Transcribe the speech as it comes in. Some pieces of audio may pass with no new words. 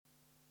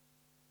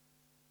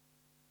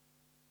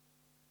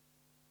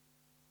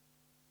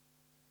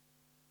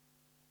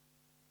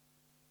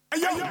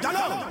This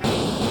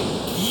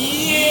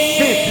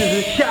is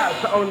a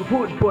Shazza on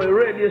Good Boy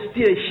Radio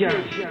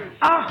Station.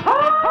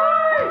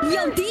 Aha!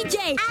 Yo,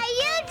 DJ, are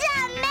you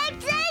done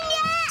mixing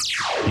yet?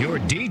 Your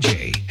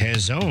DJ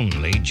has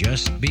only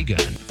just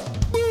begun.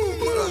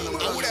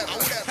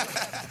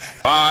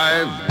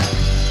 5,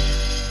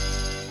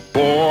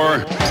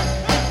 4,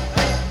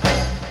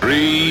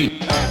 3,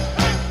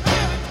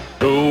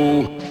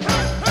 2,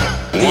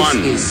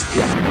 1.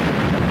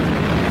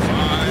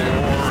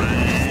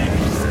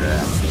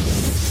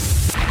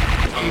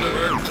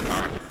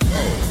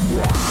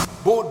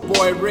 Boot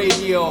Boy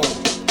Radio.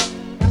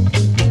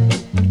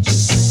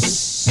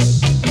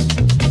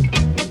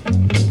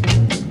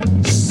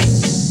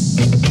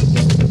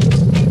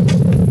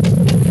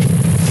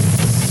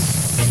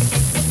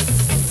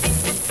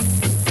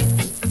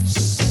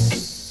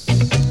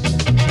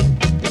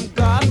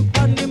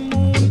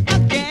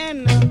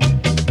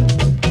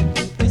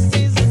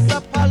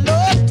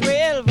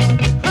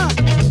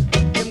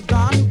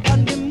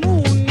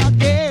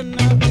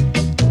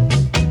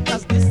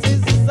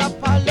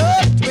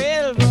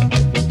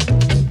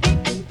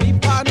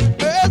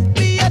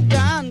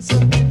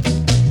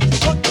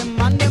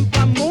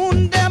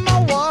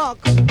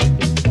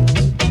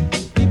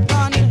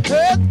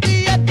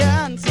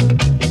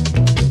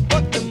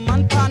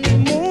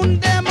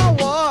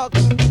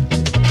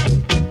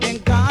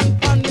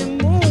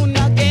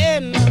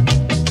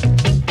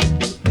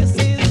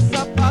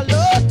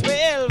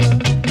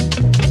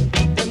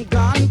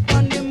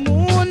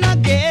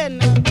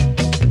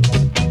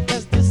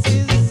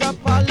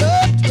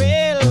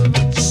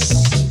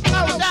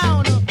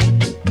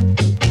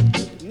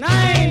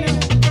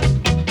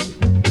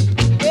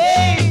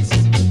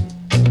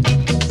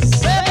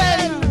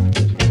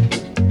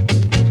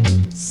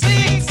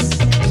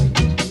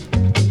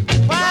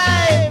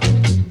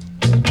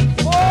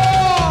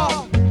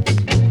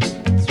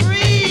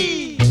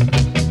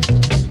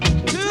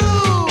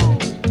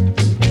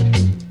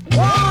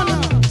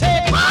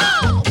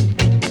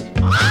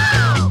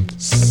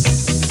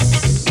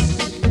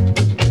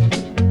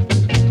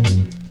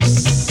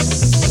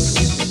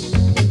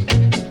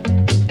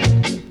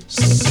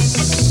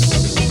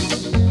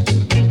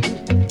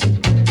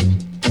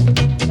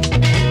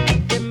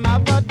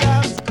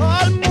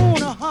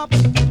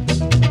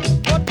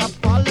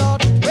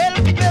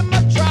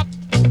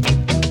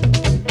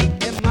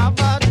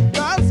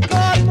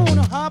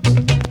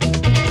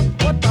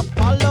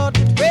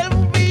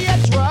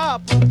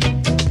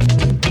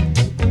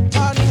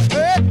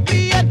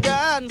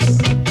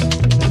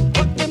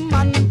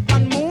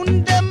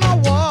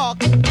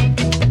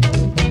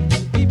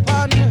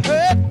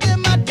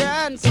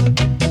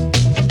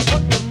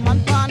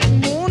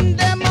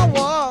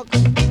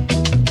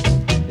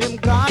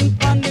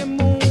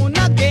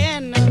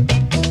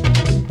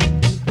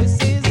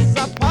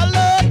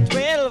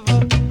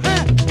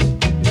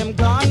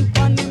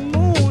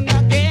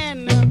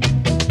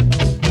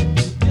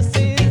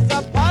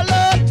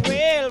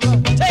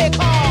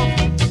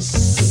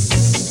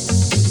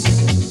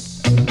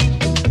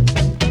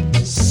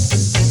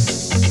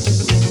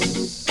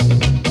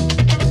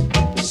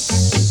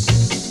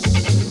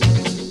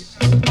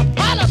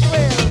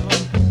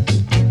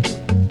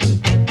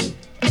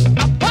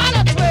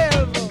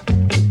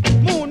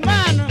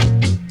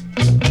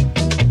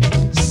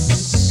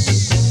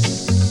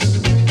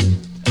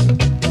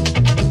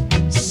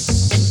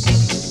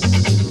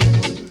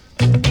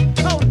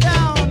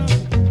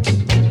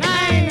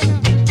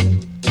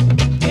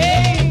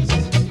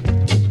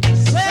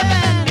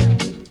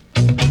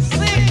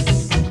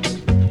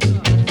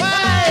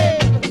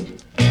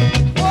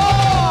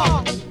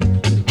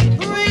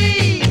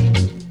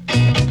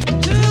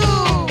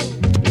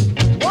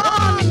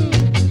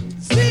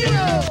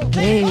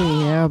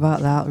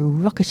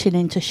 Rocketing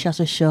into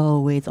Shazza Show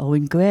with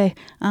Owen Gray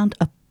and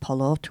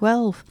Apollo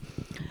 12.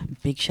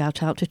 Big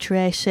shout out to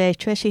Tracy.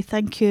 Tracy,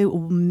 thank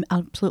you.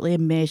 Absolutely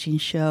amazing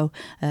show.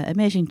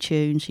 Amazing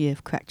tunes.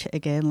 You've cracked it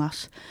again,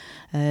 lass.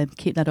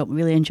 Keep that up.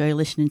 Really enjoy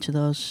listening to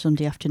those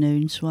Sunday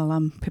afternoons while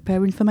I'm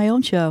preparing for my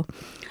own show.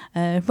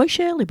 Roy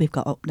Shirley we've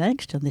got up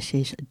next, and this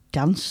is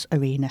Dance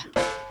Arena.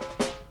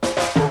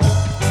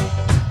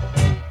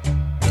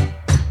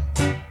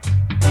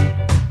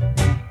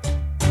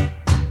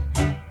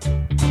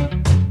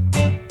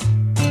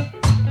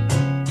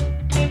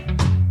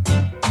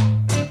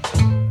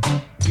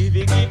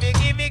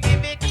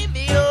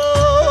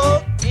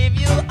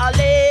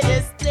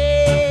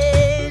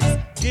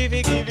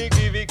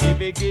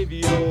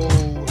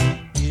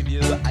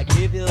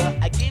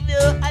 I give you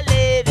a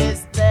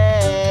lady's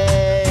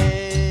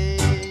name.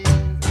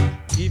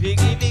 Give you,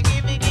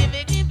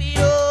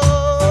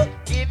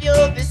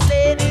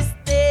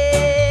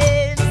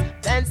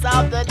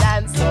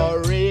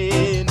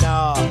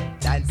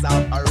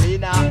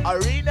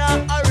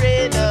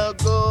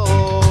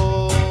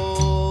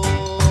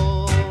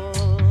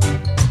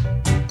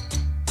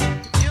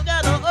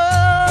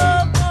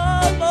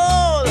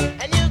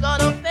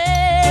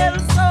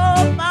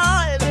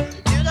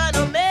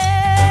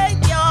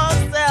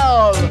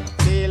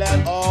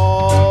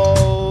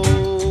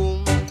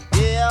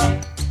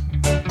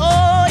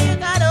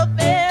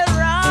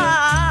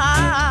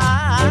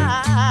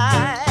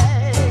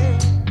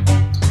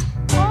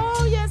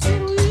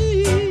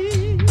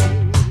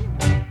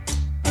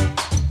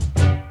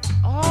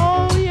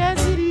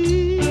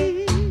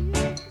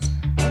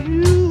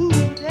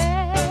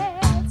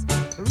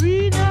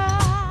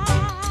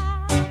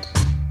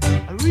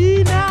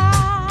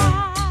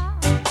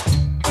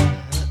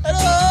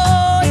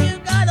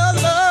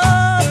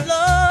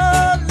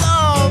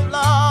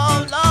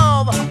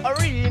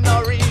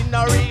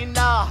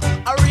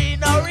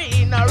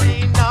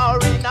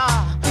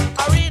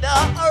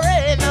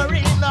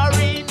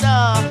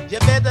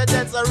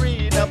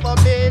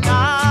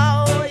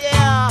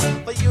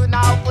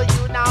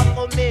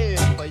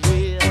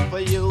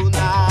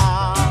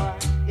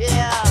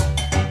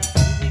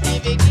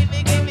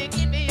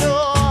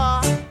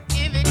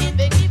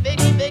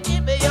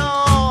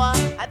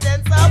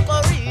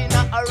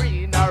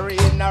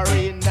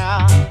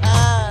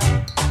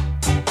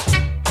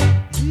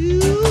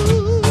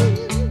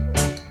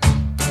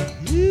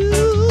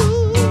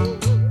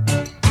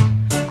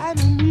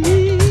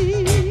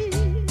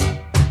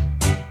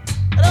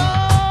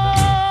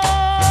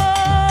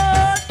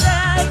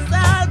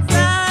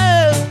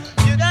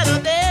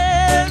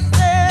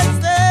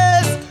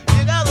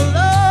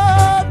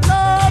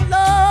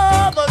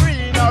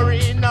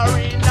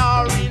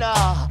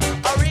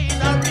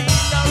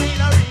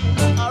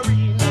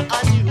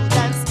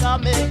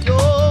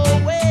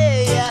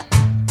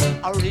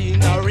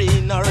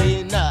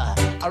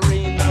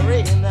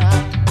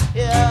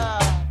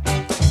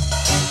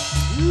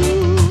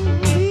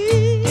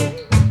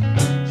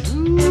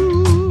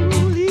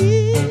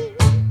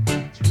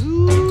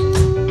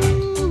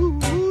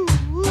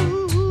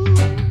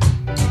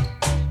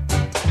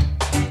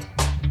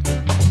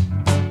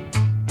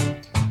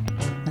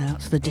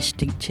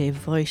 distinctive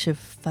voice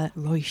of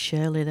Roy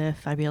Shirley there,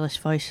 fabulous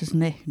voice,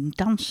 isn't he?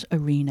 Dance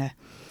Arena.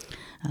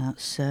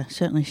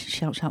 Certainly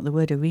shouts out the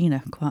word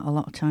arena quite a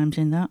lot of times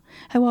in that.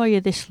 How are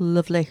you this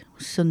lovely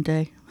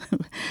Sunday?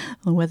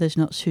 The weather's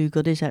not too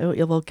good, is it?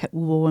 You've all kept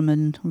warm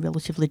and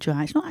relatively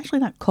dry. It's not actually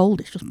that cold,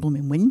 it's just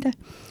blooming windy.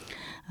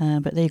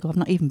 But there you go, I've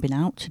not even been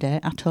out today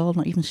at all,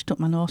 not even stuck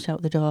my nose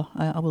out the door.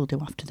 I will do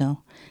after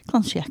though.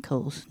 Clancy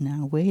Eccles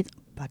now with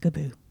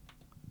Bagaboo.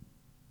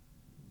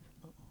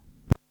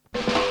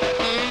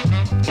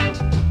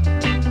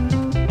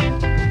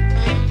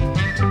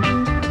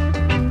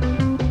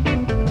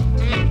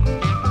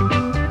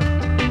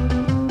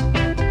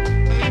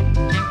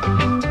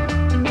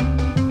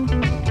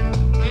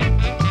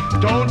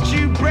 Don't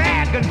you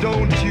brag and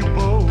don't you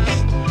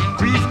boast.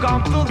 Grief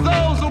comes to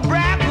those who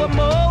brag the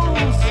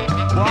most.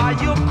 Why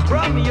you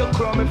crummy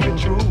for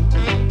true?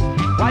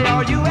 Why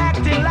are you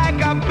acting like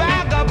a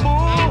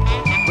vagabond?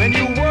 When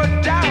you were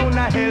down,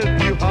 I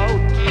helped you out.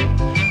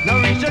 Now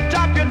reach the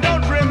top, you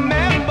don't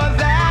remember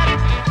that.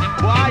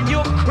 Why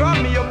you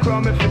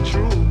crummy for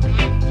true?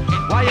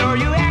 Why are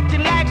you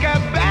acting like a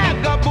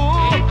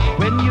vagabond?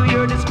 When you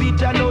hear this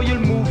beat, I know you'll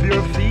move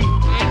your feet.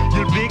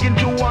 You'll begin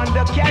to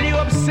wonder, can you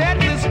upset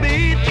this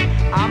beat?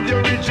 I'm the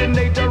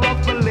originator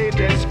of the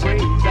latest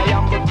craze. I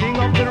am the king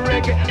of the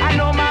reggae. I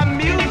know my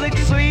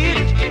music's sweet.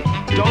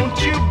 Don't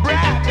you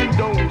brag and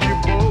don't you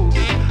boast.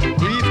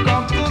 Grief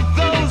comes to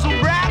those who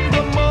brag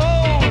the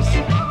most.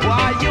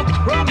 Why you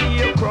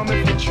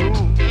crummy for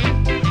true?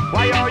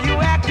 Why are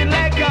you acting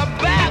like a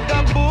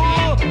vagabond?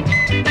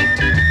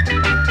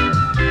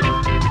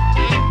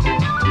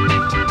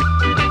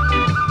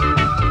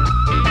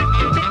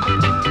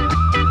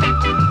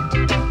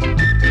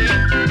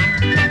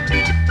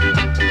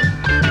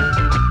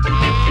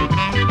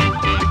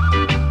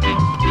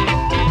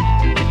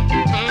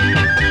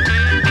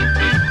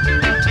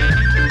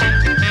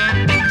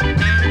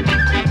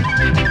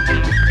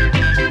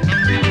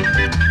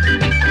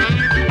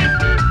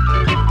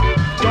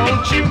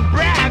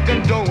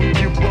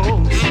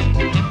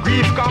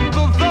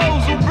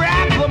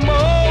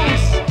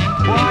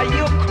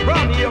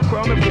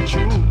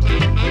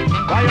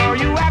 Why are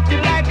you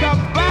acting like a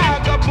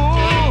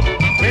vagabond?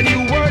 When you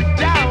were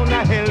down,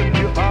 I helped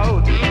you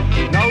out.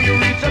 Now you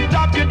reach the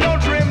top, you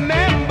don't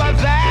remember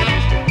that.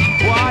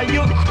 Why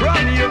you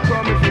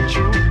crummy for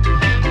true?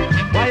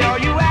 Why are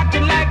you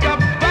acting like a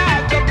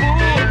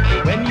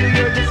vagabond? When you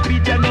hear this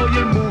beat, I know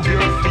you'll move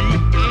your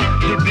feet.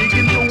 You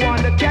begin to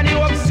wonder, can you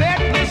upset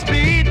this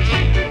beat?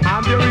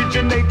 I'm the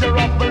originator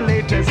of the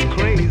latest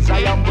craze. I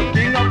am the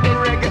king of the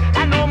reggae.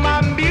 I know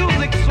my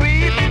music's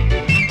sweet.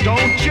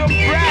 Don't you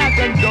brag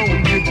and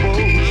don't you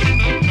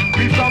boast.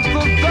 Grief comes to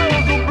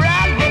those who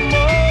brag the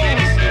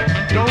most.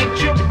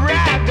 Don't you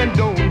brag and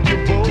don't you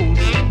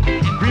boast.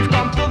 Grief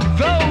comes to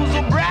those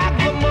who brag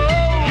the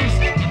most.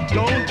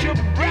 Don't you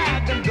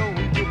brag and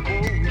don't you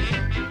boast.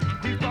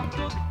 Grief comes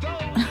to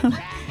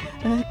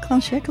those.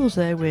 Clancy Eccles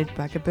there with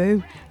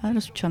Bagaboo. I'm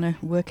just trying to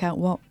work out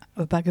what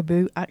a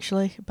Bagaboo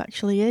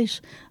actually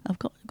is. I've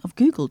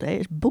googled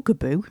it. It's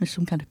Bugaboo. It's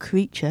some kind of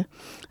creature.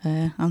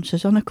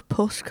 Answers on a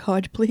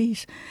postcard,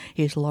 please.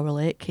 Here's Laurel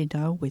Aitken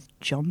now with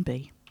John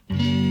B.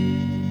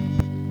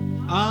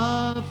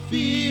 I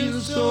feel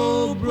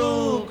so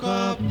broke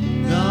up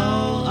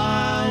now.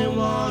 I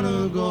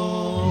wanna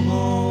go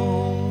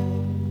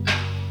home.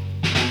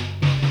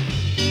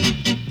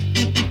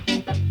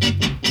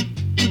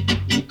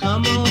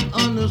 Come out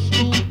on the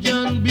stoop,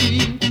 John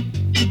B.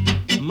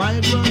 My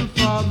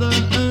grandfather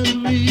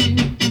and me,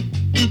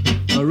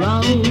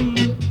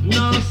 around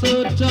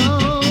Nassau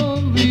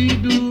town we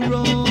do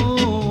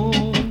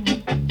roam,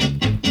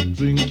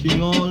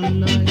 drinking all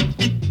night.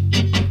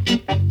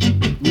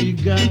 We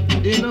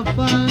got in a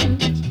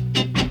fight.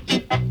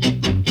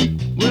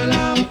 Well,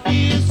 I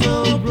feel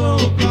so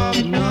broke up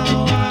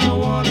now. I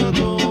wanna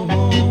go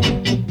home.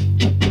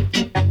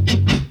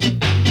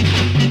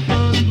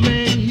 First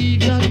man, he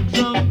got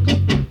drunk.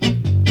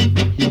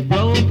 He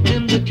broke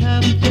in the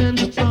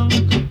captain's trunk.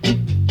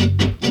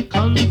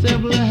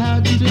 Constable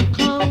had to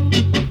come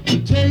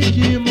and take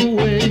him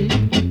away.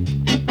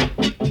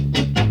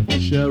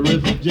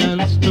 Sheriff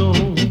Jan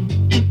Stone,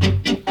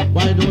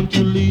 why don't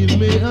you leave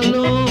me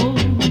alone?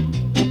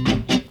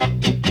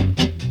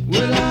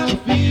 Well, I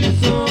feel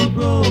so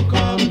broke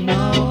up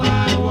now.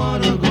 I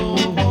wanna go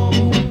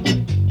home.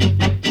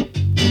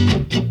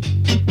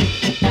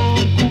 Poor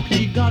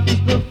Cookie got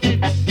the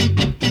fits.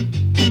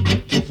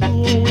 He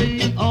threw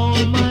away all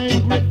my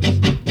grits.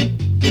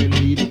 Then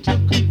he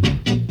took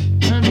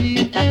and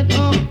he ate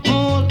up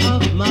all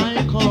of my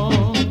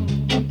corn.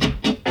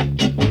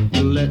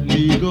 Let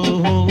me go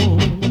home.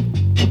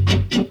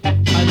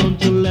 Why don't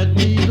you let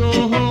me go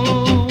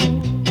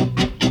home?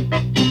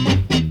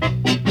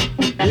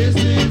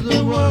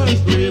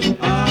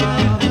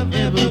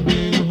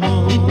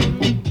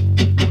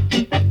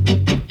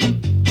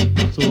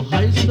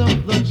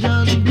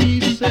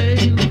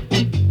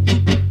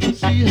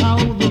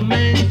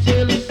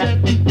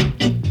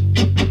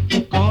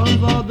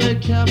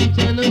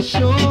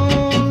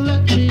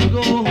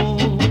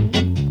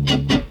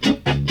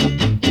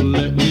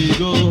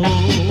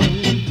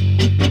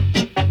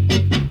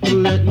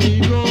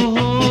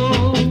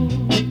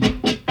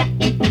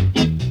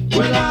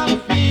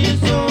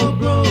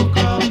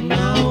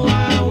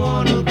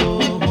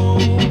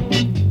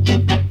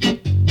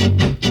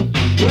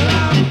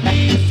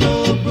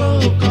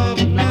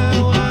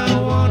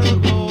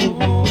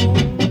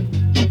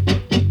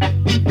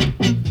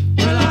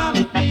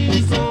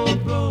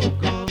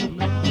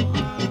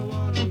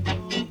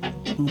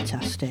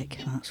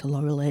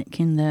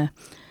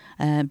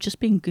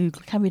 been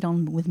carried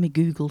on with my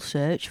Google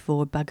search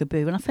for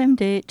Bagaboo, and I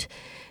found it,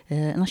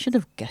 and I should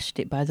have guessed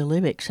it by the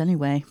lyrics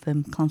anyway,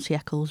 from Clancy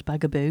Eccles'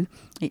 Bagaboo.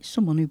 It's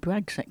someone who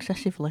brags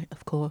excessively,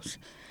 of course.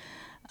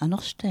 An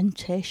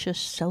ostentatious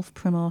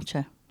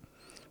self-promoter.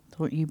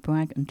 Don't you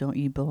brag and don't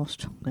you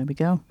boast. There we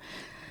go.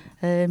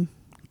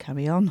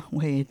 Carry on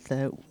with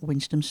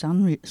Winston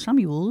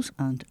Samuels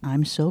and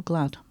I'm So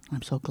Glad.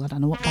 I'm so glad I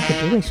know what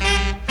Bagaboo is.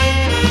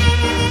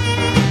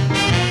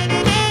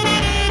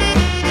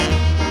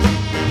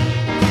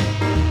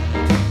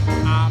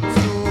 I'm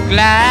so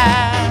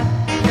glad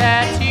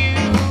that you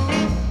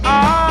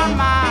are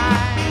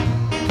mine.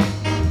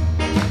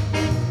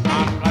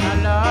 I'm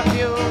gonna love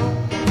you,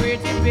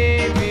 pretty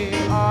baby,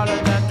 all of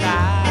the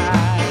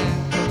time.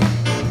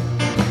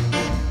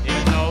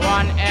 There's no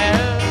one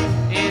else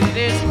in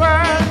this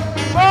world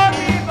for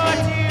me but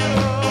you.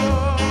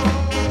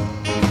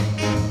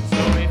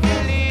 So if you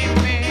leave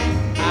me,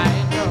 I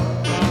don't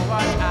know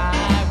what I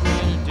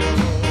will do.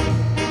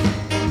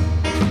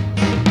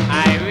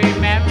 I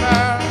remember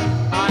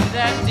on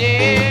that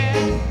day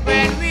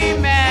when we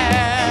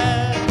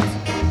met.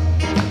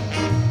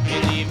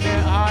 Believe me,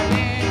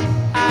 honey,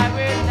 I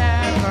will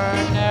never,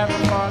 never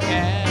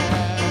forget.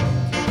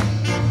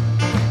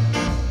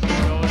 You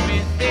told me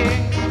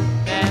things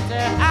that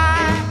I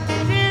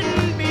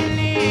didn't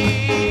believe.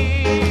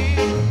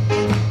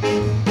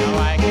 Now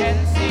I can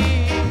see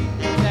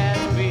that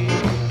we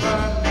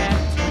were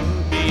meant to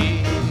be.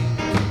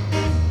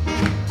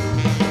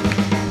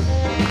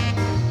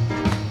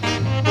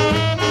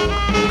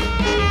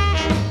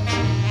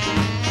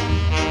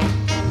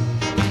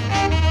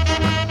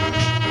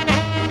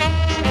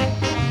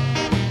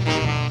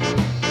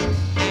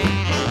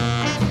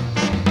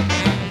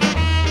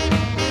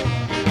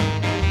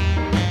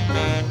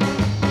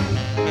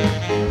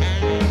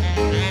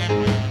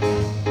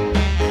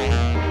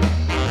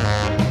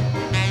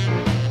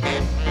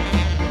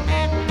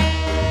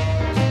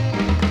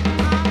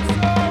 I'm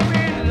so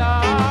in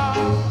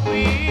love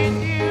with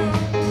you,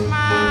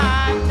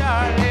 my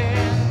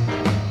darling.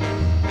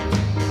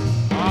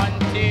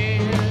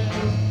 Until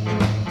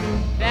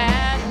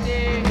that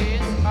day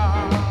is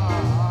come,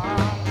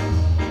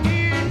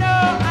 you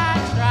know I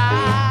try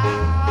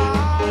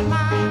all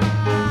my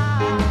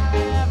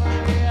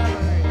everything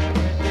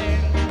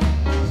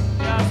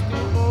just to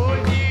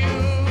hold you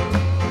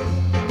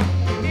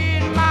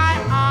in my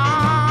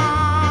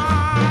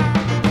arms.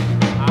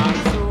 I'm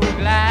so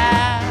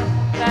glad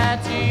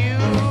that you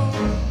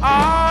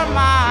are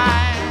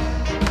mine.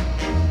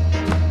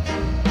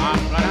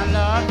 I'm gonna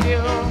love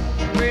you,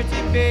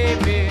 pretty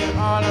baby,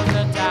 all of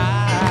the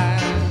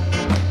time.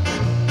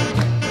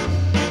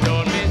 You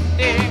told me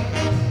things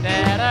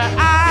that I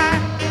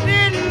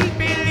didn't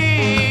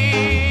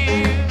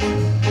believe.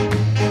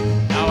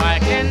 Now I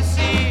can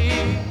see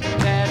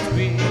that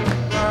we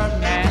were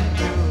meant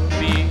to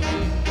be.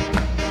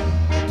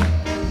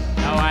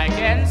 Now I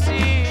can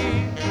see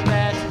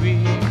that we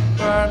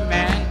were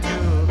meant to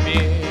be.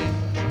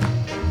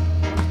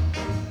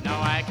 Now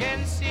I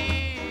can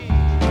see.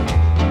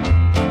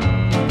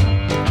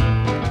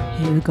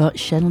 Here we got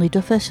Shenley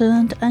Duffus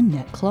and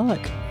Annette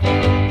Clark.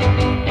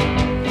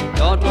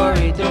 Don't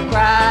worry to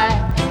cry,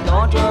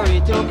 don't worry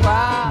to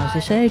cry. As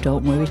they say,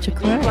 don't worry to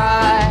cry.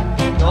 Cry,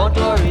 don't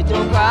worry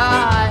to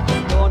cry,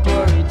 don't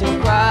worry to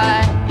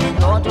cry,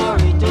 don't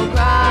worry to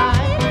cry.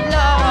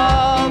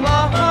 Love,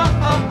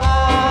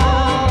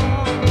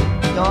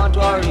 don't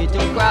worry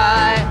to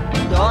cry,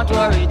 don't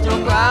worry to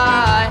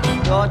cry,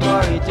 don't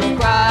worry to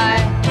cry,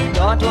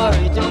 don't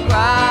worry to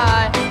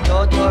cry,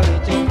 don't worry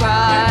to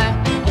cry,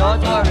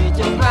 don't worry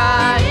to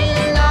cry.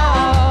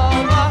 Love,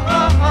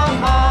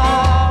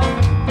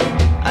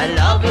 I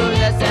love you,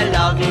 yes I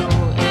love you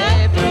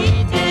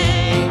every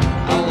day.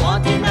 I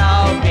want it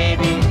now,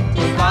 baby,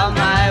 to come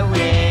my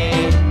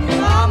way.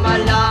 Come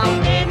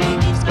along, baby,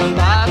 please come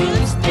back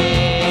to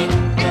stay.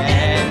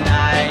 Then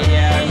I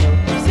hear you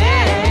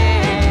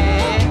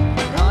say,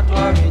 don't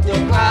worry to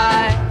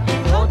cry,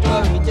 don't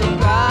worry to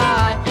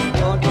cry,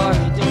 don't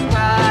worry to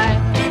cry,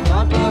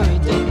 don't worry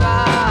to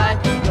cry,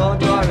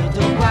 don't worry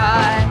to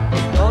cry,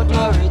 don't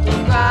worry to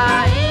cry.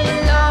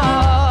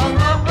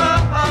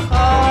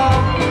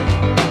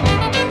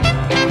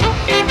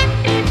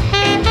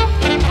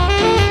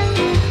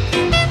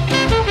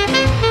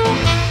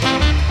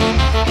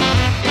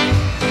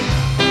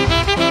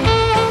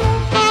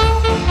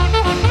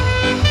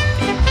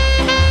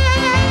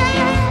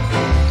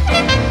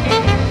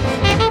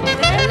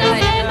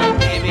 Love,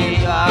 baby,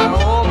 you are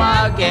home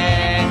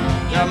again.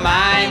 You're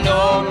mine,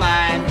 oh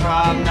mine,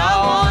 from now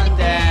on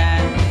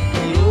then.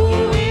 You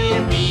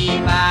will be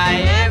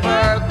my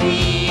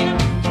evergreen.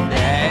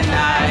 Then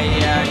I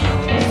hear you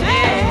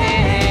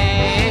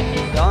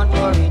say, don't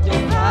worry to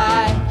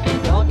cry,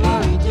 don't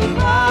worry to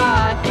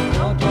cry,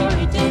 don't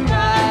worry to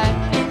cry,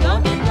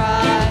 don't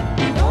cry,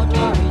 don't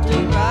worry to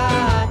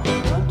cry,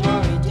 don't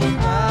worry to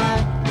cry,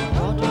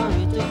 don't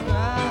worry to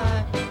cry,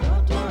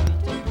 don't worry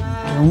to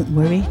cry. Don't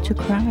worry to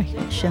cry.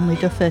 Shenley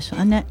Duffus,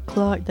 Annette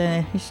Clark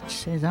there. He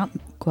says that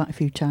quite a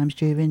few times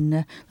during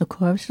the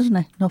chorus, isn't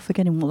it? Not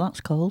forgetting what that's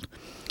called.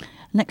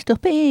 Next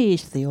up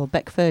is Theo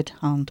Beckford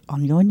and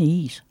On Your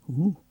Knees.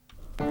 Ooh.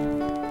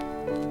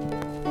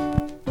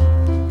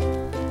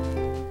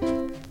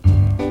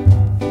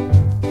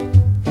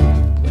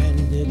 When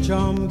the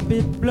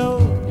trumpet blow,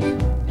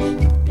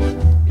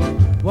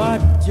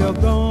 what you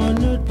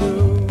gonna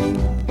do?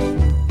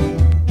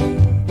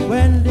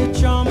 When the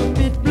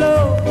trumpet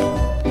blow,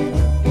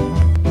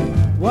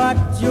 what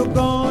you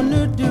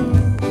gonna do?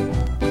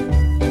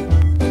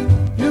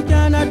 You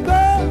cannot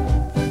go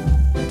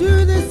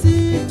to the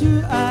sea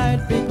to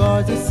hide,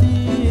 because the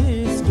sea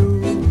is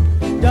too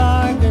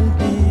dark and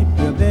deep.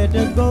 You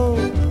better go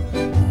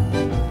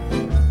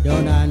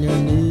down on your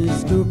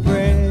knees to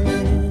pray.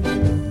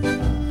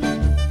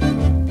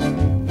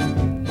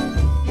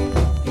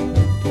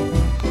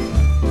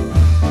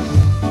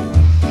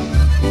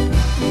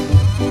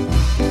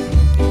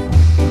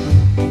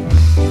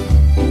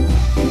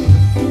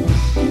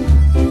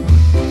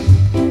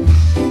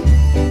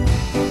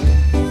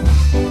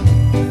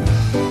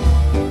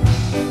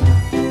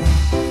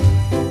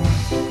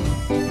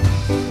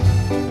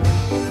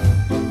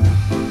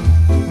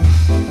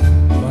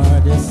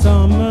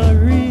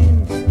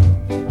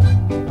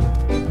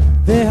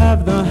 They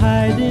have no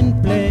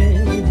hiding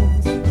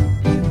place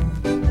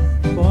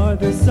for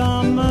the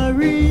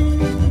submarine.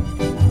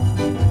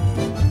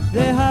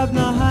 They have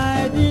no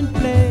hiding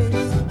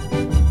place.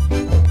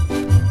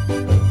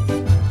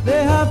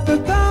 They have to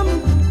come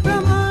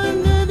from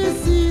under the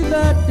sea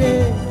that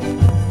day.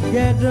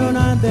 Get down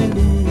on their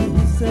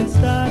knees and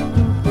start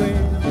to pray.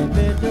 They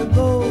better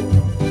go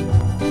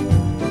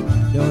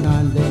down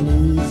on their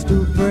knees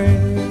to pray.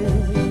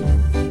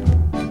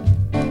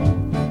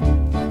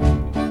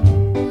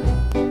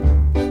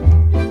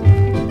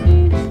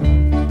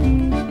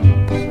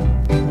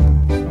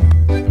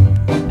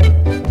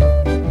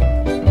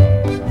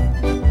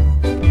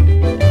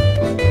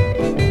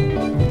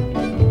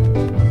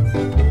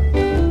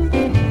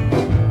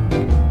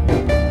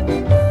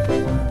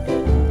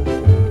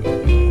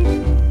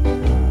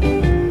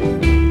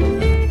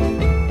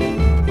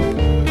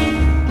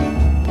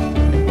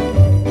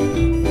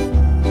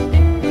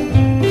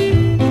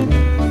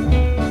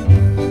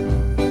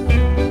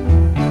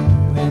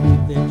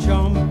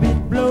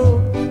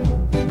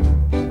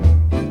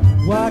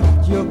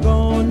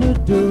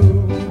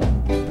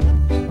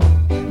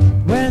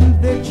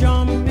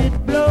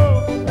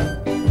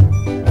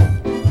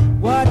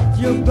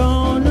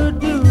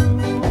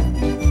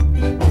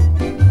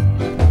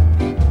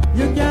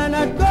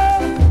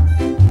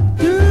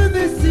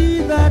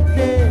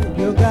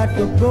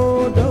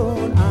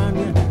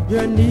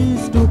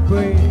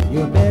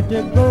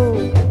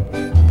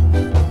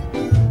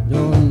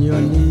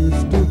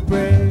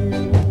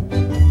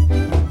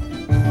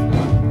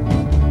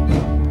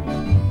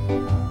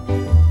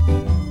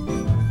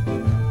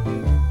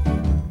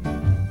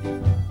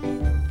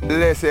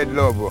 Blessed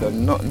love, there's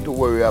nothing to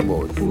worry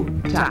about.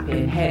 Foot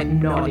tapping,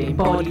 head nodding,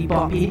 body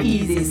bopping,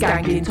 easy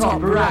skanking,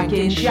 top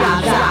ranking,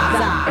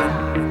 Shazza.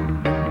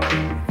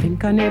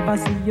 Think I never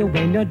see you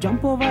when you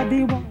jump over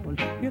the wall.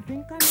 You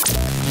think I...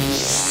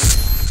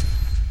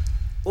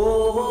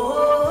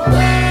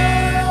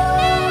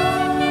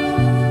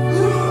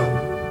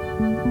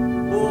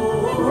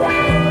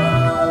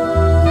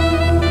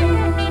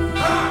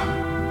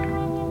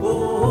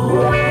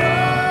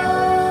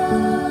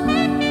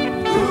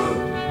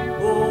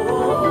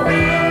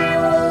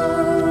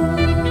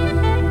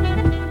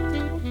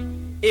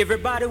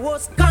 Everybody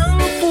was kung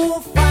fu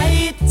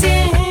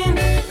fighting.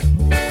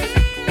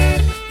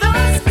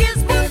 Those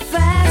kids were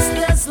fast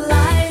as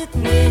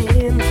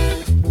lightning.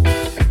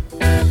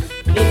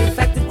 In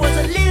fact, it was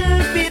a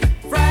little bit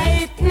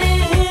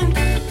frightening.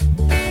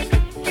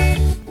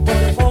 But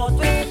they fought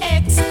with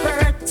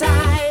expert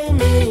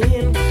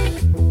timing.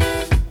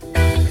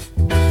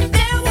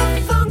 There were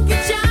funky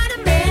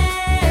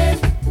Chinamen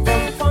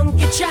from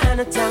funky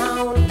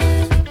Chinatown.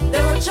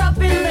 They were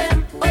chopping them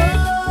up.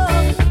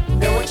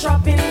 They were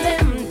chopping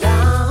them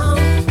down.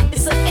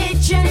 It's an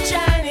ancient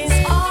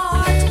Chinese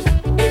art.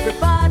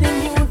 Everybody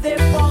knew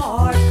their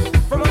part.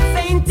 From a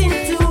fainting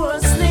to a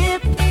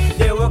slip,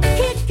 they were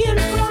kicking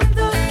from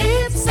the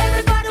hips.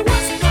 Everybody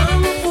was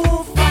kung fu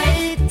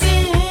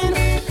fighting.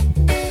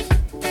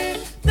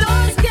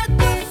 Those kids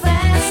were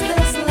fast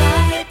as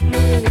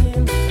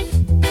lightning.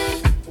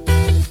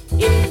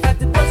 In fact,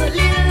 it was a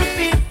little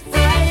bit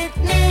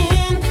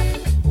frightening.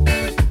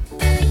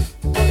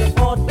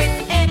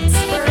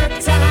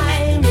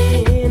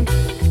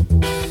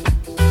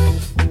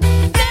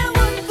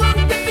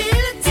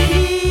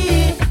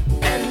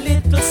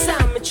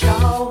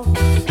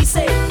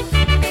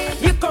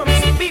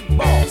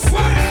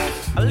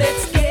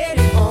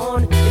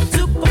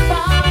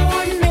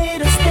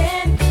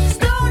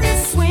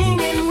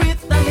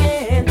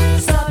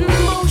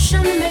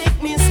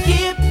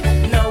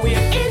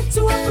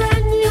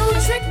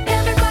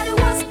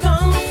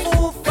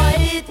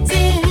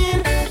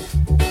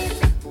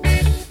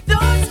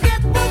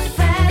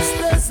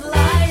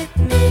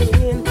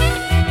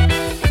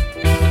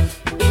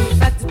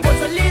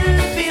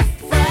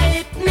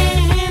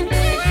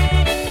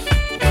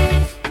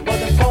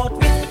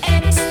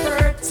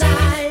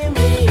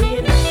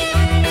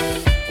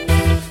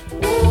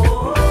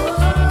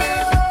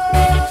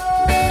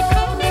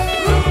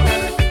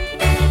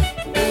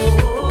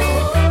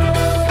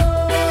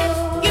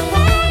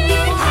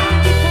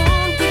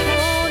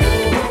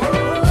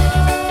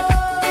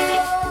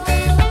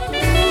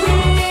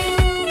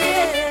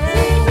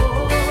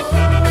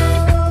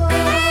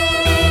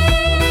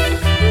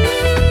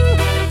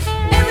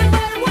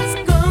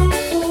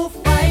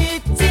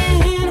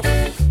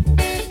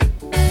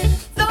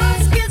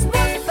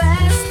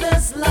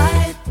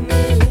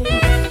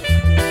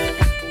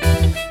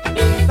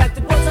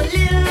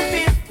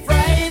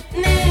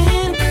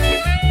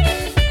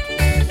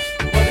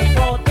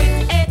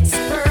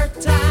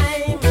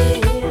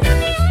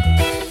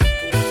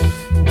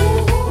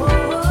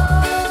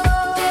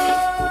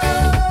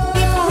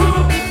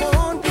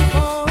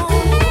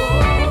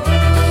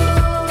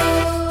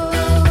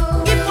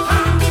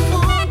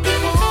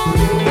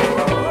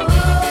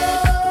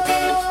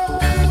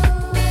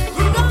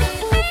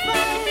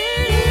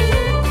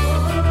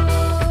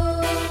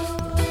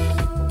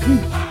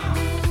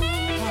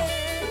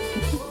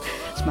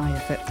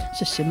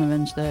 Mr.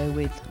 Simmermans there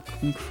with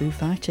Kung Fu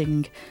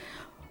Fighting,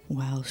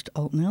 whilst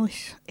Alton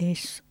Ellis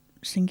is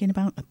singing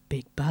about a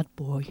big bad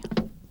boy.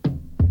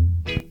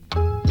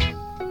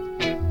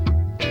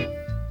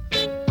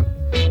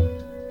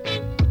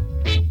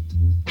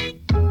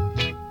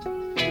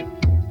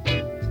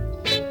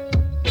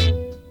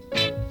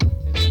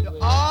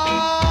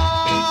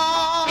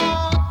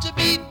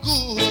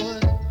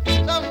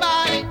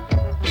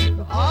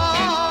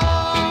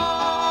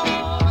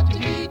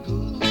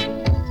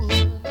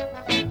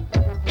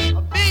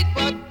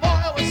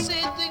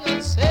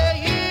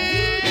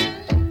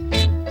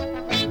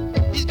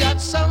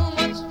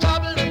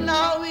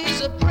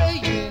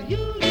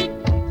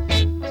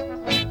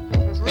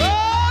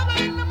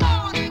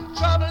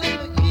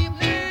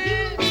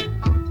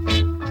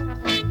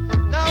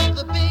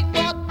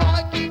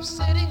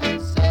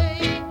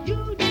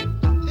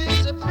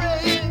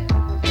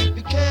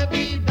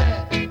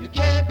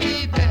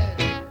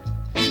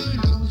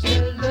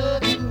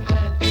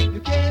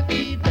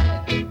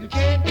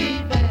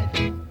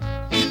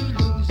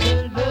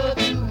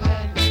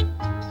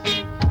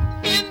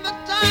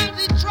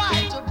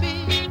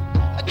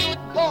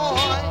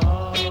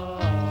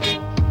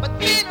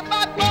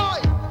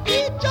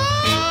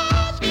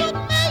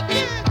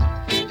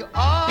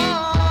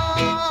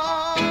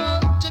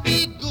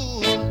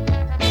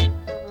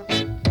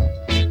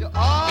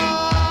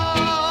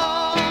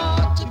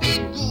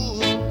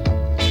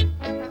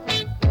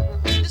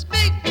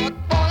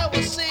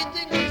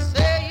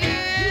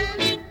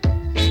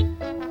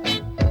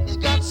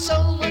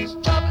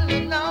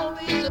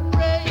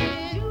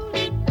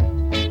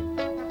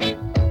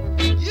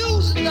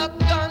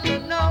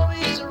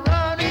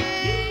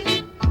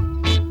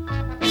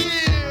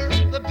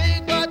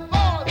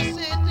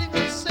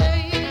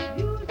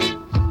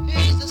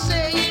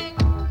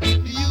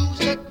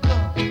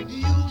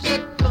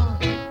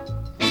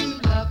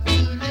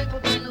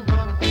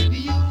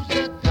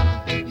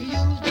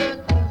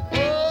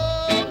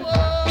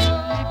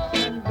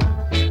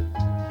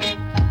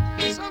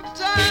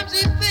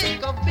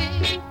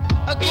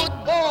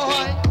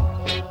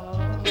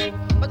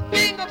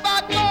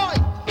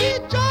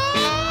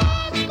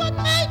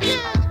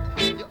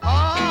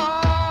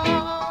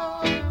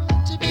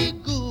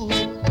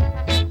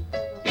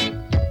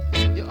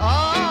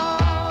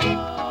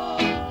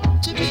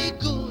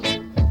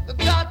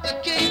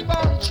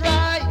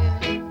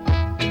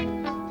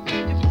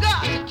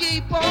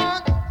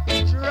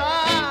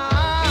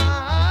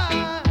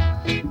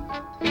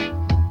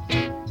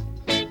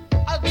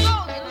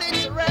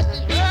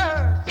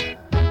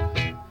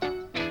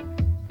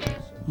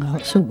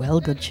 So well,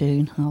 good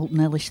tune. Alton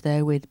Ellis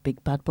there with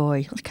Big Bad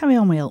Boy. Let's carry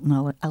on with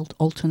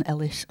Alton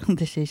Ellis.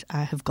 This is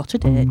I Have Got a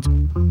Date.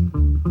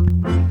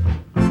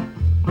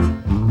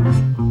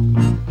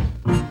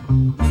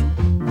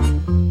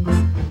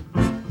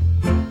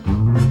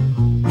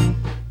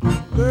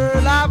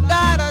 Girl, I've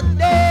got a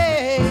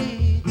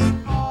date, and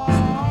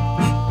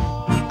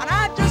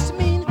I just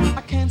mean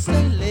I can't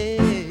stay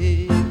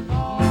late.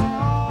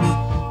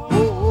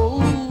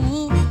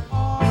 Ooh,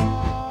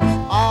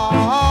 all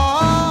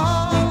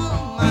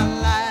my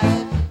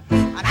life,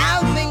 and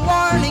I've been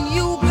warning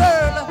you,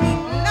 girl,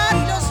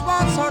 not just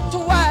once or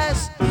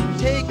twice.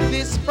 Take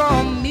this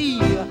from me,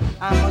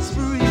 I'm as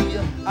free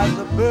as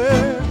a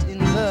bird in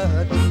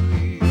the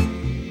tree.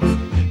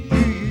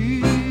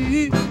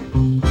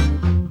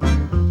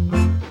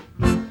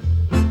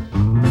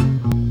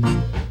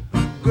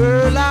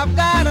 Girl, I've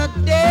got a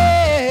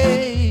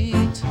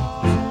date,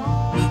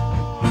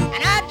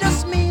 and I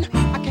just mean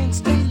I can't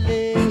stay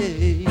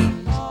late.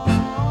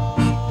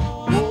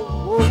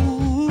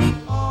 Ooh,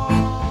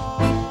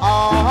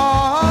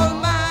 all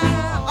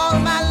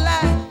my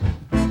life,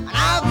 and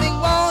I've been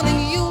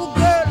warning you,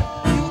 girl,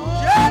 you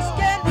just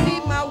can't be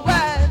my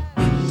wife.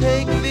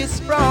 Take this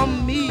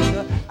from me,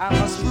 I'm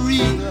as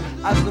free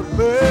as the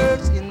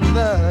birds in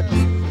the tree.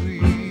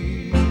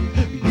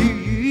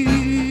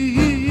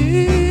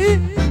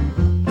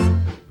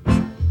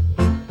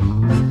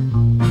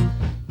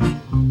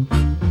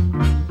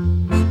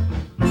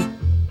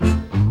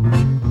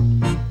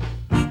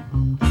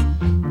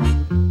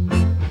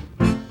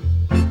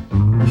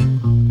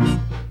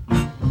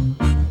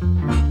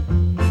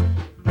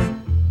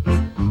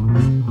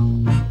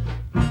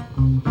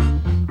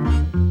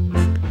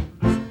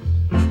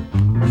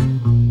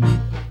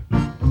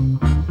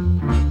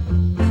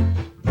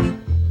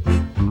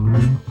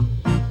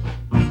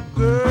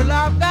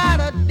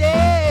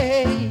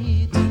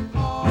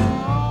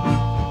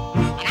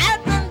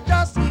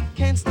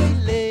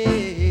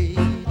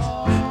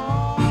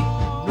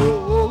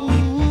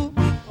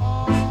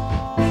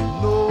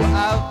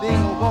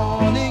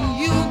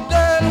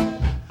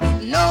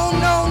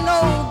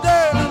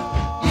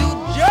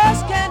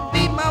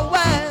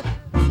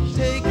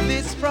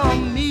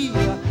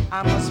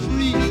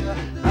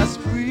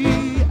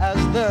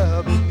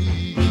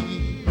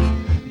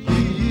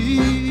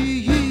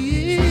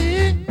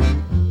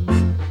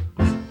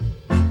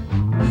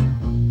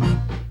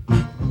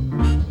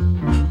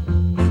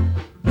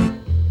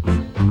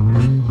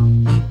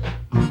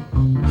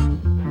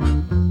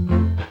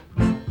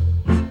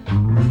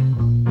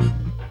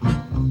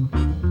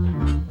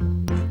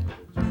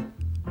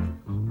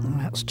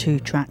 two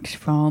tracks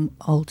from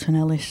Alton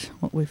Ellis,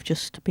 what we've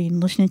just been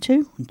listening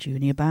to.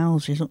 Junior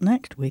Bowles is up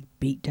next with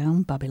Beat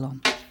Down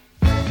Babylon.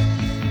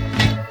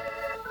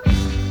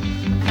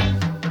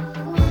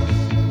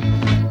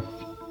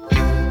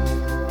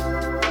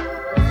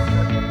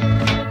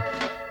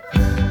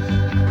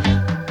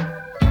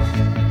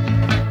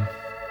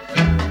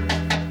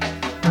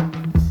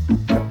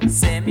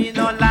 Say me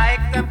no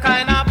like them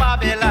kind of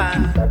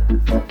Babylon.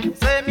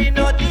 Say me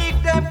no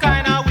dig them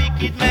kind of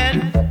wicked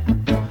men.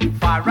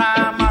 For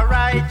I'm a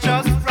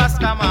righteous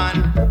Rastaman,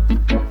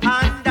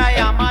 and I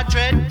am a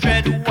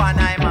dread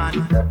one-eye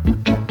man.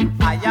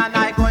 I and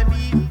I going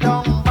beat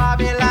down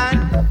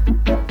Babylon.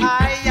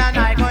 I and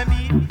I going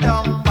beat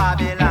down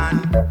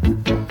Babylon.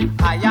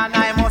 I and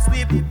I must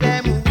whip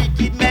them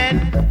wicked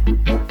men.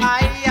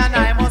 I and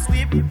I must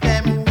whip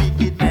them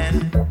wicked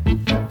men.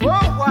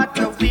 Oh, what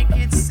a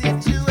wicked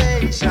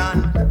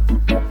situation.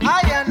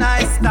 I and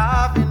I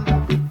starving.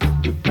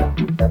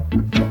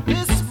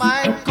 This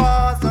might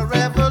cause a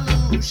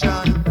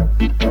revolution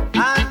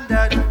and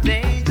a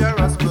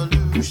dangerous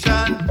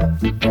pollution.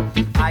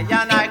 I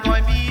and I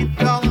going beat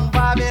down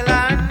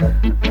Babylon.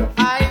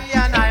 I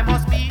and I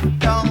must beat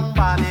down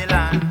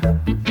Babylon.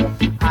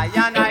 I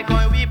and I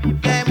going whip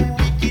them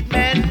wicked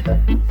men.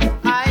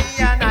 I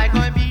and I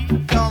going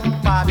beat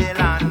down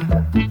Babylon.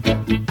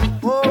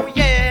 Oh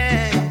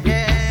yeah,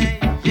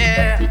 yeah,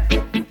 yeah.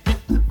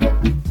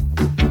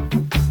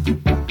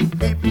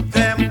 Whip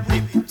them,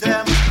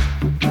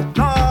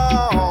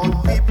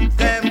 Lord, whip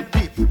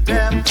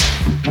them,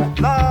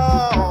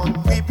 Lord,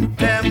 whip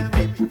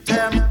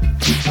them,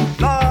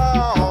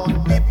 Lord,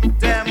 whip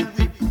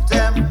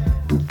them,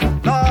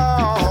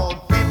 Lord,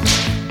 whip.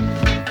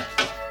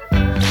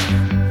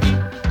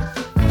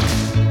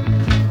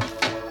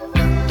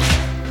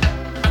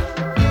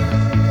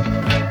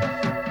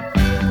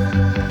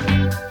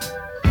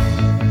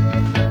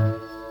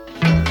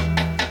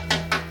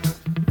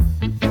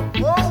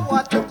 Oh,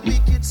 what a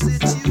wicked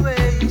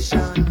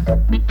situation.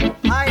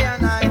 I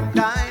and I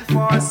dying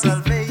for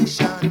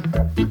salvation.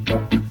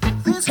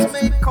 This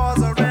may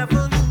cause a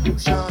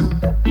revolution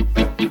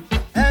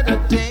and a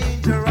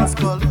dangerous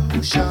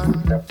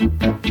pollution.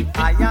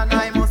 I and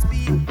I must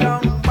beat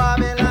down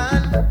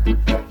Babylon.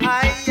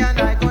 I and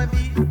I going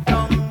beat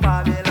down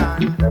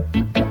Babylon.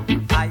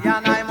 I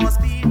and I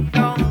must beat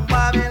down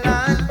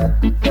Babylon.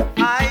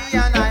 I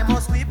and I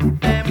must whip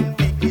them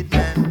wicked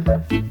men.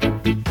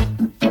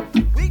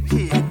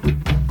 Wicked.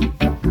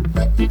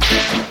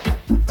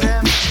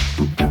 Them,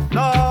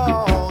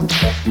 Lord,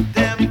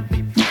 them,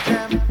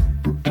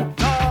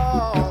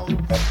 Lord,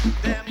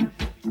 them,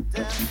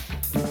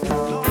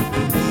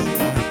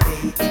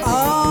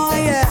 Oh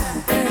yeah.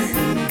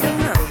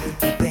 Come on.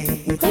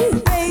 Baby,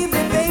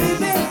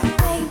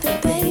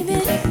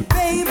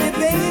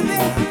 baby.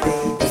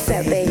 What's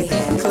up, baby?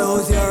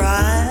 Close your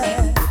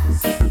eyes.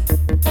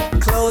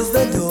 Close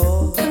the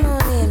door. Come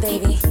on in,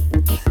 baby.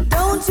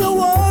 Don't you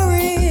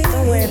worry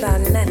Don't worry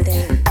about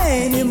nothing.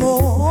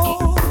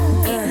 anymore.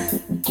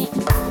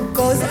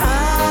 'Cause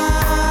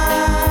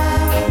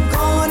I'm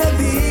gonna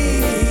be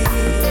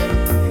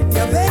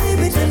your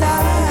baby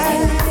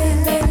tonight.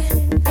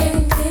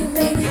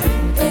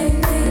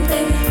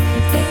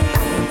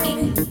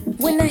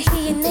 When I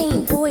hear your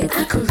name, boy,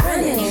 I come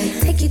running.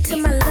 Take you to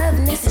my love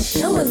nest and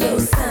show a little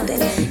something.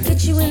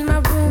 Get you in my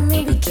room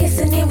and we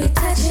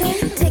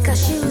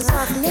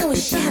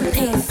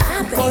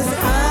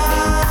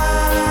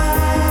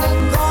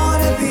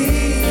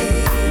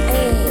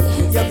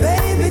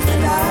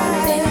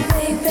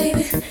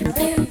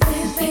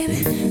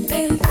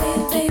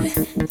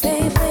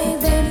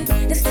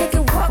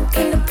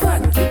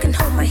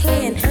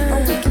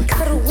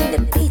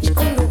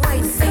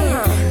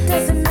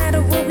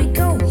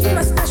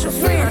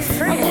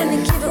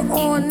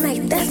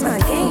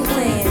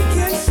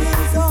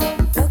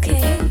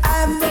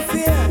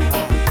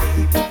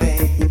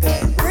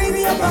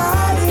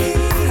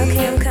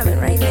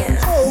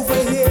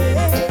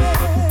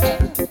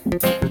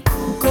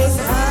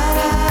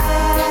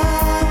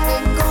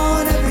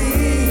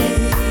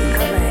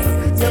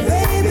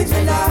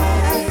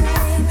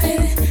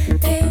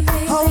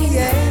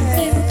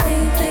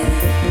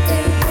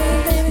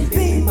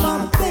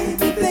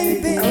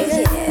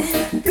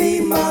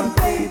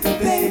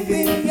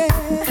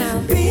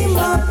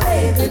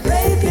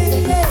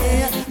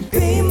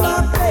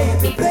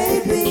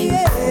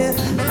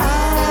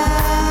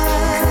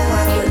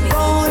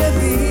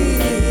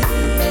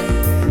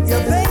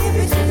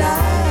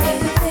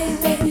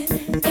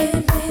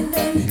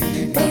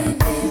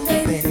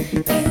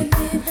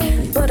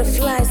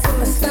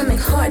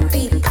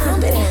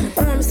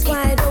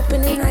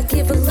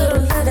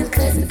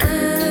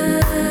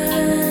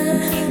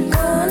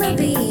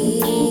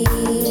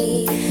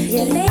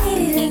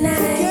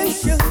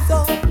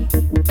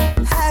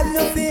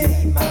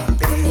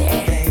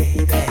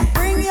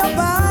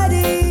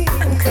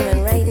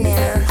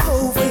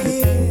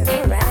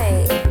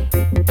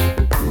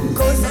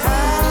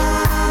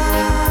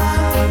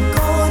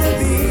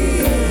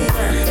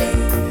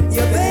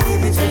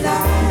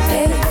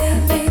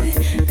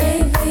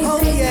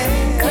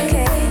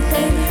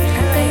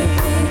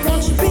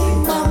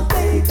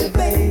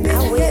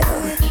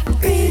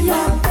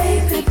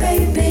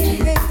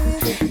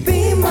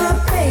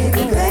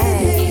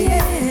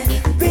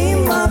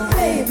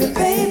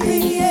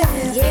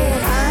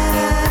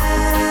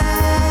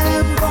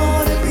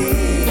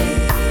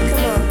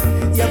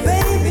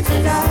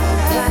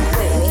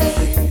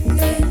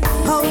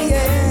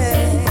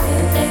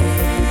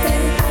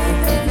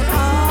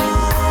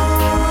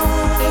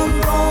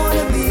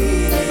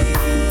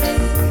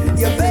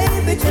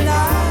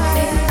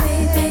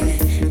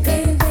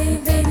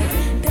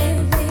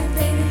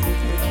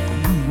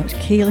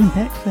Keel in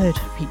Beckford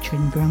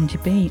featuring Brandy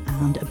B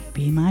and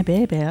Be My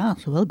Baby.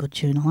 That's a well good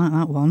tune, I like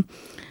that one.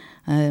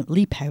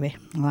 Lee Perry,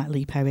 I like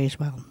Lee Perry as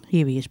well.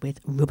 Here he is with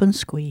Rub and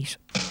Squeeze.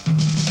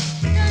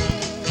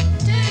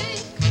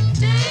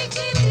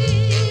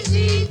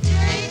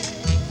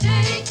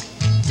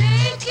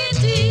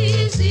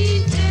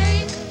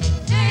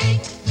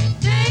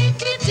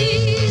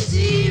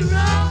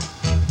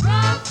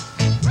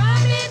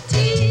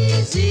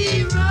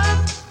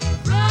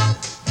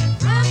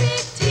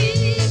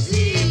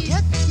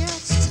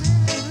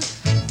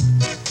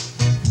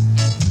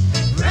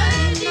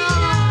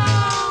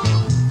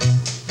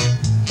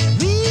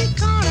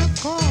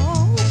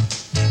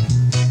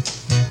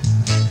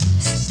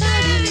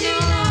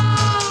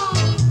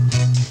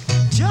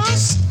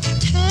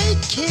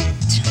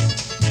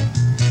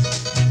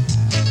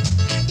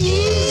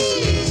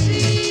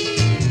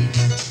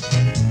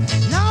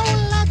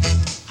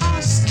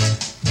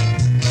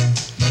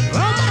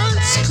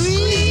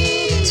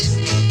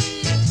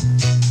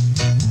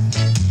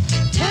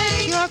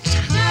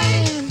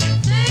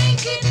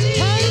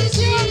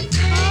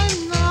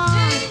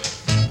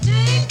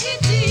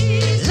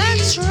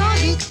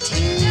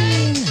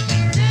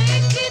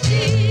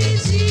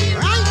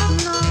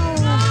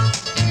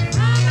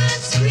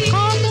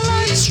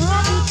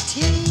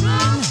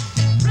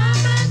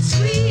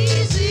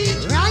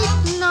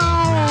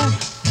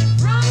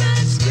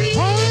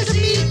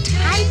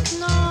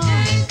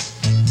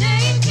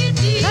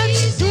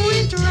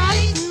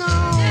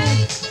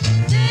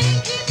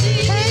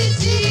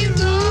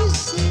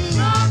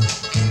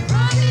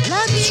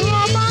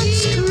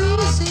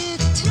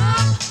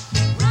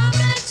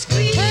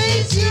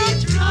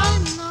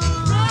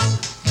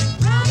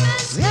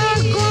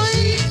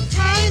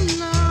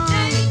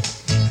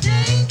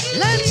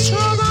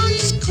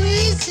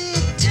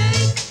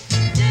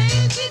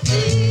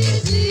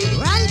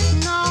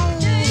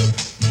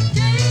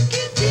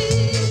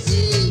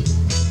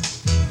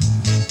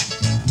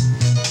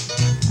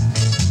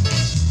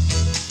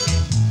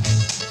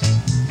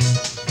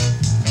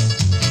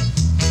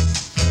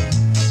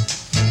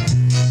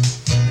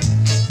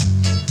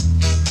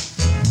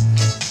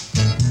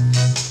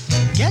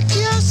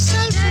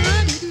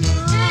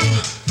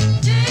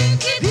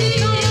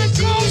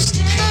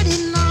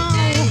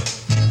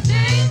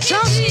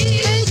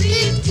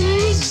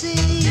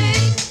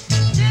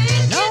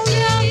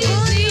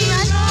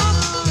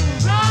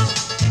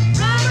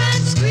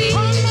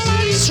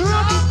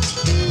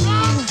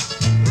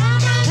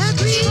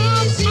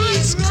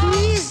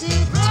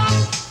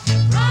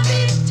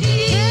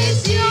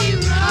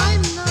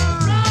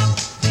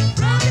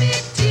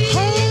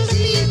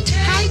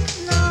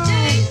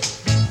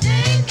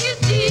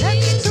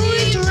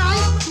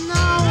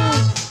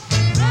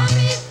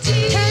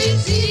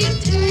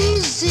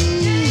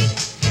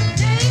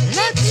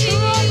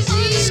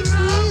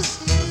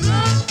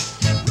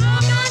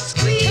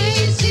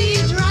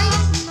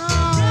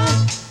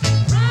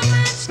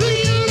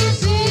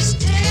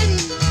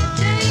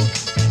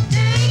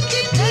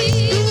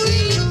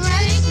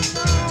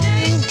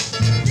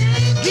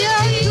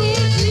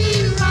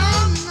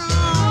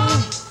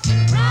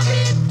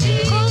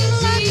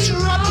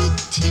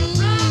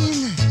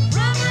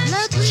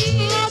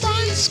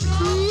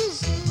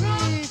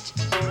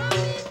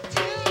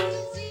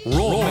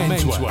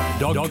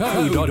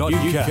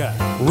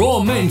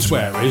 Raw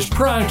Menswear is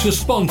proud to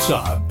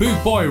sponsor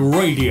Boot Boy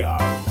Radio.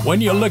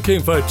 When you're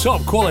looking for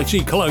top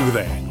quality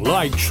clothing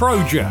like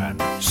Trojan,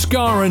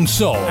 Scar and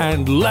Soul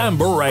and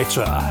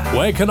Lamberetta,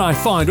 where can I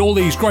find all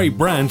these great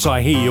brands,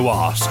 I hear you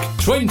ask?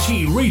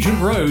 20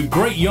 Regent Road,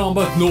 Great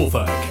Yarmouth,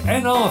 Norfolk,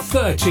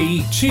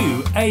 NR30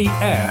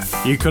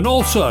 2AF. You can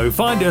also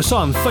find us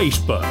on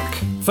Facebook,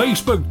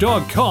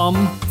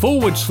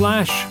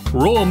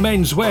 facebook.com/Raw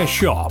Menswear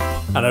Shop.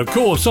 And of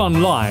course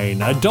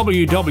online at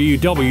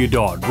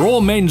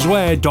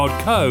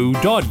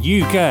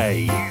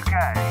www.rawmenswear.co.uk.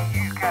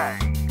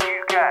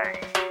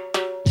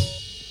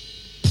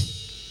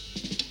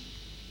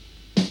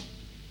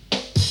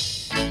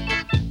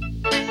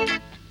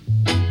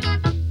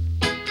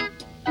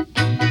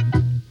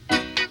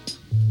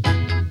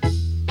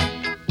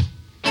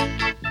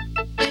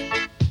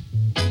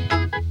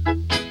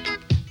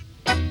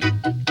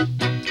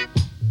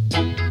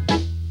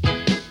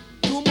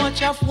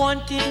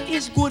 One thing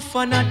is good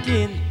for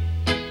nothing.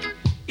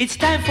 It's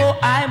time for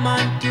I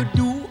man to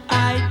do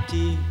I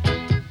thing.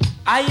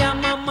 I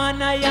am a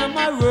man, I am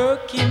a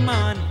working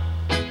man,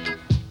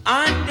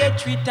 and they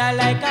treat I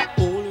like a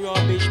old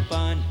rubbish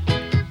pan.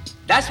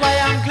 That's why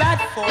I'm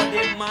glad for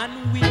the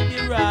man with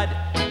the rod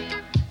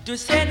to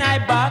send I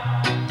back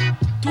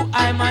to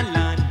I man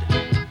land,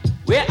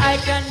 where I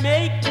can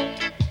make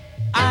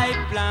I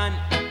plan.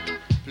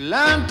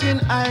 Planting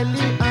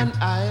Isle and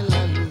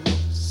Isle,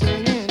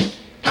 singing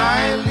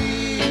Isle,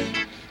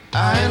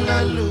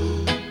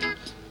 Isle,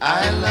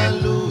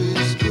 Isle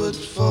is good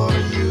for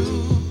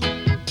you.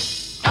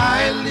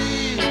 Isle,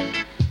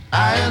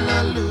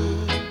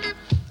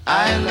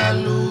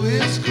 Isle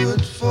is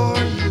good for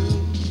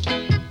you.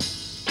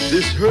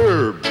 This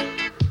herb,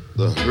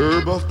 the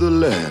herb of the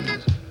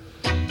land,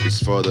 is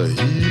for the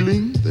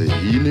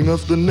healing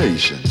of the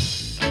nation.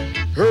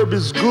 Herb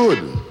is good,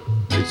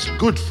 it's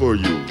good for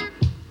you.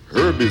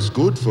 Herb is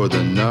good for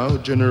the now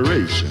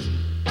generation.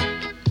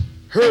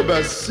 Herb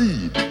as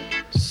seed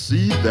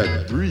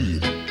that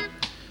breed.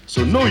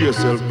 So know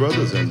yourself,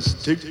 brothers, and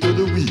stick to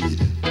the weed.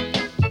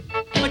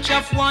 Much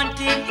of one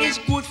thing is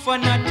good for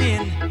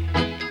nothing.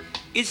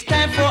 It's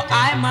time for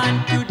I man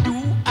to do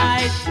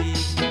I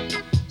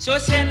thing. So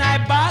send I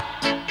back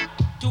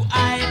to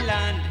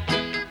island.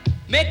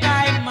 Make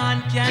I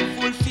man can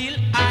fulfill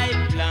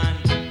I plan.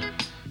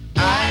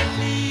 I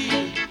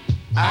lead,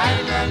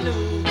 I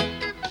lalu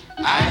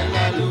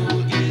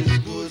is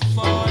good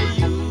for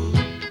you.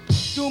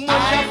 Too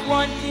much of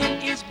one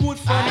thing is good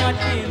for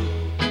nothing.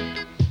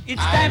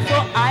 It's time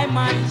for I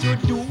man to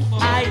do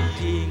I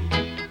thing.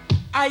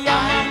 I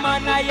am a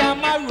man, I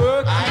am a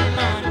working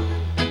man.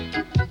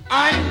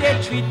 And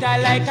they treat I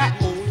like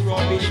a old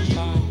rubbish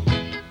man.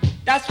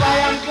 That's why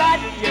I'm glad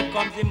here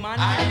comes the man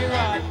with the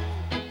rod.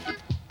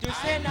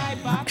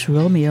 Max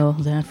Romeo,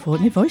 therefore.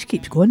 My voice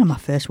keeps going on my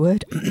first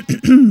word.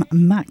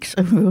 Max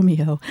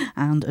Romeo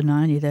and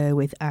Anani there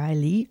with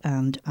Ailey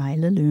and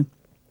Ailalu.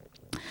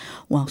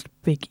 Whilst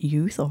Big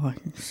Youth are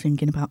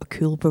singing about a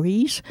cool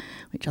breeze,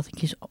 which I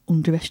think is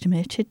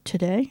underestimated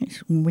today.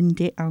 It's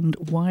windy and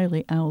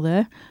wily out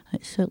there.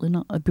 It's certainly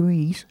not a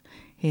breeze.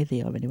 Here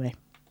they are anyway.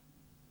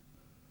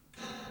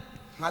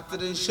 Hotter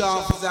than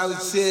sharp, as I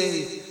would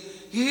say.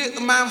 You hit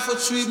the man for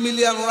 3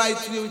 million right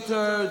through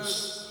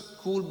thirds.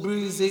 Cool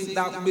breeze ain't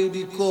that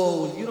baby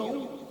cold, you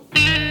know.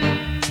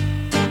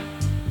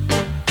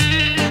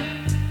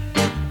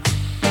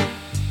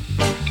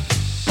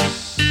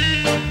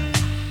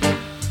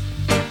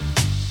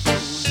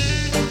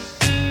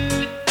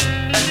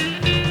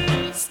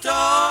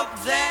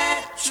 Stop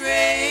that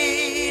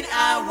train,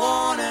 I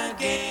wanna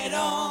get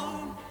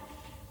on.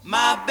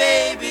 My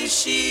baby,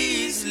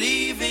 she's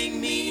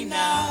leaving me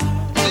now.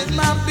 Since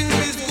my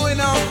baby's going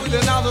out with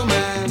another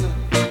man,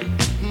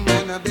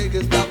 and I beg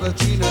you stop the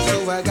Trina,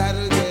 so I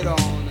gotta get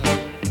on.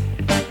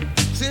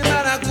 See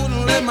that I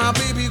couldn't let my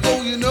baby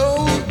go, you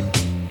know.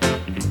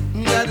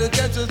 Gotta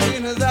catch the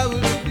Trinas, I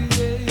will be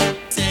there.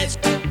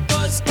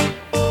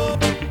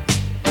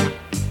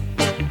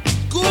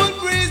 Good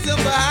breeze in the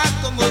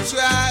back on the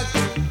track.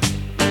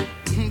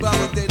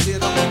 Baba they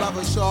did on the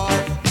Baba Shop.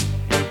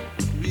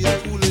 Real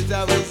cool as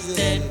I was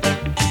saying.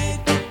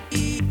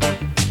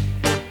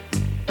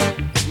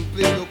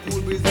 Play the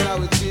cool breeze and I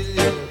will chill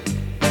you.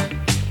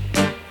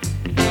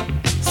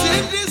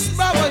 See this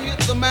Baba hit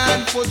the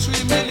man for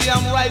 3 million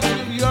right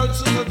with the earth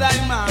to the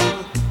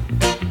diamond.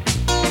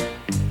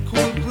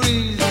 Cool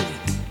breeze,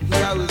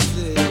 I would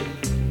say.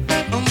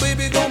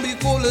 Baby, don't be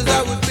cool as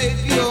I would beg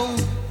you.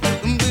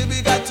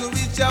 Baby, got to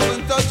reach out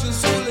and touch your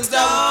soul as I would.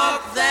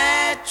 Stop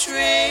that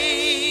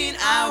train,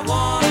 I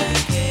wanna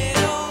get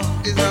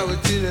on. Is I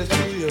would tell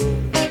you.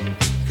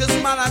 Cause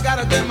man, I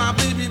gotta get my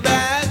baby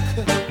back.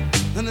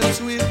 And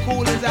it's real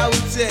cool as I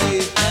would say.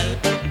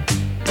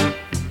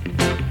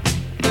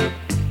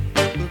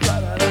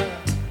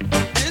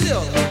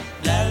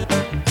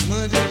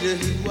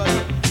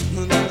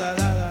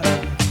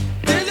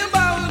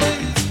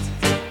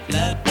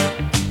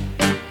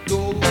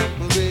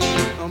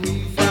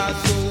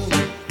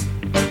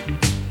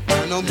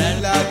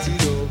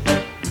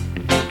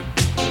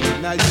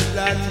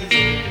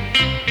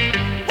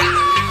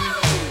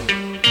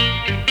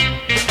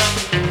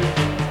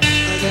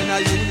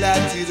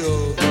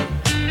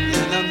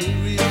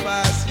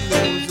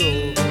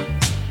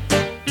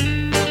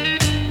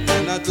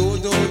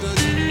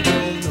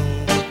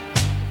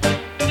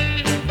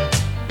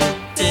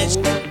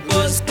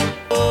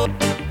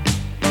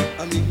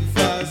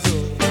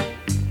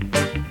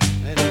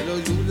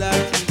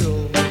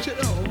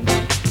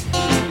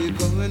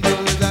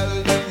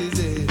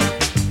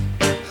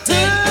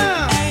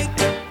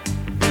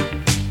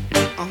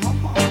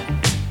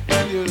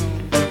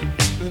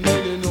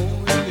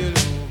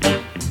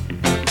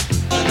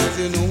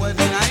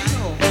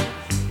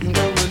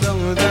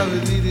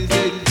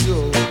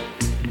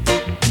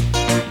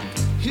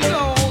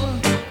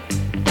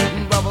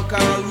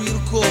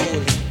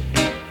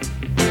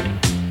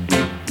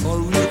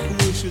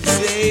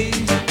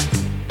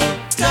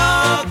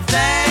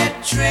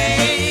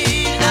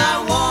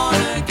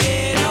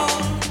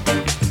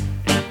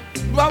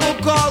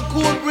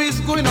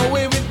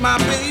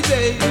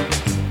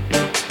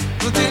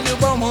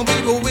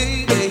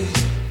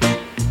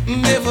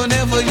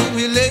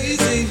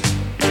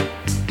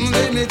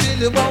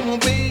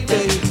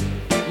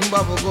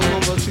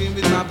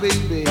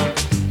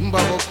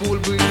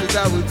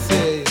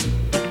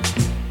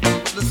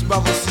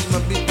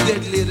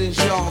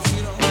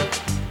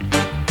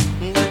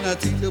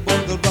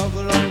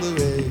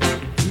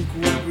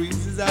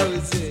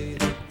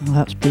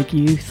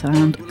 Youth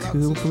and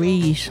Cool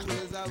Breeze.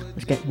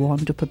 Let's get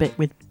warmed up a bit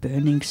with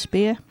Burning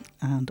Spear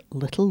and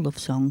Little Love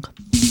Song.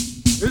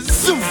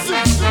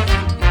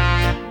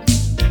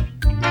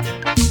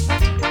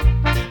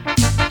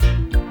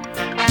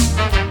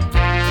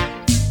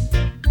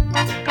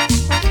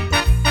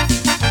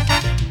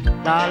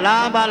 La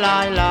la ba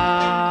la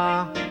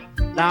la,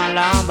 la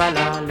la ba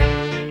la la,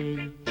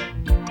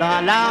 la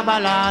la ba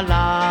la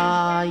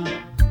la,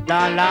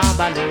 la la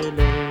ba la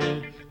la.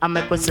 I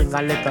make we sing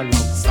a little love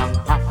song,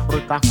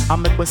 Africa. I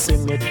make we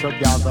sing it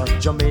together,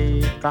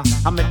 Jamaica.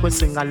 I make we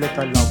sing a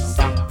little love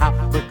song,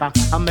 Africa.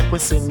 I make we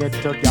sing it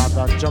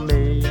together,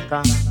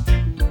 Jamaica.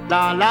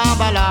 La la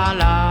ba la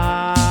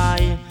la,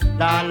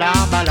 la la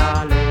ba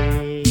la la,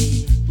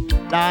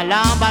 la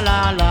la ba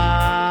la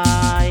la,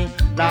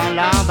 la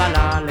la ba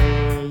la la.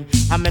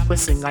 I make we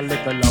sing a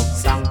little love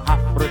song,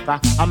 Africa.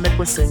 I make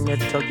we sing it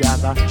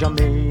together,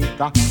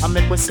 Jamaica. I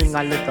make we sing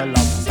a little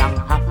love song,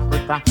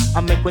 Africa.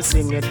 I make we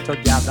sing it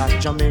together,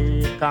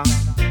 Jamaica.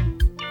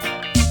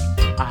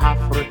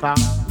 Africa,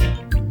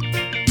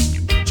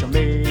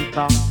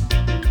 Jamaica,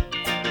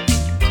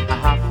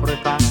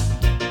 Africa,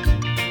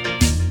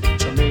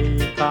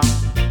 Jamaica.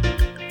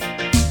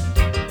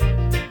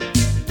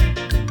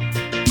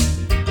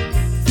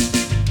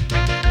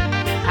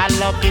 I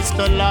love is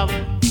to love,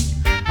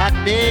 a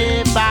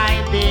day by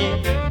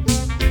day.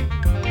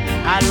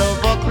 I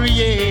love a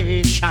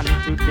creation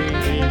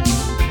today.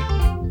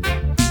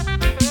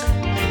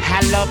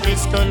 I love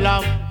is to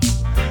love,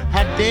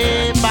 a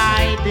day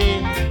by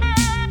day.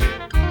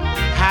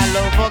 I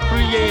love a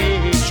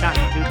creation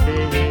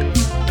today.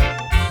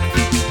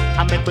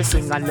 I make we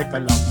sing a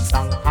little love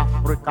song,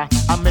 Africa.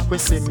 I make we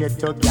sing it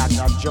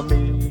together,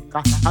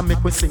 Jamaica. I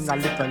make we sing a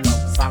little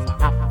love song,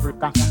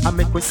 Africa. I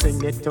make we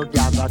sing it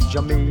together,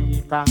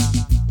 Jamaica.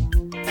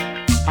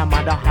 I'm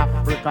at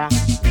Africa,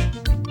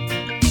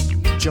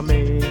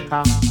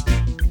 Jamaica.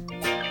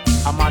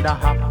 I'm at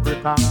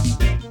Africa,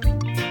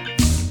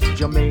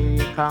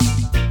 Jamaica.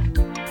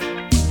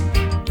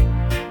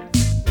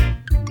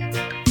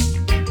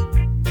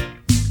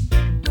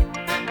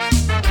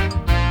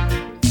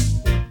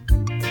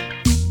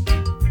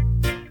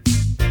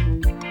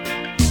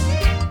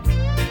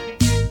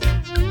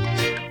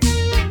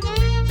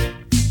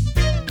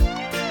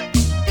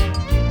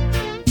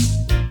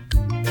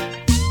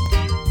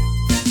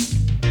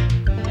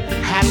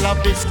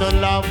 Love is to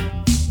love,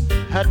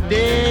 a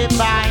day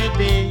by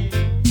day.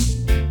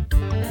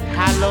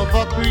 I love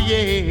a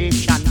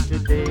creation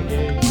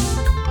today.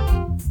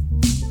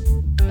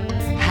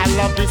 I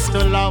love is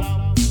to love,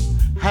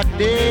 a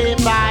day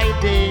by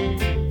day.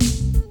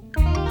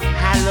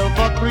 I love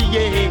a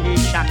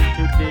creation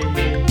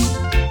today.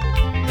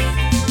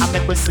 I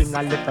make we sing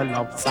a little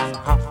love song,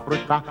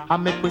 Africa. I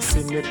make we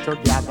sing it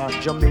together,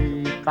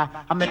 Jamaica.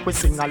 I make we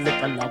sing a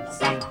little love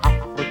song,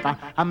 Africa.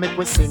 I make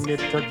we sing it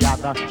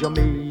together,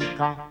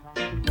 Jamaica.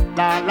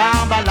 La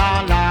la ba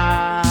la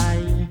la,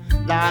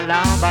 la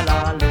la ba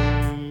la la,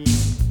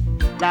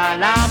 la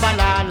la ba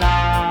la la,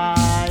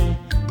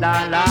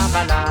 la la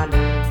ba la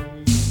la.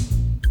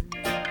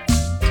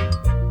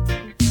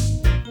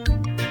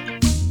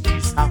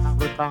 East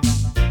Africa,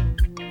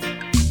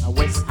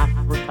 West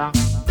Africa,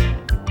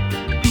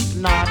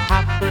 North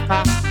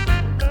Africa,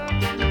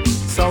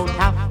 South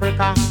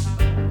Africa.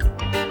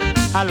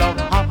 I love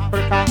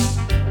Africa.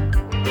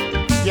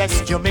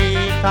 Yes,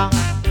 Jamaica,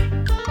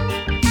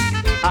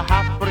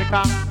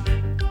 Africa,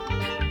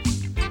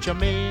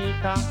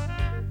 Jamaica.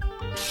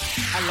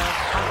 I love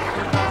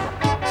Africa.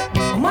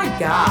 Oh my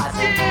God!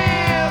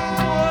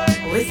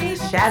 Listen to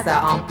Shazza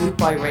on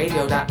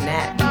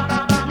bootboyradio.net.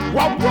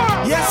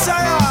 Yes,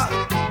 sir.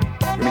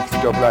 You mix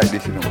it up like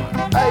this, you know.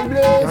 Hey,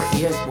 bless.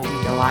 Your ears will be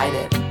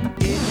delighted.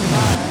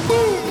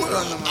 Boom!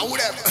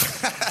 Whatever.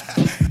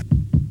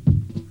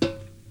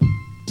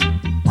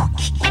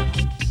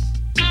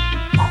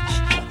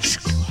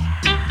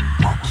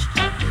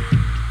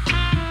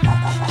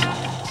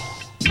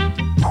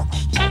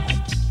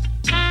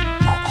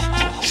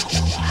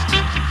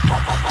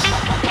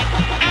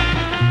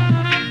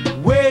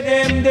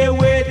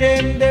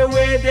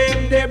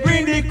 They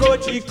bring the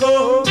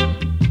cochico.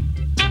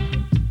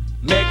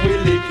 Make we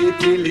lick it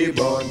till it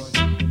burn.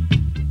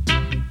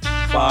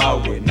 Far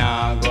we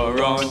now go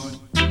run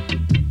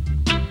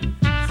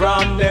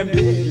from them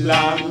big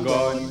long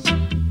gun.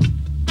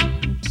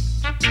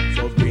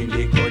 So bring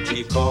the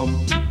cochi come.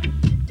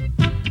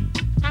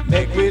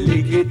 Make we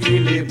lick it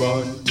till it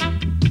burn.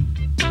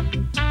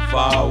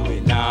 Far we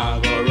now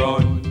go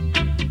run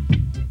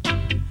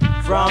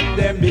from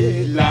them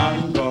big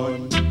long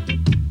gun.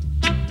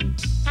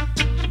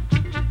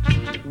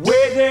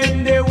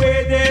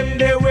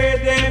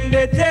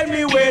 They tell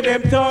me where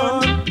them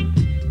turn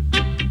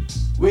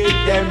with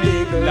them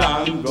big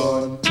long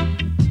gun.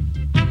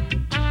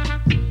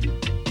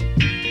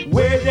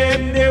 Where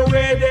them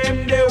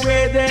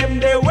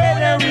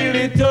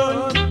really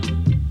turn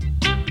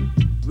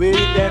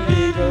with them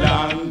big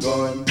long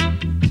gun.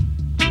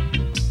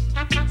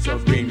 So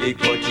bring the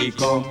cochi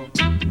come,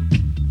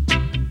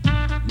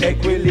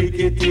 make we lick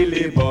it till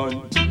it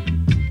burn.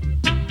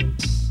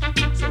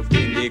 So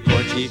bring the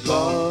cochi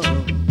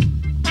come,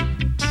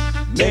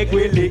 make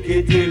we lick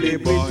it till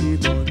it burn.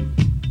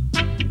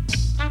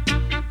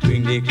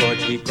 Bring the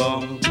cochi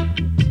come,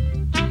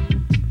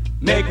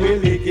 make we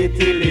lick it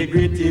till it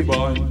gritty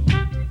burn.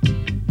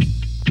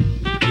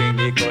 Bring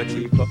the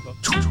cochi come,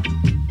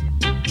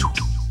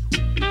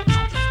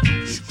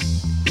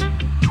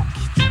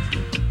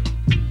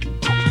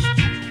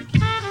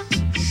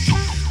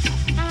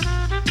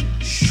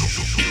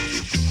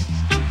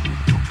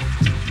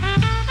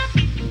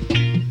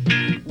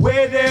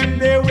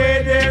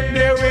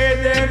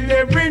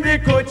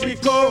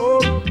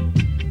 come.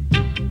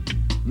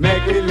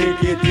 Make we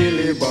lick it till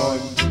it burn.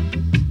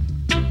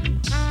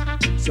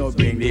 So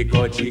bring the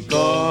coachy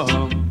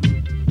come.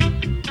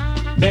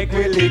 Make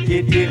we lick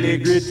it till the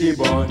gritty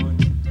bun.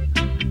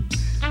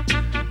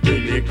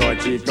 Bring the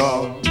coachy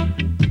come.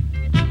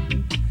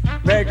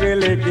 Make we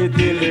lick it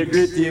till the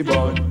gritty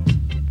bun.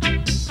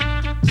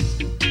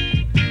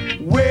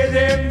 Where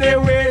them, they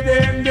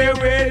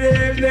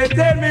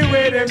tell me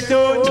where them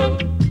done.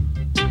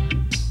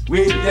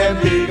 With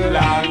them big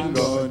long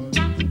gun.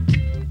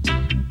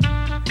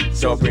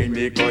 So bring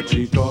the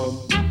coachy come.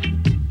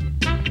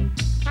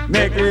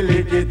 Make we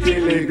lick it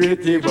till the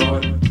gritty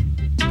bun.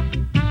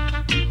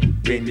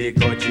 Bring the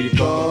coachy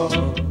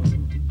come.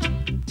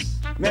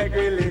 Make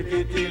we lick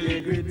it till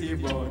the gritty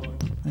bun.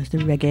 There's the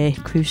Reggae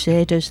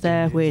Crusaders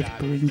there with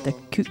Bring the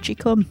Coochie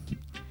Come.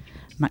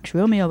 Max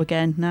Romeo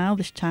again now,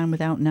 this time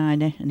without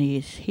Nine, and he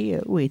is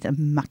here with a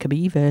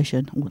Maccabee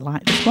version. I would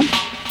like this one.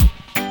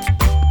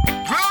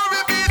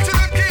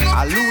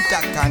 A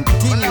Luther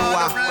continue.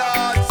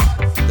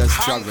 The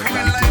struggle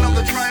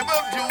continues.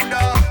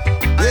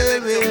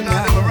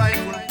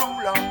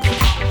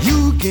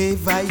 You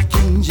gave I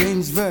King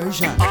James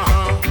version.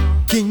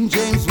 King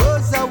James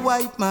was a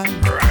white man.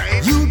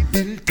 You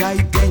built I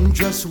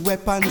dangerous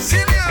weapons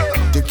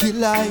to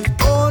kill I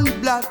own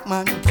black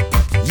man.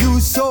 You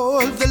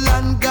sold the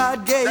land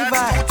God gave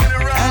I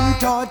and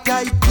taught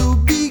I to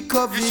be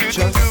covetous.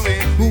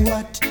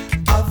 What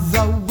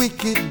other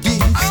wicked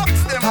deeds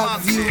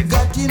have you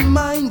got in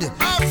mind?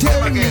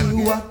 Tell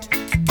me, what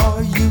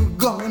are you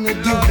gonna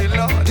do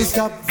to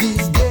stop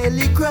these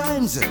daily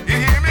crimes?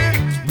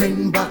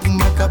 Bring back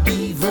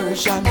Maccabee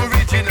version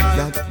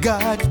that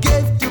God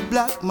gave to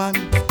black man.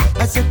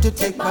 I said to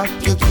take back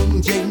your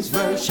King James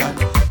version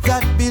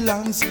that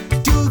belongs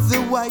to the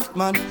white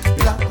man.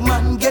 Black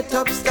man, get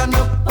up, stand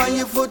up on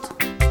your foot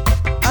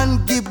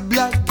and give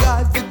black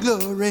God the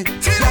glory.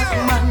 Black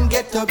man,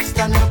 get up,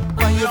 stand up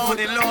on your foot.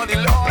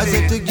 I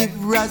said to give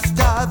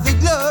Rasta the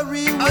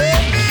glory.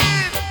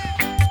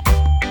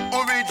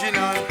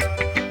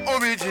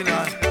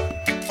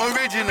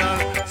 Original.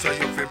 So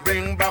you fi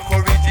bring back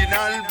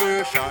original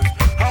version.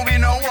 And we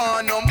no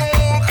want no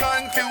more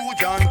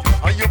confusion.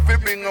 And you fi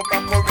bring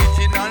back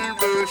original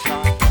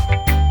version.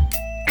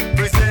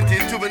 Present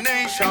it to the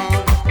nation.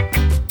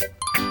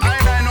 I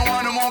no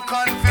want no more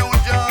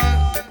confusion.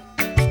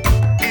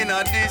 In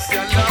this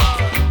your love.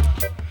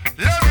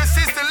 Love your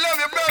sister, love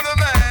your brother,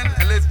 man.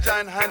 And let's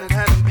join hand in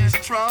hand and be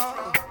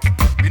strong.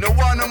 We no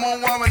want no more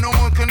war and no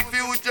more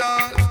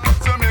confusion.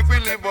 So make we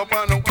live up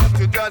on the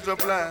to judge a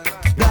plan.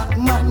 Black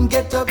man,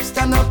 get up,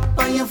 stand up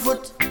on your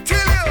foot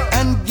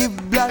and give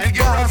black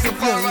God the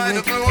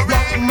glory.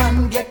 Black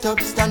man, get up,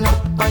 stand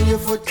up on your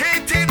foot. I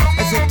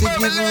said to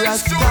give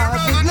Rasta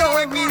the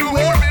glory.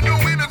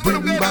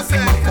 Bring back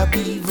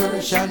Maccabee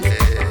version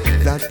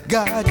that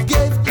God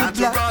gave to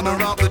black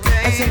man.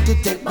 I said to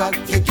take back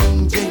your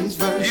King James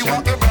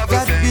version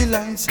that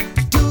belongs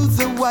to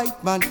the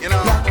white man.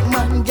 Black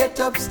man, get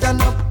up,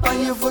 stand up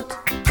on your foot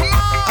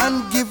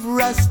and give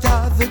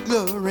Rasta the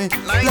glory.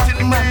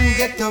 Black man,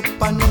 get up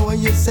and know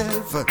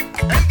yourself.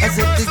 I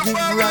said to give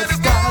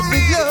Rasta the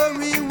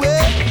glory.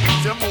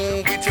 To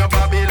move with your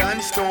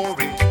Babylon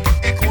story.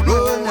 It couldn't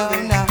hold me.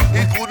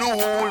 It couldn't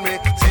hold me.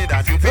 Say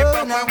that you fit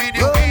back with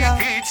your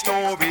wicked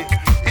story.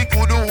 It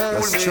couldn't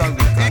hold me.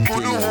 It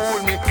couldn't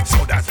hold me.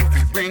 So that you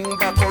fit bring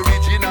back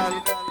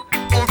original.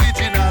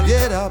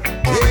 Get up,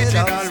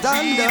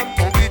 stand up.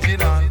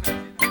 Original.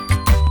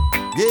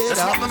 Get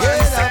up.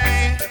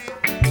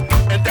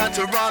 And that's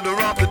a rather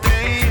of the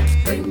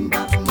day. Bring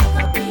back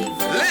Maccabee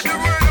version. Let the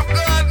word of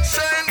God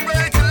shine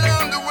bright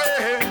along the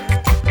way.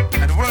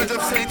 And the words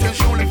of Satan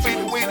surely fade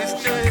away this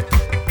day.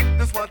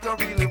 That's what I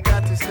really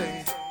got to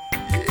say.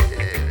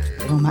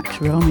 Yeah. Oh,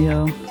 Max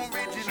Romeo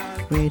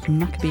with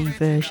Maccabee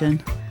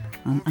version.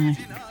 And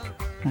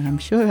I'm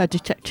sure I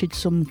detected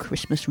some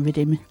Christmas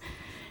rhythm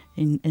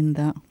in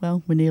that.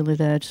 Well, we're nearly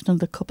there. Just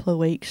another couple of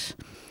weeks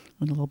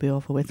and it'll all be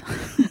over with.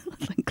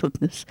 Thank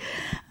goodness.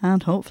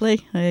 And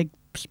hopefully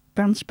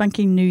brand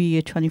spanking New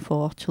Year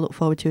 24 to look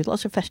forward to.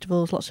 Lots of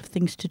festivals, lots of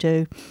things to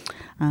do,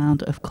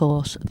 and of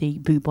course the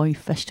Boot Boy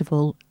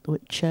Festival,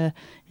 which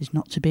is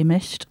not to be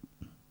missed.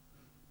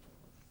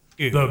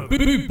 The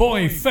Boot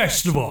Boy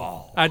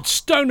Festival at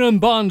Stoneham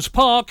Barnes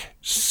Park,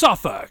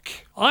 Suffolk,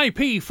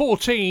 IP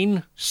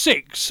 14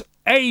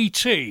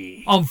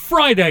 6AT, on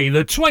Friday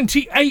the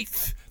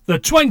 28th, the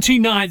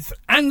 29th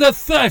and the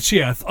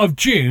 30th of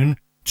June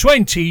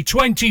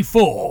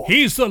 2024.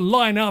 Here's the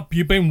lineup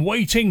you've been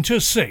waiting to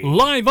see.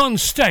 Live on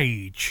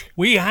stage,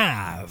 we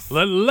have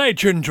the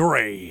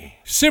legendary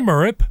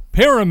Symarip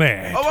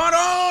Pyramid. I want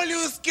all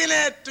you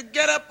skinheads to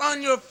get up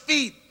on your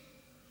feet.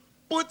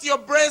 Put your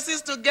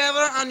braces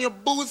together and your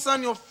boots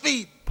on your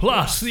feet.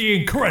 Plus the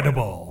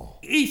incredible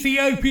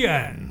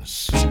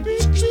Ethiopians.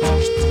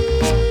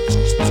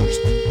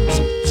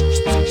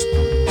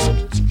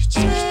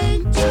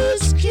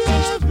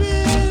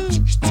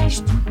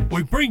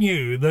 We bring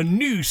you the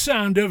new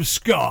sound of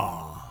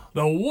ska,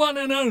 the one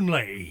and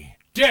only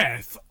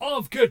Death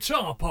of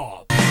Guitar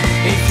Pop.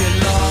 If you're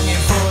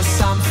longing for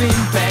something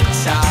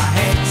better,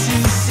 head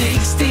to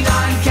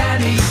 69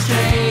 Candy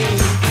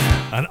Street.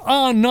 And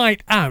our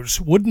night out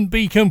wouldn't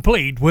be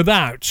complete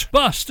without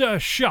Buster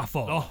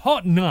Shuffle, the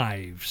Hot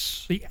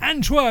Knives, the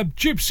Antwerp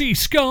Gypsy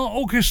Ska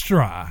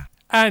Orchestra,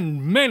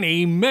 and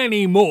many,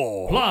 many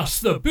more. Plus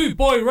the Boot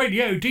Boy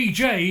Radio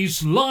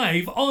DJs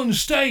live on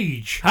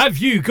stage. Have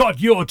you got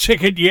your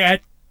ticket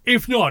yet?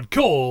 If not,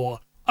 call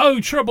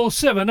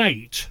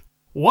 07778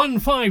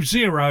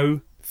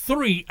 150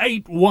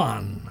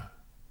 381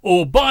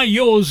 or buy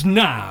yours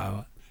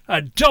now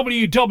at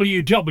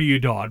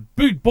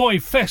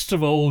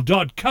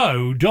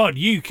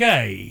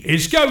www.bootboyfestival.co.uk.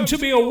 It's going to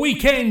be a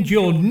weekend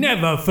you'll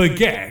never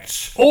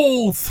forget.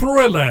 All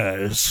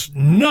thrillers,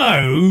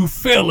 no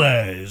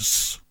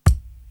fillers.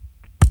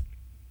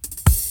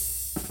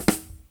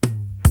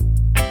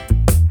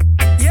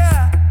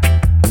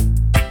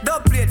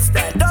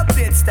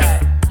 Dub-plate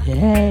style.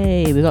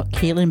 Yay, we got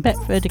Keelan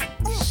Beckford,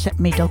 Set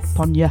Me Dog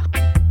Upon Ya.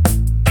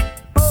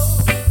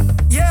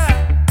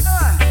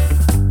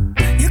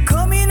 You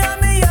come in on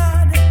the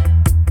yard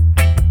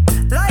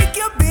like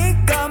you're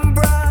big and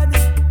broad.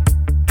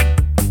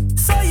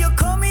 So you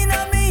come in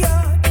on the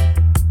yard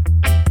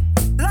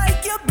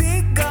like you're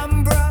big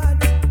and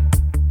broad.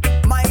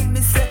 Mind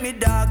me set me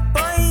dog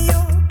by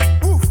you.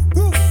 Woof,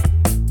 woof.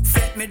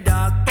 Set me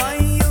dog by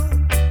you.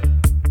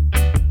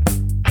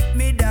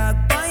 Me dog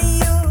by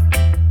you.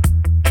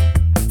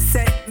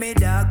 Set me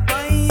dog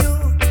by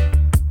you.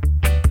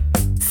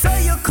 So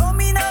you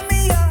come in on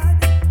me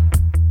yard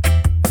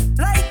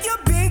like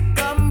you're big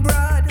and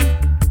broad.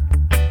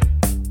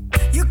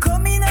 You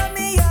come in on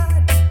me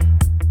yard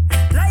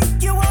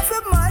like you want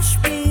to mash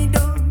me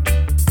down.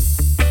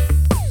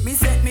 Me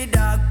set me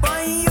dog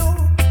by you.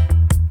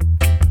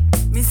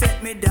 Me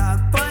set me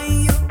dog by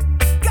you.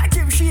 Catch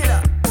him,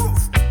 Sheila.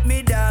 Oof.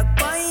 Me dog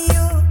by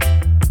you.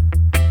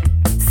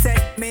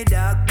 Set me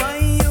dog by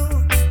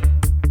you.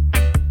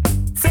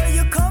 So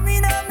you come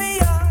in on me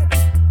yard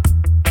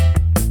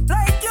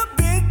like you're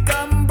big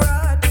and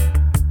broad.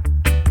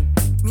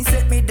 Me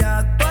set me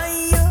dog by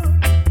you.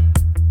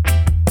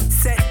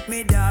 Set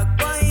me dog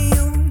by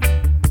you.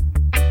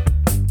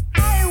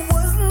 I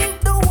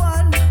wasn't the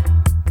one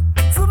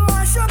to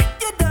mash up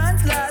your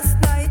dance last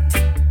night.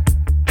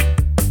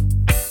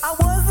 I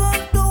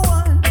wasn't the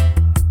one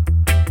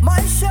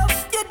mash up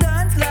your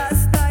dance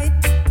last night.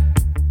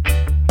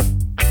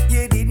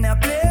 You did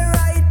not play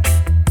right.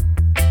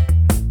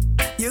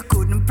 You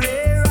couldn't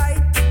play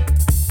right.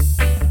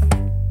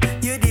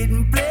 You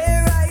didn't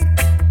play right.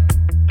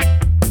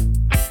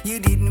 You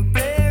didn't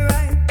play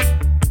right.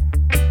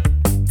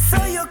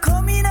 So you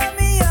come in on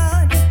me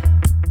yard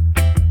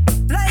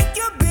like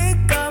you're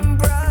big and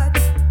broad.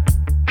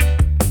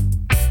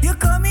 You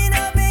come in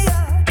on me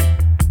yard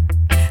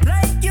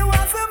like you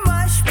want to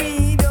mash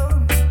me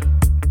down.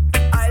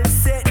 I'll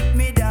set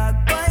me dog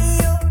by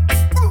you.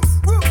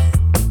 Woof, woof.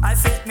 I'll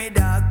set me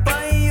dog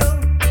by you.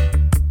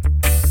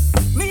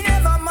 Me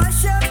never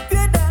mash up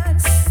your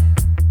dance.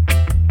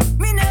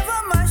 Me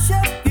never mash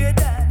up your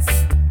dance.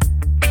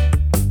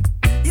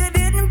 You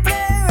didn't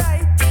play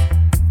right.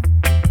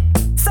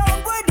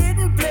 Some boy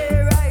didn't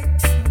play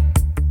right.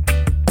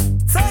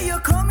 So you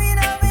come in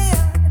on me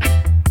yard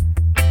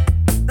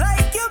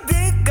like you're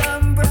big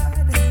and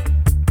broad.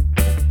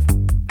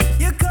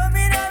 You come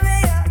in on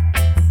me yard,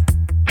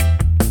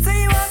 so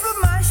you want to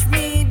mash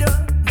me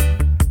down.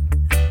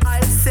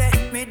 I'll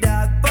set me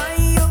dog by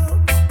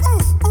you.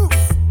 Oof, oof.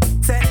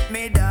 Set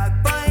me dog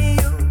by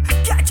you.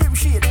 Catch him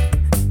shit.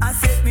 I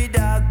set me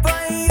dog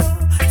by you.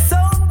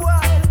 Sound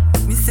boy,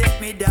 me set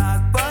me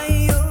dog by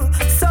you.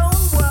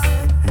 Sound boy,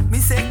 me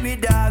set me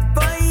dog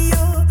by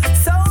you.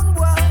 Sound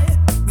boy,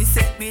 me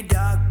set me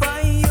dog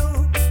by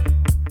you.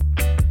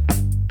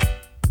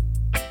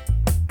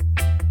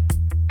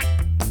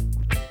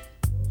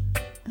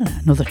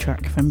 Another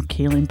track from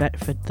Keelan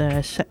Beckford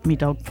there, Set Me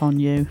Dog Upon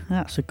You.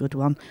 That's a good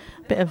one.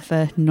 Bit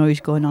of noise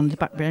going on in the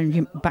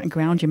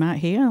background you might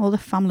hear. All the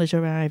families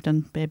arrived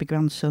and baby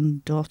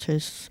grandson,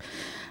 daughters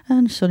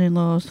and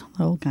son-in-laws,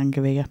 the whole gang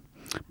are here.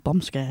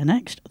 Bomb Scare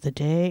next, The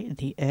Day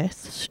the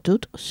Earth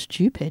Stood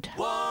Stupid.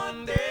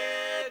 One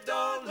day,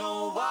 don't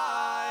know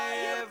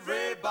why,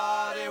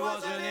 everybody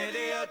was an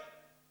idiot.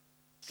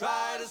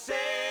 Try to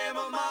say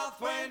my mouth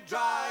went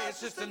dry,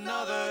 it's just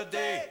another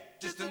day,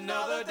 just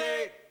another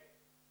day.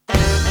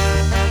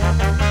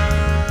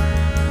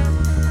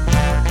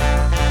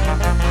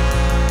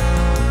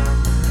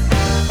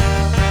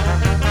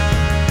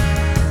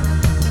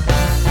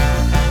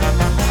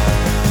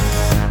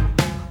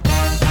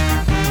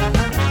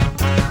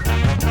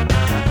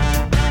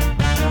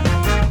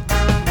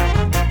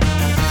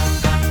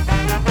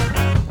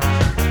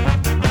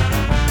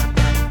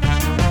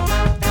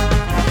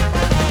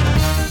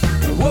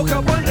 Woke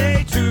up one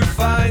day to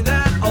find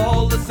that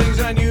all the things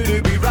I knew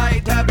to be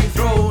right had been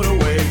thrown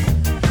away.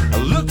 I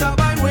looked out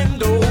my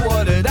window,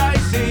 what did I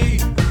see?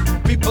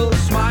 People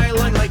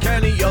smiling like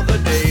any other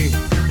day.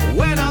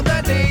 Went out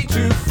that day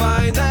to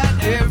find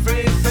that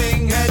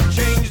everything had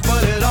changed,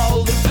 but it all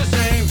looked the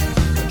same.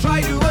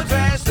 Tried to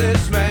address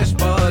this mess,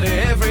 but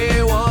every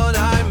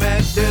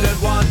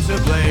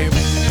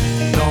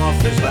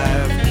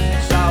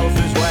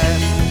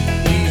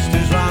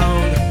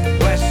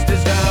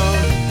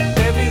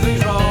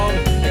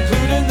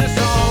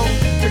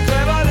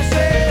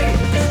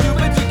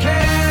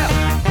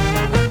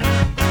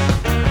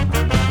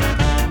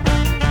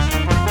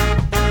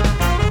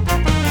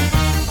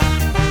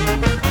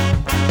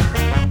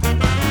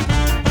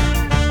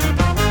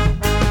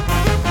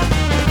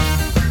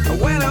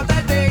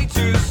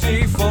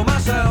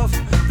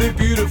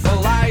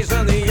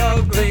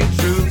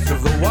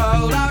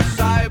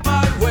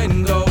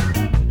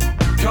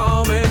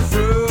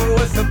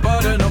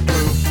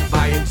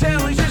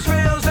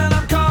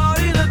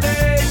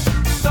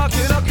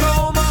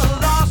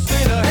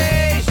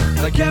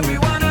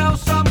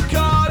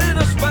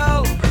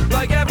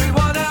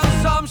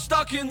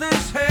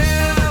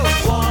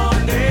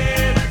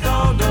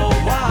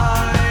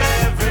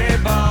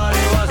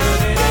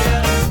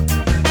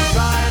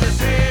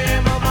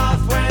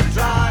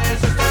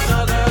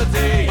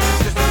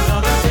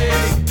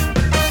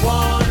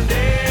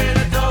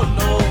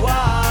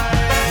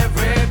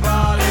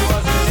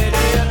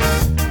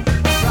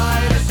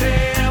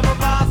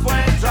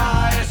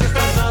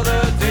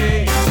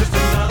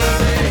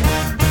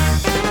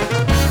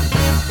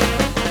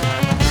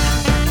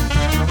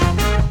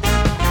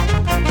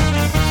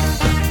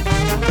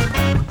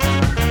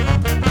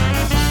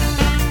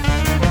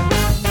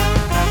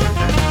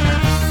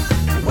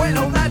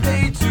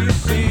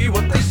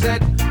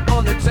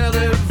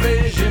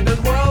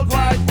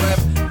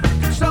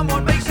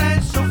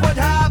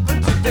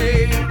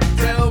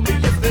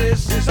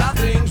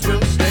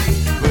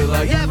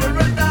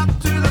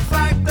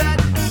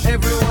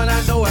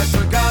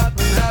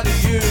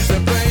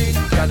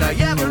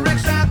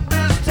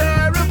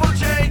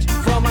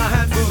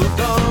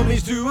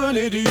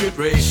stupid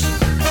race.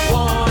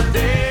 One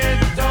day,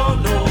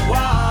 don't know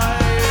why,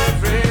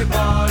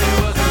 everybody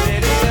was an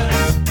idiot.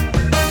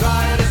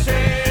 Trying to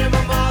say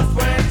my mouth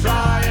went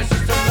dry. It's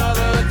just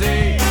another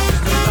day,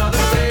 just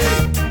another day.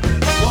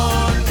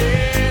 One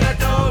day, I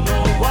don't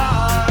know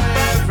why,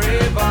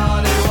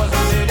 everybody was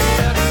an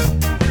idiot.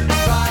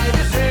 Trying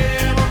to say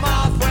my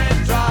mouth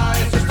went dry.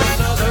 It's just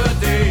another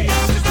day,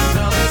 just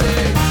another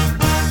day.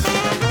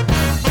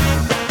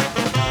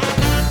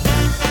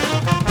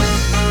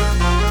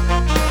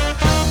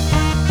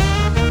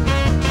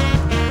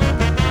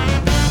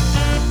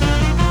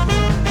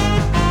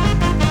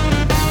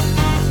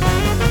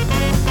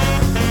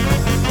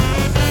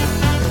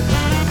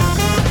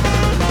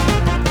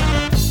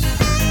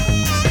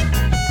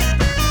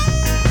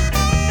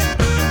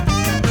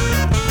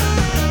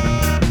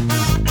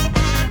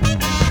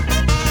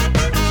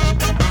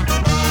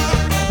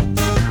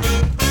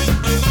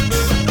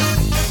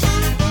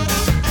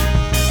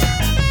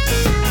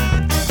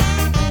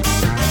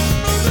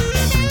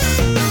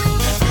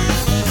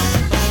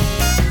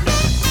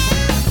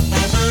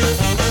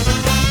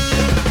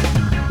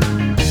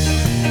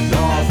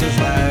 North is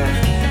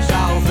left,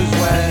 south is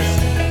west,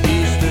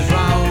 east is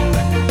round,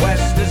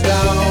 west is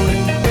down.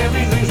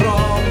 Everything's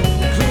wrong,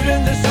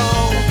 including the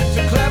song.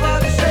 Too clever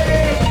to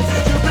say, too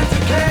stupid to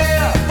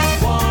care.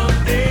 One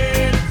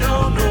day,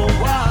 don't know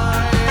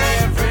why,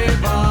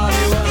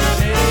 everybody was an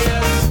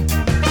idiot.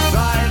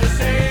 Trying to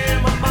say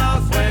my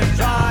mouth went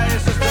dry.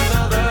 It's just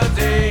another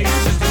day,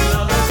 just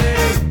another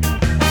day.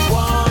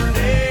 One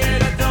day,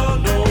 I don't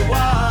know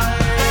why,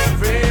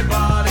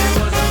 everybody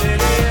was an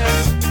idiot.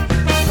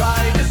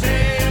 Trying to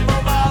say my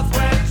mouth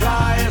went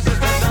dry. It's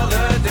just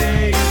another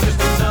day, just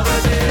another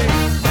day.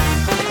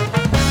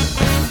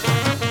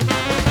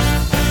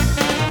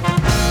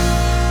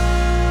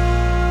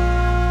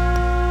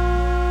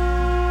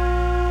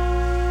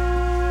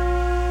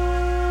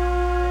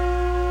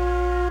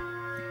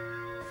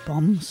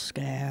 Bomb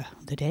scare.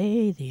 The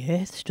day the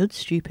earth stood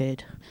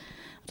stupid.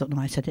 I don't know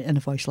why I said it in a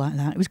voice like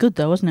that. It was good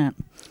though, wasn't it?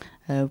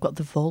 We've got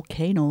the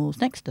Volcanoes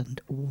next,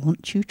 and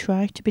Won't You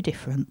Try to Be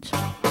Different?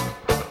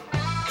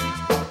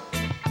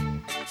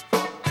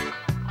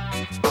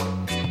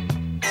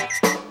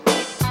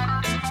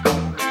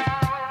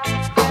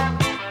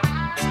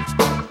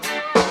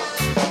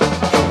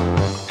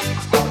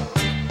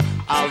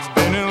 I've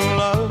been in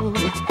love,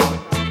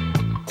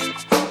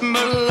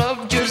 but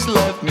love just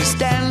left me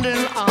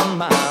standing on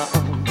my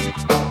own.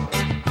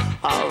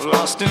 I've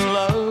lost in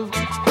love,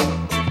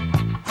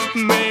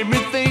 made me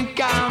think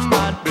I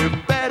might be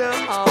better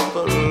off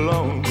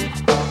alone.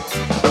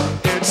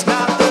 It's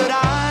not that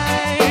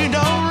I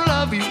don't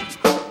love you,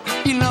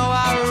 you know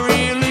I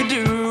really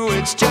do.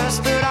 It's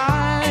just that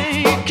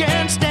I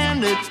can't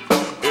stand it.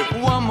 If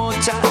one more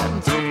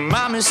time through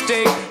my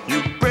mistake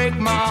you break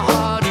my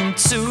heart in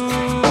two.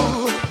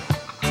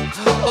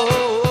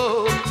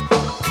 Oh,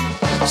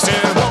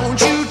 said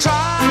won't you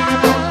try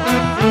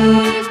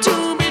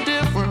to be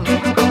different?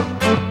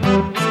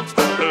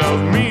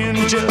 Love me in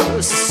just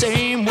the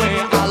same way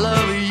I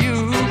love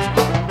you.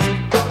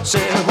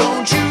 Said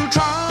won't you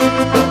try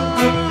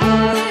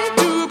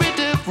to be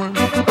different?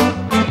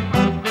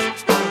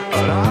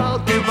 And I'll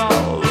give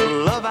all the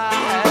love I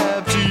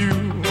have to you.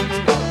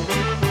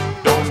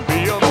 Don't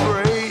be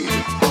afraid,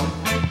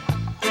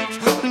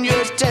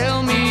 just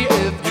tell me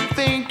if you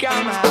think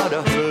I'm out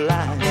of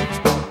line.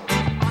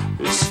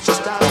 It's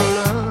just I've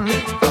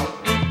learned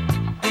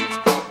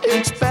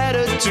it's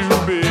better to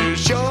be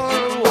sure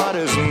of what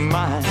is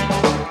mine.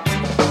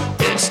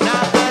 It's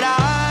not that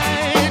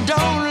I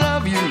don't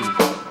love you,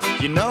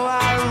 you know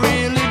I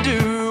really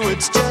do.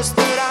 It's just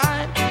that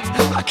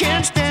I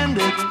can't stand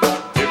it.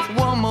 If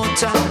one more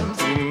time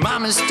through my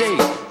mistake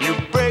you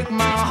break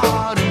my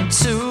heart in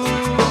two.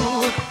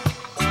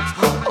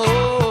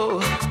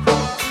 Oh,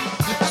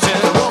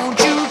 said won't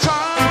you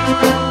try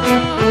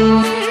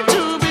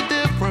to be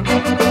different?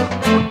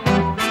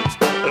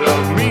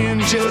 Love me in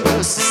just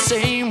the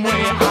same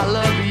way I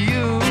love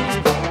you.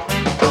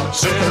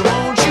 Said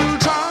won't you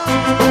try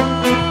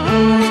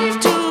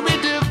to be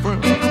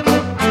different?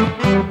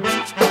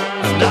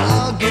 And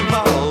I'll give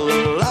all the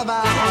love I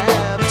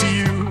have to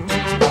you.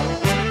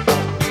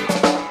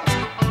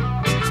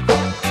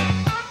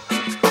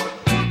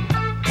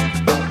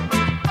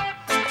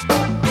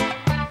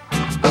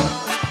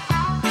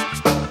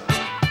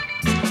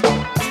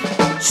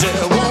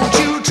 Said won't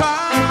you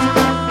try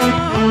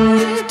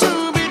to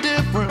be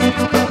different?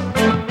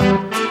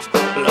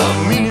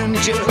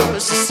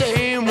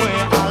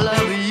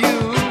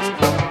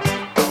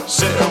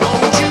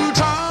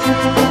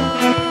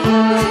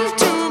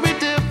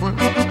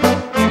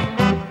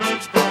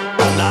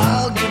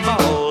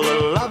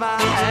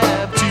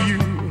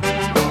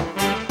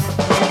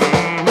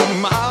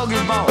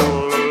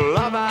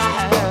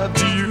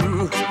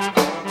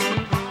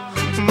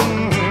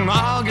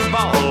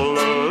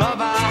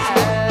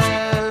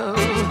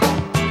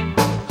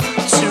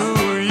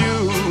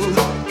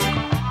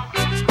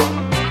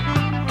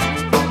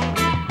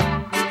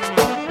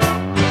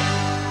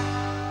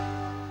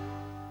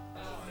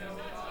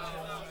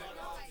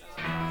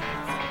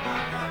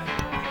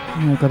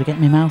 got to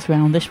get my mouth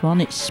round this one.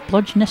 It's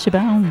Splodge Nessie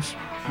Bounds,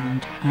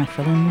 and I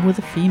fell in love with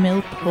a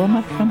female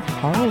plumber from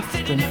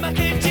Harleston. In my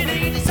kitchen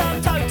eating some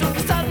toast, all of a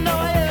sudden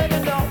I heard a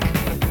knock.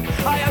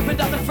 I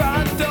opened up the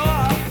front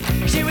door,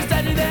 she was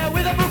standing there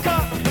with a book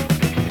up.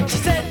 She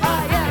said,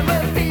 I am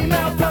a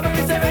female plumber,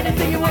 is there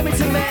anything you want me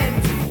to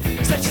mend?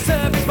 Said she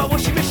serviced my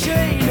washing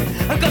machine,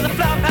 I've got the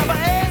flout out my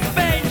hair's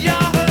bent,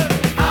 yahoo!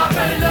 I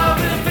fell in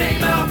love with a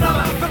female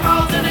plumber from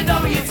Harleston in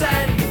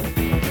W10.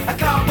 I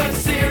can't wait to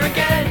see her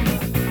again,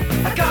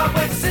 I can't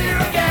wait to see her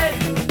again.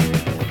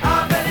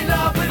 I fell in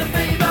love with a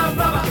female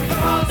plumber from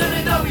Harleston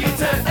in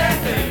W10.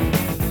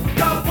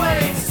 Can't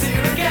wait to see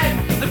her again,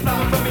 the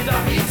plumber from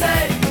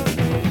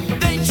W10.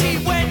 Then she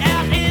went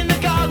out in the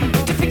garden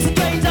to fix the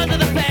drains under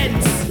the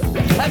fence.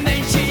 And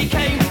then she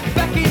came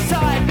back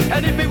inside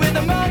and hit me with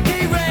a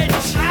monkey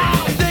wrench.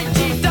 Then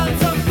she done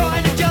some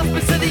fine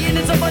adjustments to the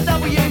innards of my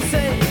WC.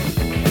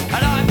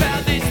 And I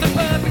found this the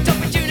perfect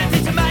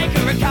opportunity to make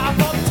her a cup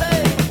of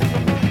tea.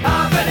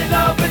 I fell in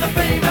love with a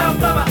female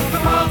plumber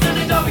from Harleston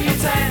in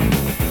W10.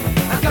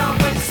 I can't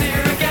wait to see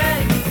her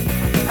again,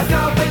 I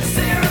can't wait to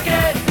see her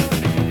again.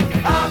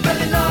 I fell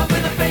in love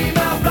with a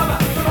female plumber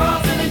from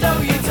Harleston in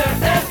W10.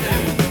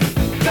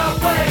 Can't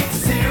wait to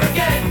see her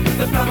again,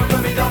 the plumber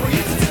from W10.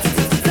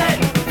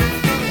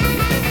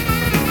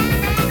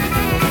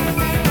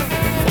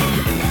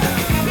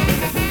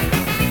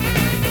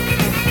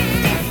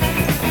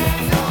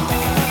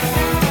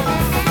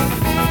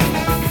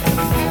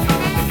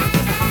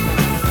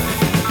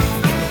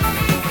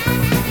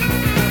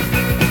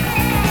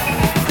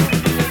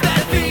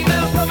 That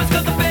female plumber's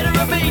got the better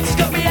of me, she's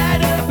got me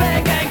out of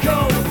bed and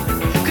cold.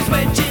 'Cause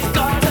when she's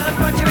got her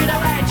puncher in her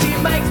hand, she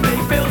makes me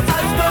feel so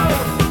smooth.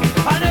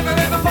 I never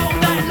ever thought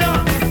that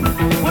love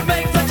would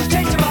make such a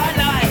change to my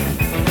life.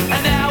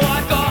 And now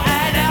I've got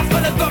an house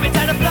full of grommets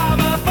and a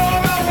plumber for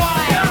a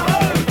while.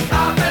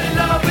 I fell in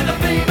love with a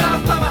female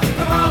plumber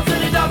from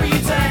Harleston in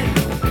W10.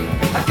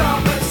 I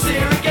can't wait to see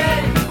her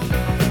again,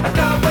 I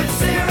can't wait to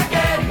see her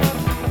again.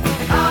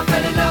 I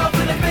fell in love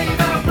with a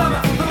female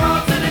plumber from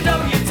Harleston in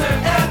W10.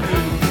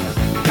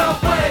 Can't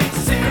wait to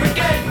see her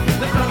again,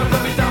 the plumber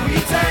from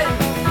W10.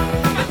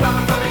 The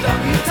plumber from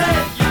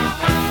W10.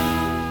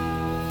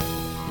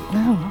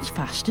 Wow, that's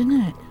fast, isn't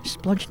it?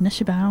 Splodge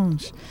Nessie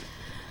Bounds.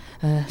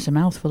 It's a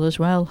mouthful as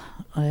well.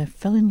 I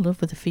fell in love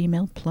with a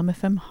female plumber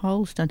from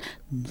Harleston.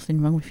 Nothing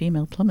wrong with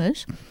female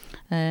plumbers.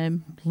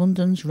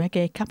 London's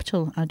reggae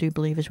capital, I do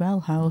believe as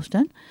well,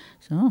 Harleston.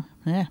 So,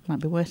 yeah,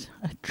 might be worth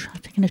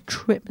taking a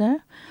trip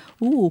there.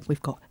 Ooh,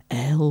 we've got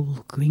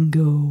El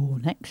Gringo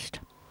next.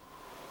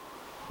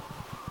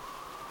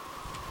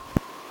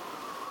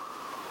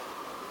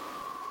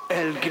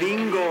 El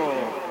Gringo,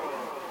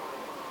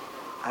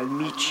 I'll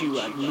meet you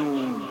at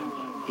noon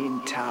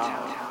in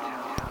town.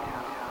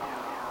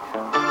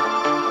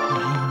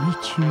 I'll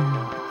meet you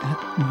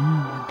at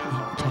noon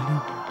in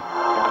town.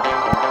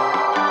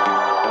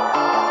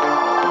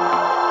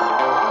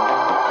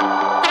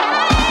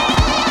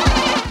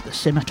 The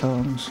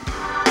Semitones.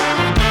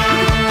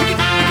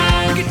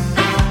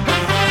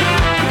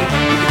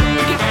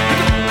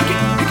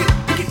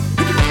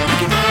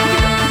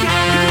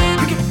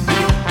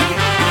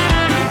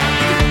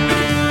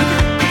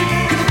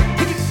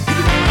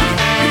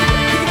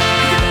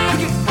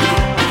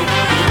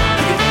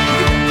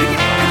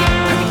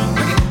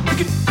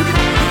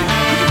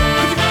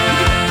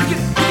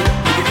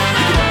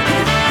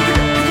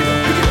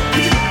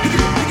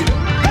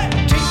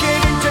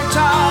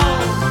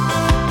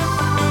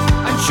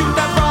 Shoot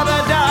that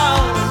brother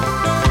down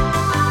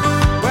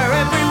where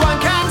everyone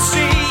can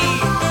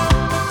see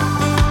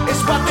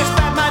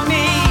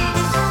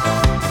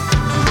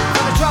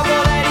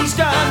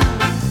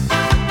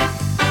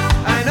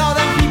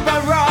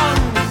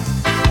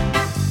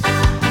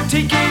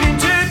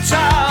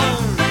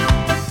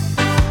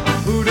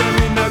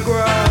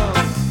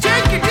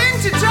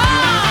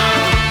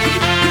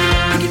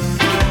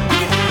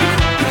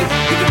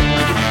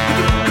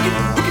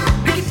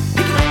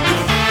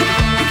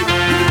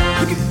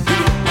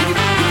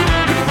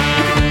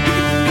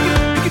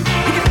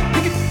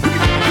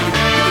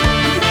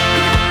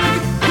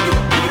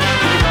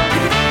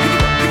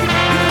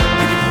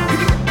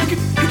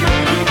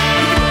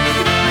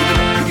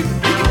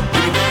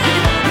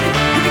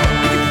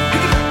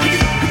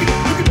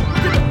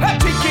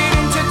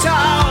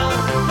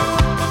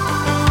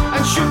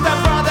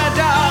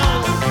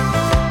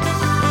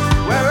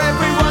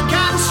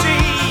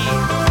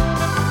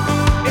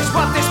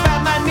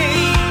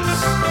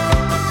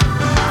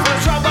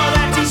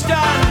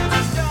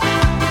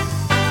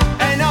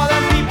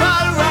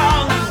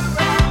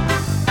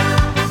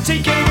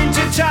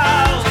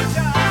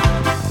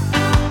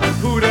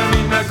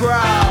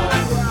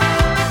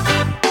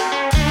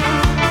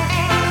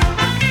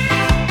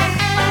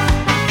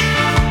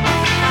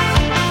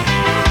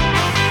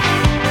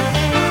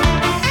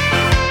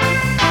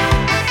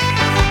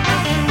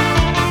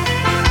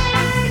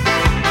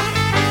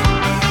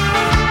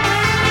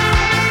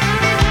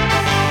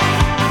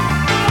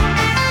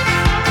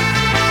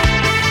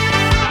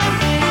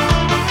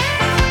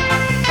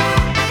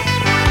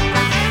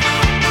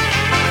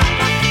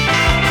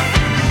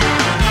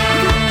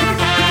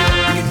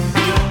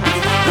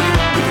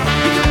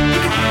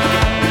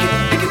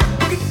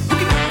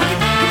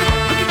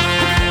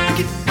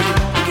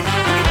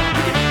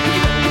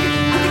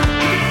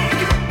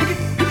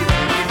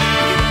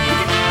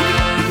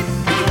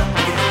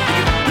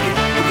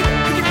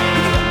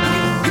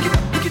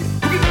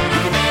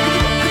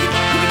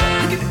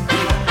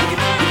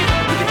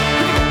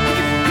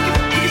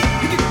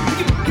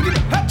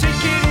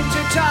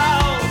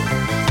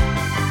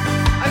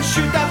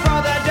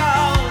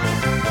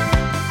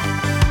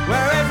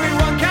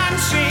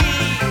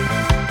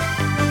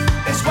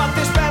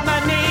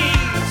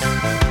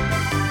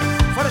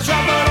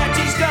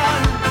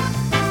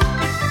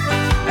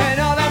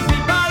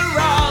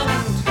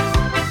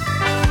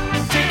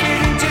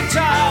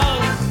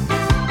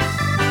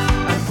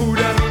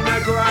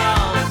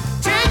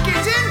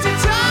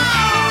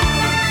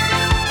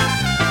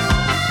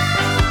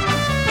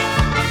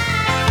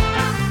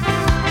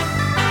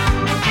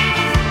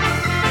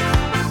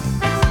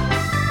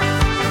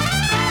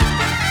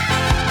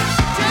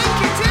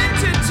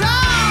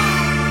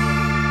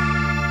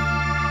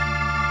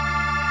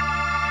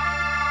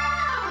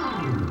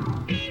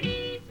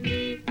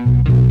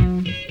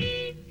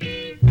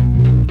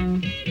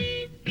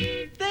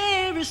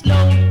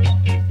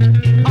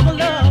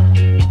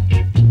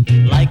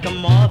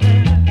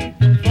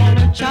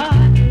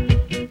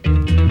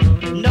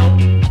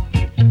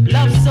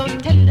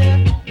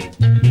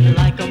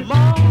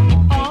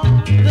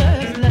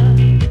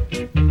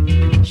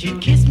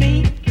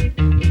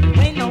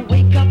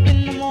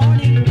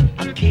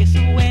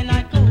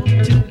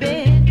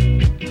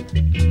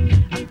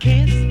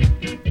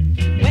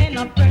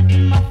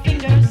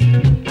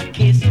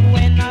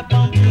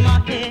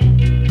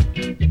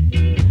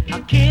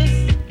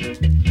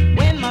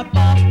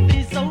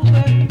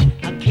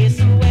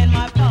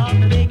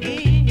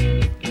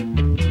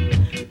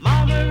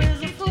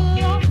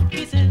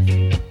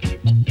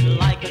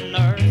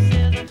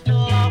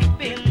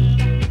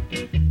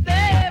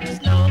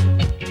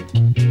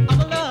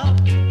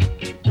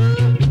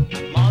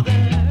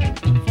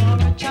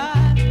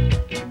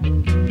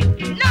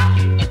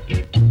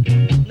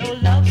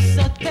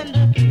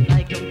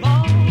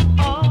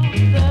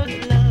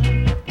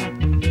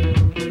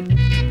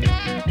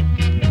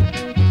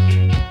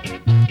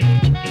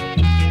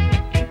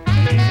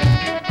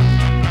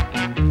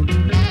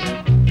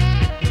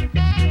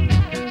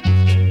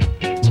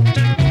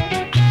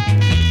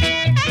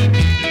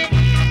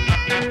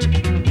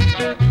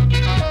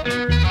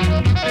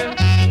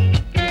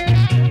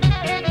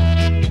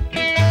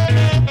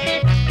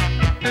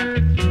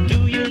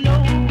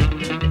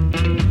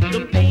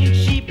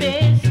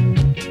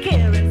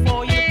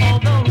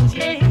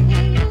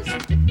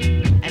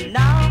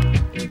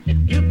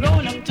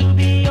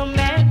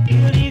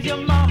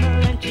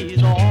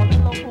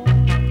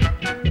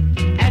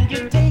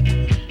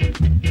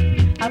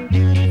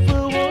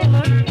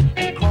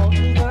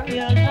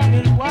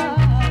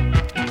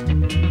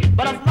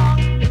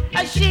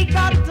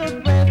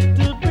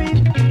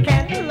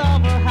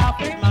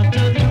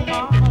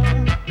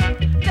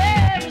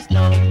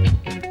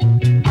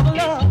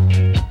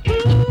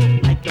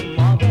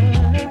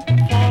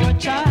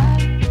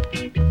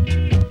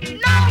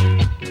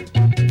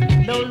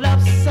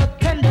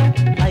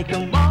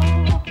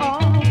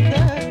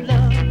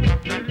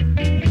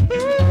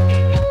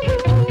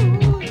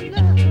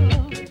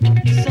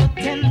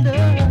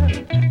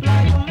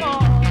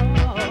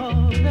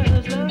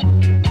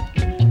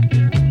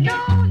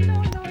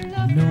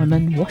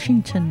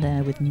Washington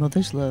there with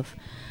Mother's Love.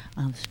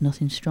 And there's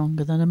nothing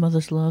stronger than a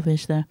mother's love,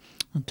 is there?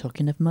 And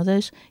talking of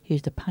mothers,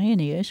 here's the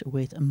Pioneers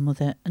with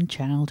Mother and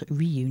Child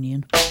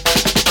Reunion.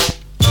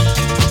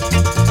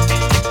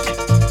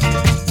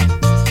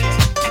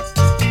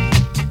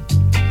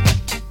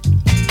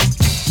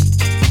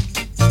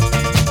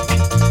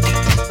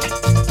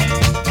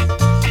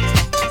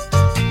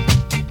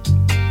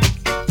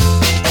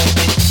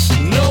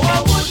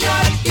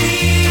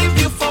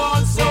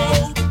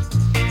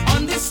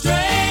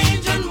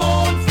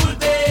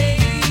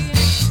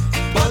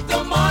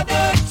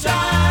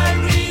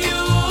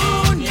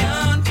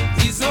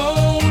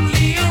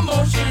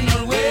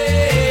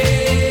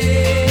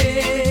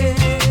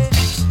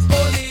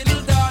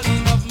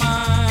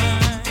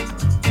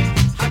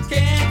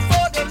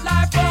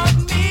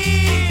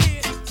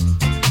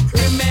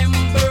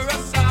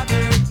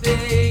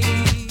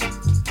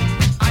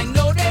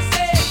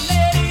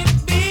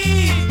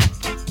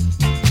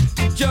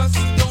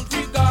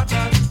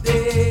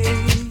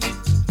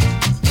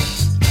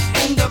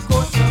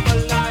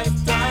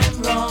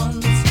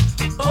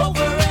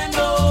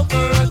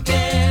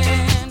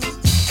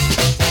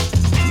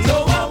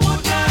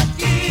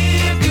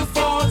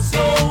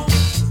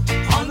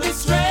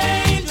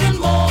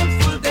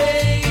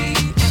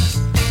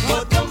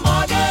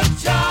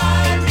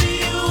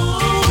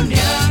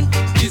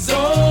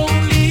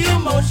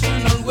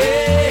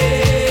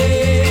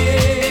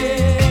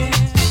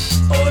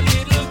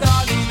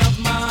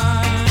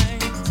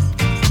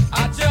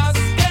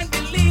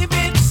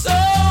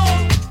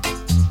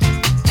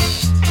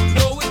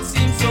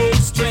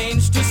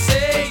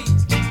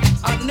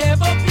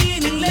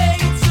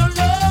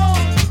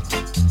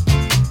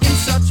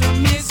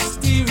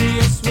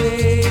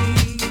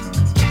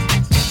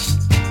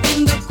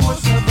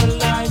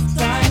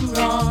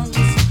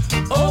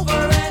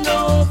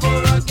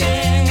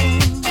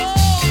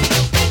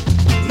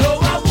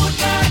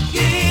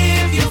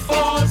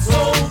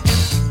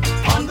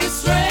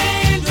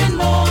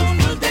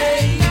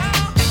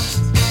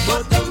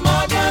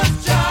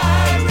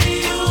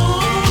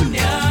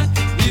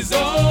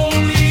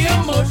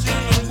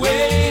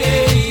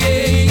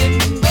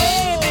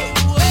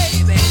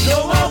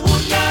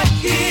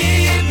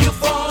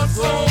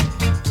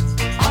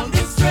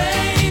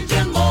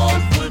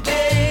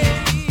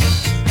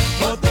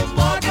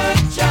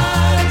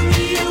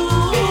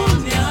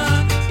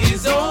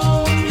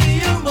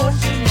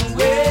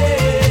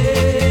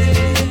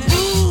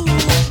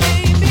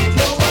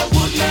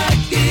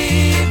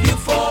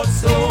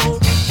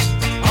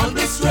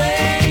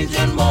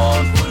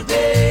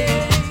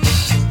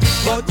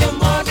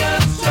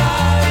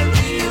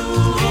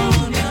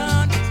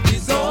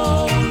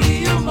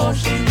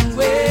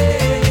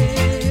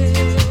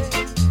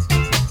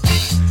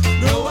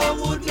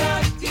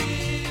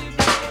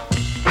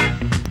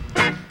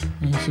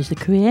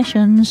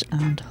 Creations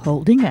and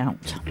Holding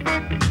Out.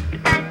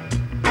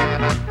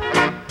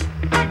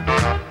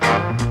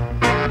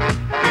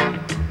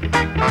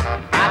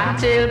 I can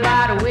tell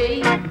by the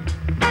way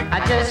I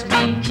just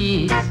been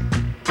kissed.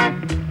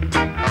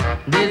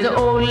 There's a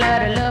whole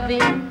lot of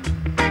loving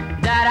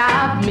that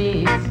I've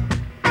missed.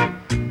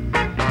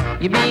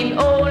 You've been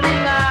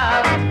holding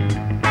out,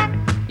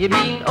 you've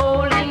been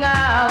holding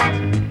out,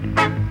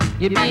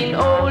 you've been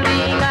holding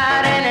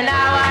out, and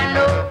now I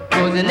know,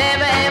 'cause you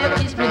never ever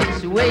kissed me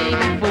this way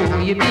before.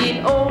 You've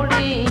been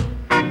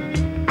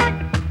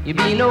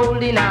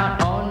holding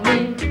out on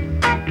me.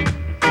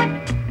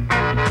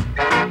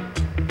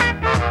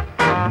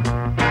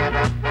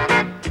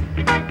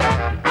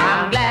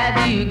 I'm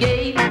glad you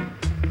gave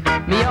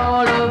me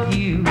all of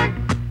you.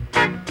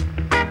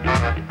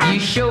 You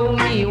show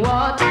me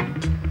what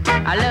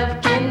I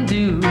love can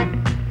do.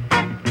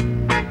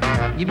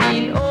 You've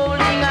been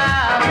holding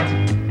out,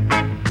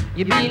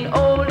 you've been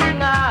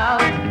holding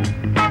out,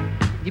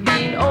 you've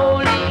been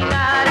holding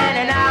out,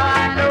 and now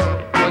I know,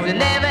 'cause you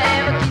never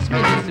ever kissed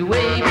me this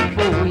way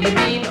before. You've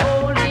been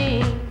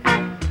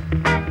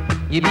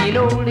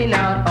holding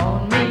out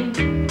on me.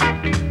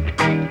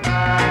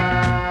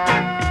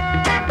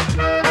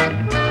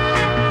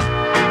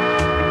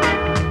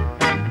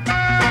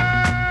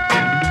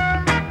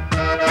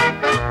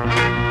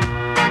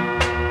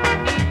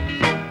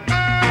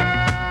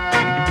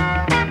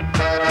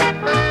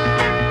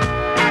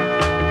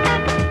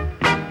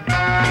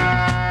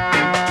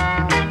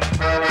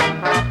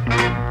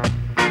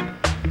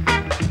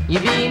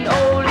 You've been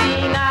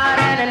holding out,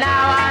 and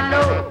now I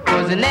know,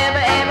 'cause you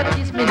never ever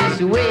kissed me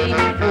this way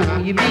before.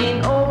 You've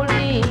been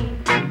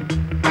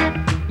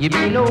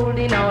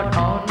holding out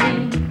on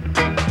me.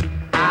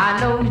 I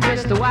know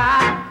just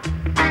why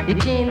you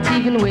can't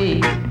even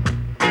wait.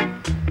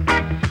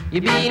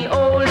 You've been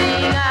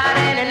holding out,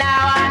 and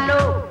now I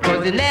know,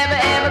 'cause you never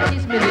ever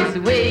kissed me this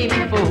way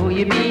before.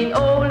 You've been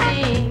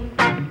holding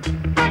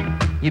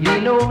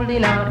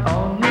out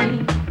on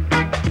me.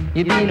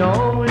 You've been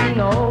holding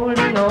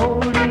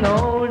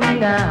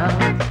out.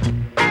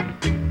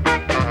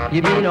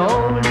 You've been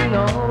holding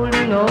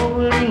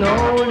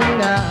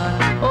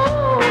out.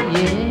 Oh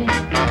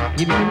yeah,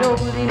 you've been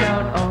holding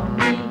out on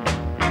me.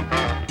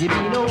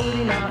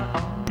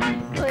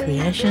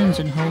 Temptations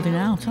and Holding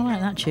Out. I like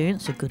that tune.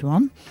 It's a good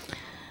one.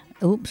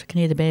 Oops, I can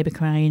hear the baby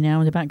crying now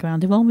in the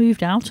background. They've all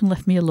moved out and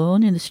left me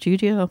alone in the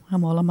studio.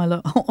 I'm all on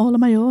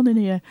my own in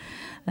here.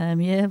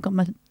 Yeah, I've got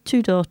my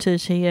 2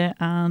 daughters here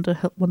and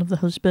one of the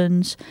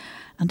husbands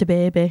and a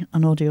baby.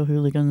 And Audio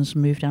Hooligans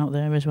moved out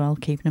there as well,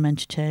 keeping them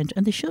entertained.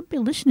 And they should be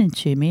listening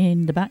to me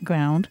in the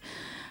background.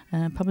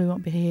 Probably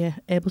won't be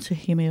able to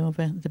hear me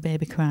over the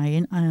baby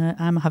crying.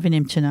 I'm having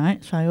him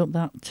tonight, so I hope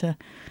that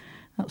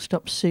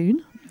stops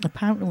soon.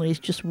 Apparently he's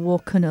just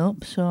woken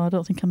up, so I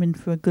don't think I'm in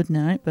for a good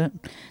night, but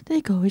there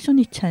you go. He's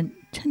only 10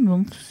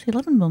 months,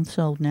 11 months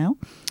old now.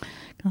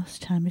 Gosh,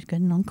 time is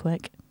going on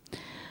quick.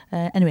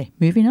 Anyway,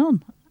 moving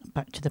on.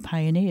 Back to the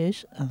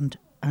Pioneers, and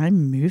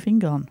I'm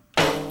moving on.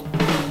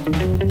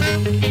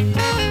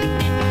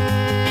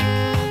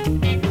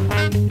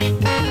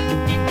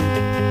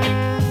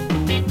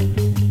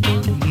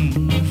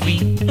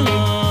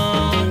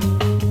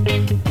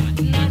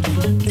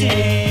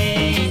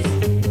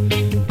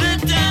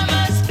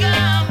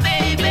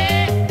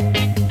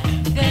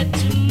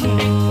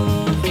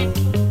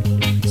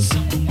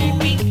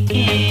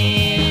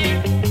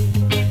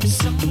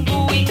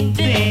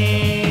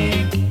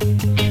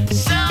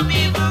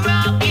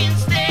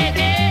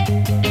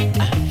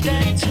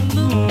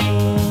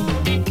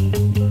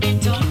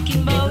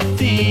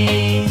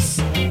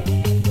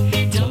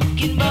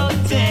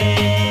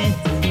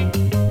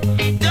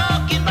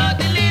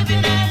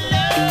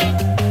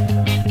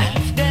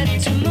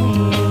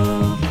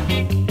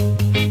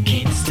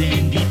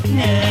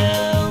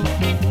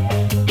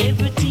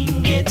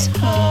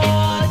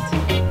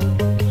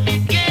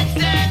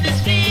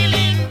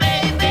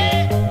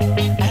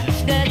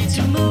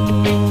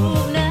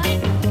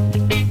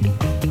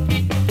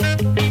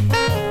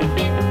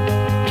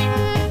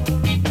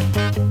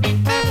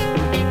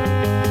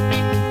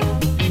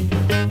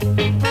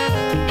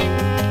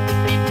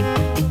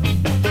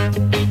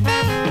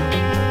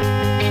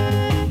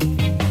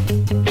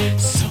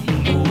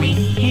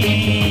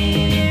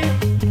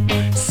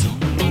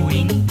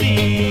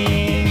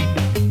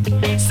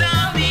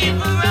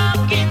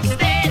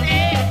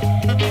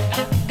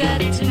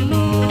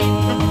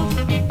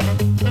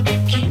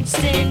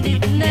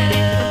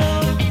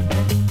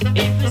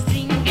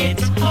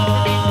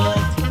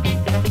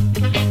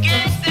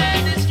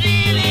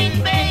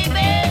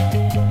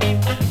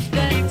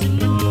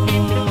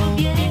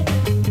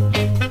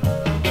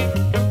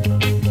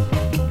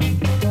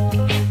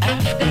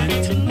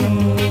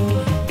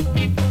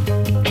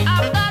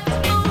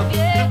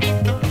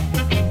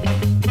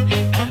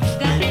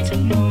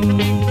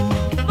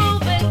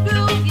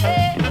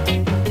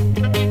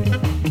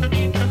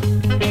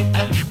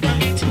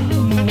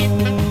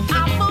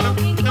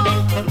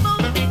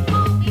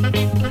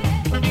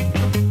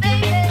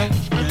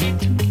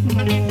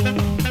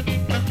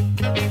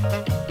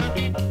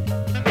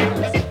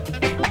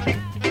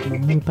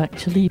 Back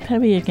to Lee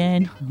Perry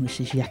again. This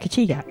is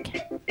Yakety Yak.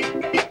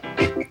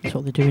 That's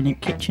what they're doing in the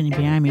kitchen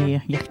behind me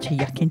here, yakety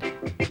yakking.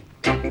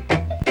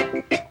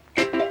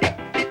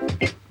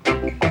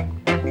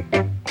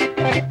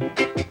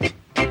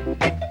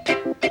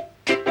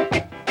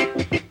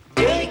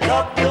 Pick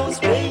up those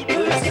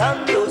papers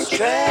and those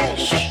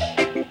trash.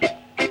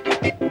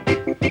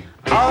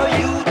 Or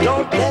you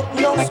don't get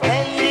no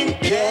spending in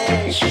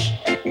cash.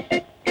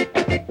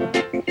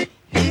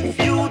 If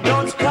you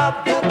don't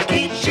scrub the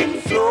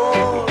kitchen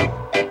floor,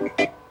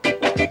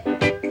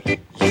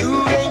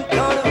 you ain't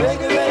gonna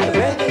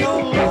reggae no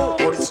more.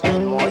 What is it,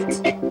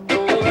 white?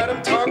 Don't let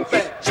him talk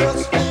back.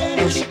 Just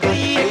finish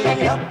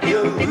cleaning up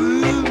your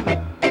room.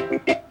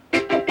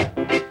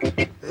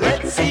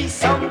 Let's see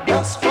some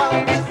dust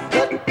fly with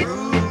the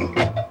broom.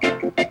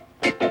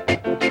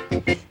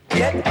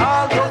 Get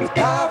all those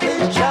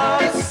garbage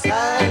out of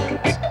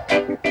sight.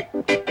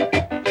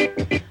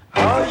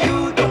 Or you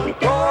don't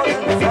go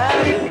and fry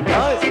your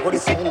knife. What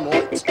is it,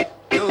 white?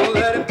 Don't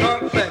let him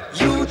talk back.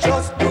 You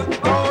just put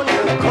on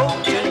your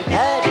coat and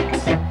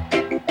hat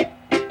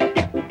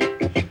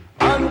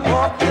and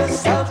walk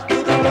yourself to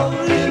the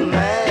lonely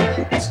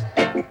mat.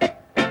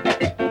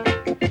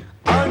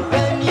 And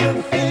when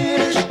you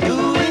finish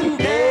doing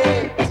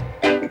that,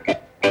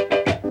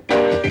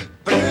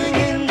 bring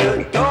in the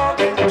dog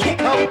and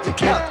kick out the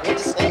cat. What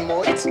is it,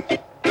 white?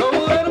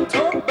 Don't let him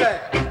talk back.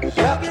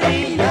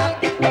 Yakety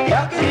yak,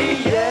 yakety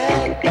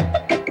yak.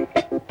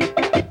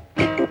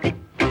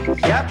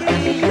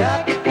 Yakety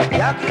yak,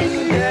 yakety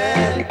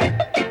yak.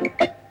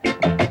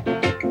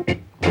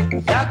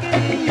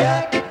 Yakety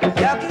yak,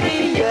 yakety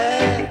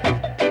yak.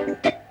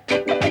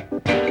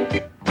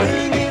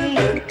 Bring in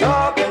the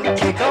dog and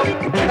kick out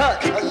the cat.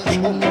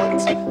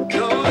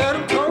 Don't let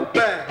him talk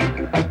back.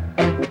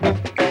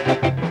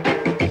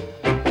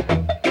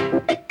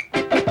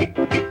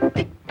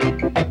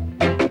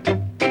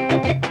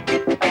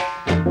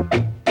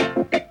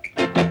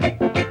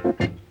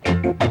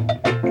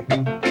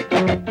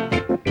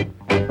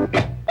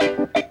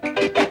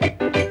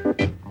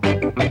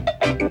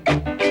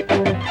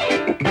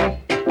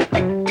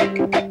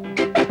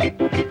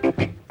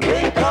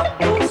 Pick up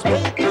those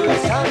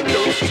papers and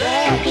those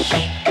trash.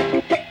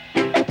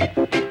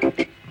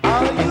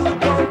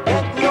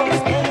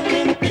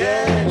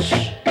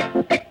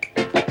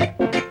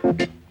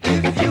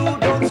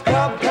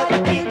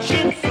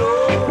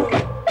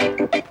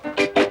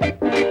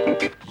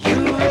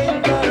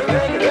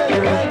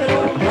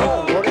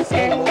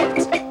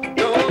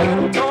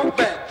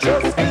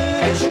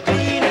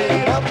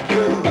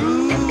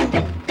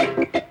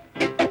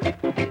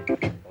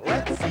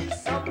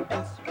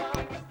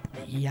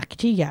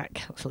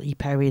 Yak, that's Lee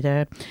Perry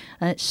there.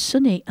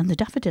 Sunny and the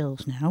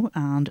Daffodils now,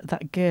 and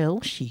That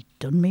Girl, She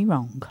Done Me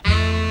Wrong.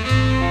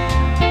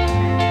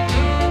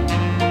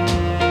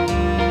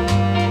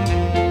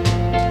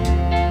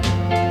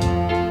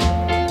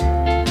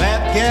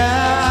 That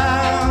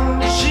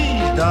girl,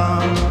 she's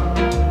done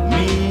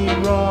me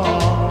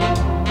wrong.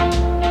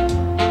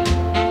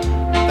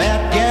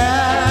 That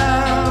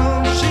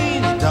girl,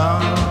 she's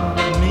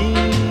done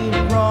me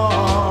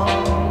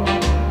wrong.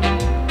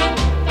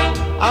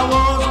 I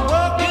was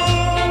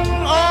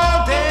working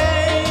all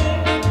day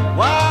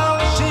while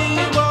she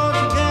was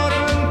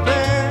getting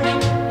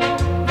paid.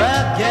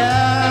 That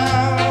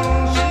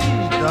girl,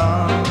 she's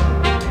done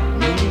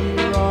me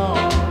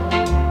wrong.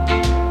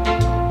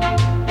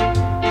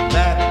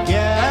 That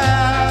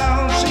girl,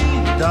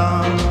 she's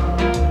done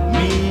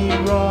me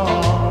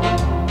wrong.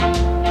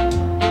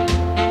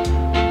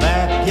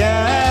 That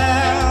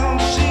girl,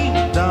 she's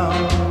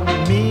done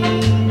me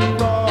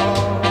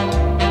wrong.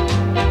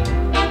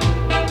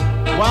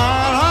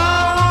 While I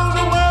was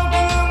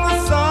working in the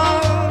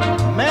sun,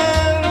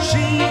 man,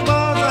 she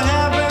was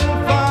having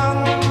fun.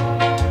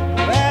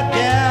 That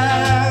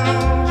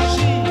girl,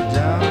 she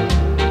done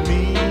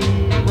me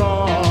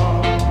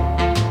wrong.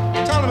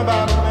 Tell him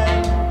about it, man.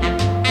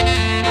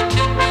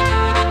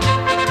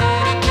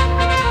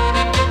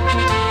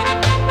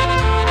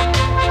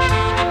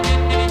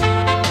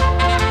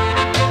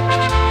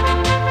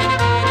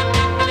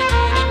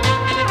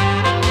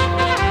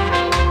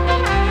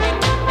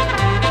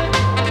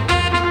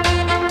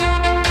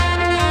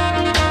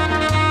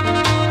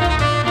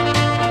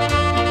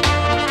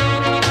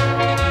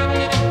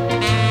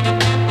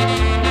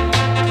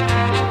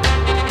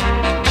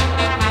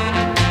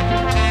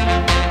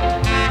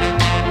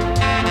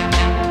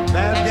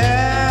 That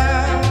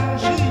girl,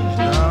 she's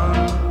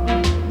done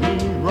me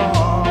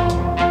wrong.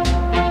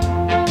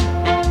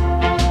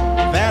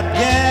 That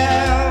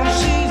girl,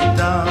 she's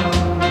done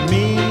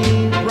me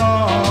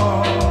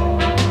wrong.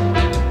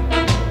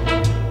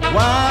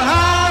 While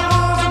I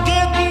was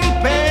getting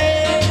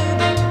paid,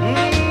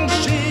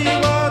 she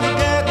was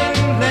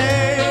getting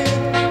laid.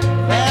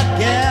 That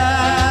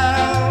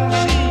girl,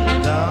 she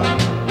done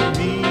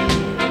me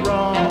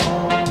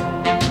wrong.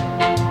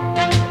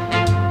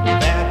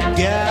 That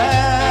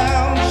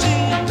girl, she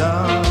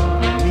done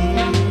me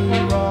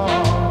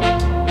wrong.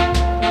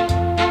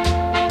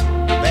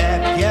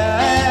 That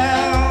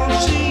girl,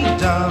 she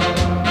done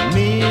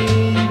me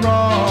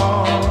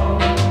wrong.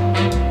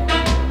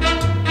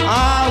 I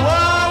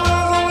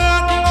was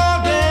working all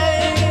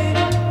day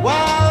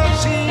while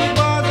she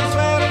was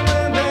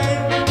sweating day.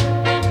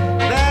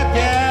 That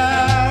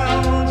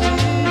girl,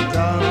 she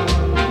done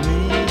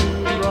me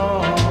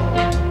wrong.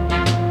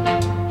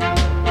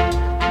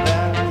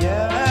 That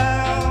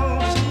girl,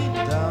 she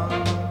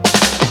done.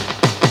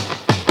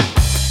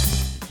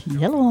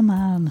 Yellow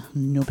Man,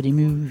 Nobody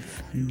Move,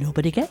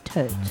 Nobody Get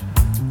Hurt.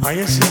 Are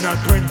you seeing that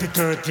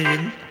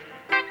 2013?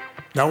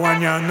 The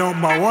one you're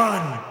number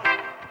one.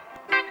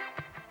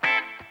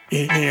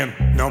 It name,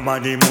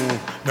 nobody move,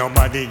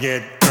 nobody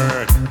get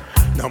hurt.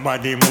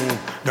 Nobody move,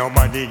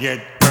 nobody get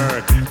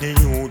hurt. The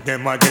youth,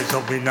 them a dress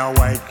up in a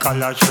white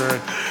collar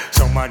shirt.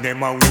 Some of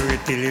them a wear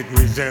it till it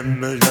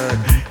resembles dirt.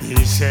 He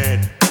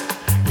said,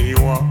 he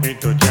want me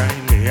to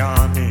join the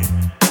army.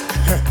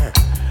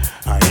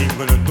 I ain't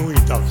gonna do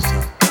it,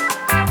 officer.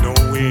 No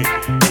way,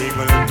 ain't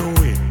gonna do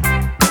it.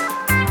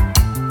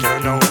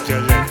 Turn out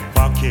your left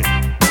pocket,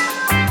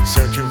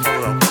 searching for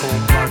a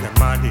comb for the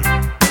money.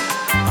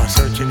 I'm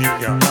searching in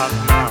your hot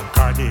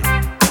narcotic.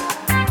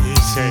 He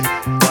said,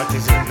 what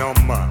is your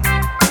number?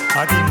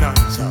 I didn't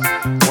answer.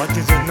 What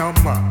is your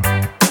number?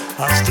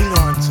 I still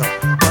answer.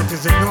 What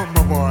is your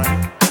number, boy?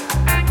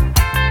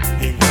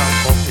 In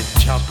camp up with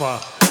chopper.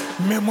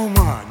 Me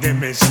mama, they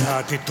me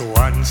started to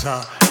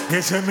answer.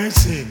 Yes, I may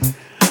sing.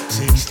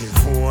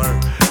 64,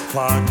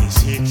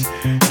 46,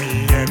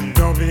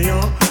 BMW,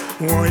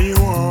 why,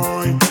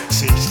 why?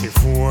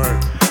 64,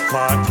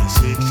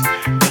 46,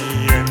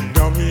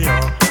 BMW,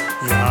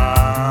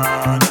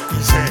 Lord. He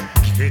said,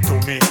 give it to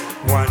me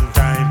one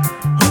time,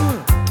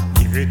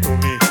 give it to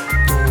me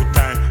two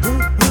times,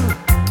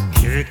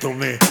 give it to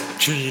me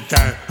three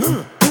times,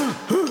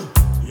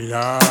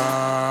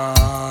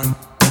 Lord.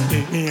 The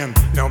name,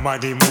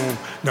 nobody move,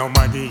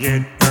 nobody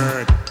get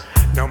hurt.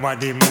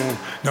 Nobody move,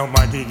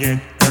 nobody get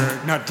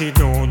hurt. Natty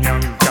down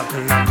young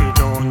jackal, natty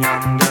down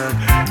young dirt.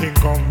 He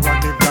come from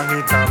the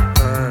planet of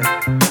Earth.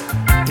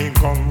 He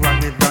come from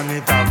the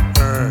planet of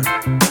Earth.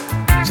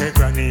 Say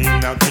granny in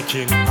the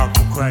kitchen, I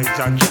cook rice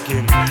and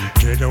chicken.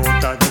 Dread out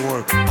the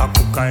door, I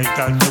cook it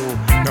and soup.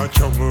 No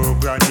trouble,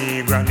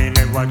 granny, granny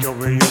never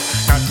trouble you.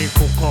 Natty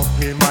cook up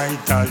the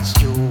mighty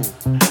stew.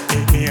 The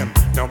name,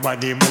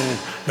 nobody move,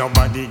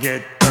 nobody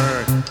get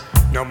hurt.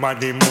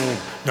 Nobody move,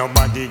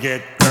 nobody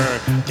get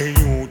hurt. The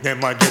youth,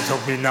 them a dress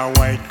up in a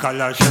white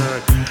collar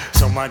shirt.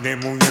 Some of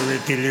them who wear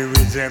it till it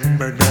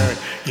resemble dirt.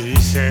 He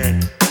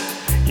said,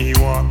 he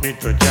want me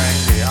to join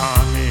the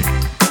army.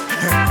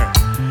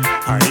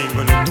 I ain't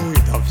gonna do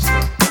it,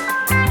 officer.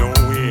 No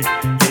way,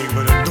 ain't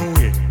gonna do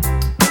it.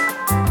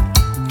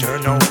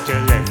 Turn out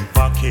your left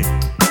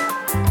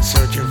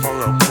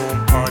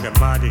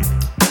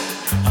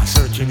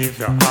if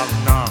you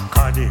have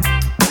narcotic.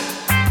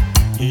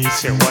 He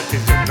said, what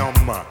is the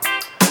number?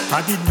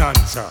 I didn't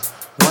answer.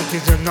 What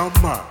is the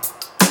number?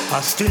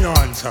 I still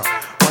answer.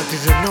 What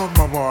is the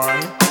number,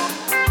 boy?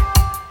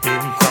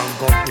 Him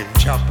crank up him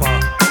chopper.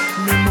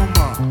 Me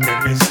mama,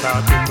 let me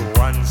start it to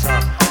answer.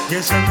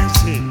 Yes, let me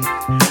see.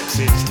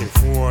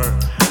 64,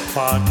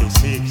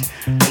 46,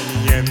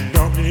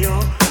 BMW.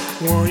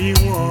 What you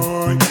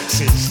want?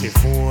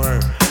 64,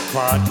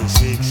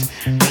 46,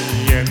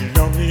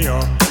 BMW.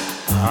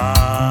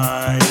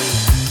 Aye.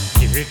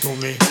 Give it to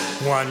me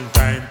one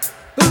time.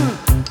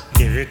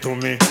 Give it to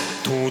me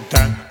two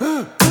times.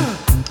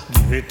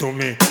 Give it to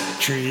me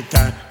three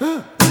times.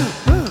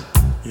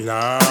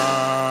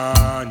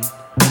 Lord,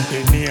 the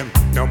name,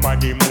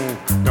 nobody move,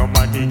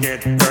 nobody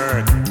get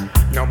hurt.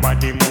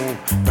 Nobody move,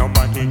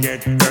 nobody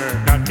get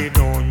hurt. Not the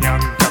down yam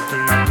cattle,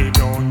 not the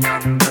down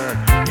yam dirt.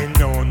 The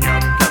down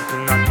yam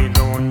cattle, not the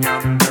down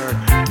yam dirt.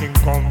 They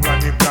come from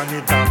the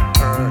planet of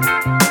Earth.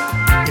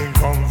 They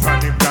come from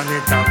the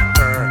planet of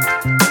Earth.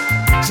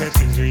 Say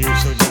things we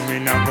used to do, me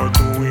not go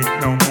do it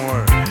no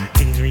more.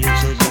 Things we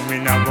used to do, me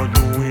not go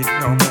do it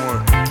no more.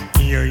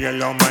 Here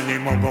yellow man,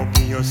 him a go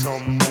give you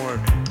some more.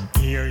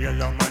 Here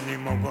yellow man,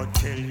 him a go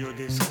tell you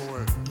the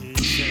score.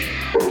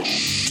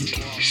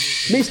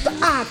 Mr.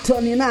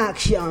 Acton in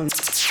action.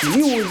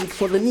 Music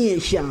for the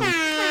nation.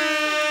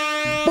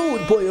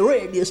 Boot Boy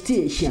Radio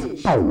Station.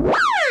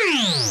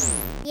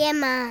 Yeah,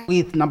 man.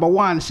 With number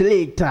one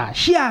selector,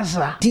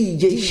 Shazza.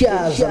 DJ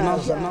Shazza.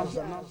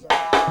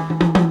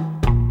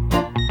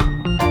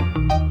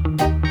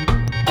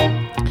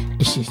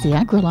 This is the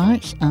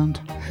Agrolites and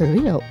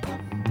Hurry Up.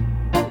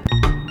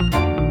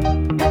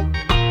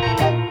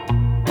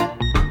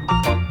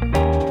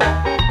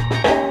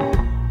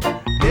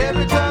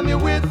 Every time you're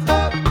with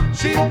her,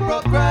 she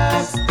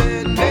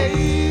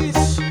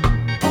procrastinates.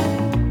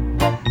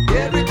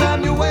 Every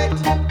time you wait,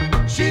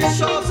 she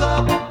shows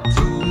up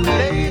too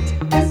late.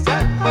 Is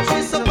that how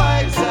she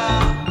survives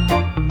ya?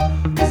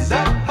 Is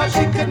that how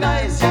she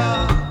connives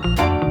ya?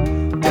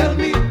 Tell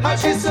me how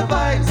she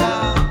survives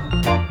ya.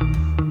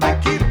 By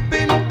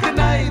keeping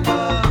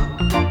conniver.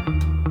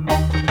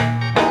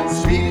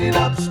 Speed it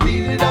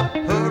up,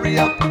 hurry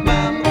up,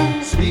 ma'am.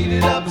 Speed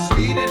it up,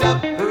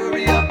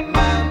 hurry up,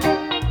 ma'am.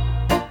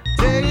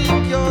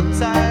 Take your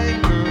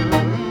time, girl.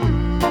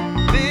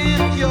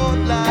 Live your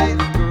life,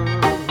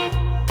 girl.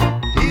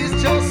 He's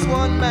just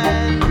one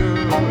man,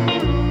 girl.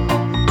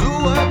 Do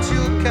what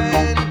you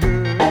can,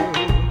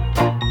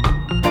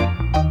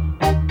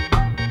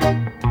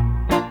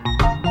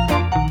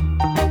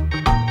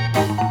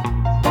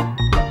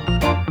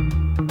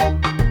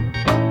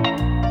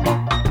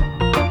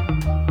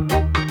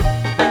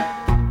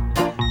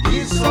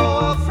 He's so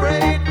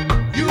afraid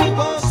you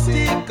won't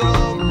stick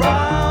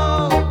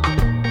around.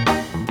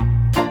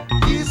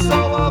 He's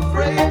so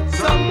afraid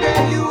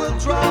someday you will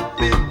drop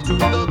him to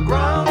the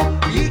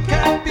ground. He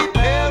can't be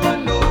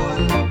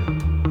paranoid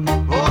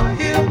or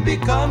he'll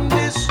become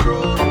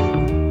destroyed.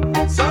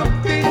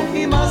 Something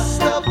he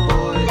must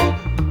avoid,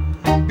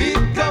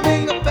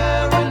 becoming a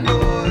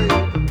paranoid.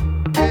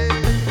 Hey.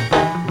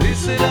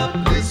 Listen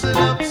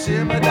up,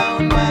 simmer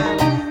down,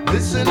 man.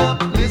 Listen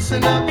up,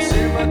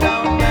 simmer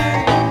down,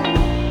 man.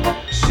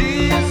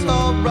 She's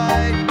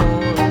alright,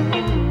 boy.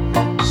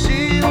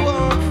 She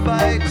won't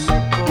fight you,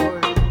 boy.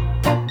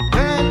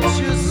 Can't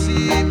you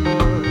see,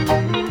 boy?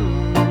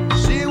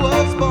 She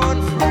was born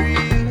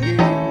free.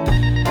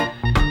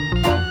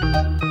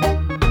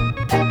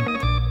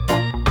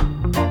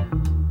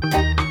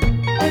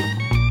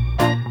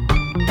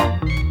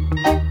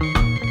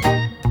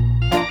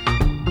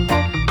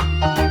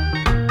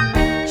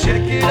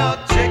 Check it out,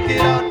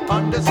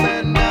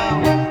 understand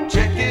now.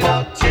 Check it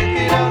out,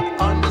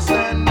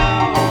 understand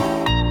now.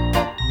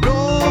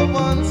 No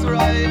one's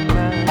right,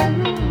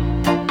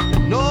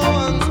 man. No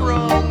one's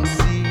wrong,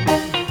 see.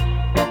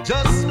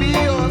 Just be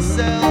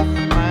yourself,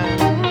 man.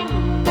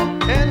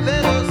 And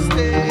let us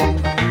stay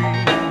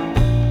free.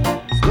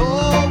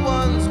 No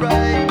one's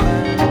right,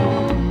 man.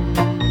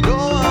 No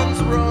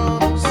one's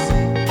wrong,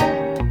 see.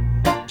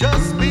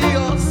 Just be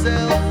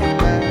yourself,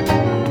 man.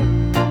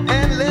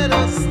 And let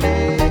us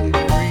stay free.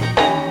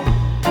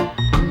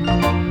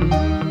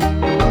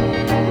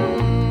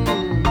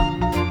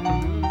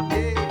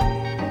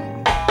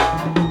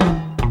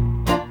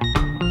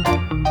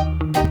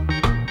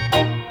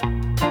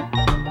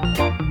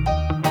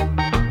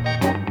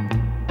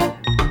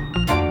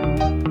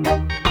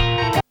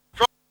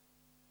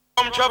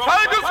 From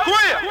Trafalgar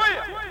Square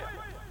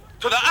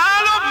to the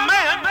Isle of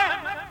Man,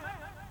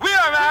 we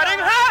are riding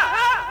high.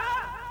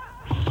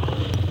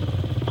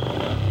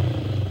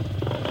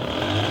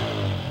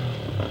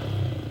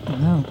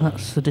 Well,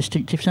 that's the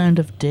distinctive sound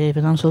of Dave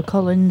and Ansel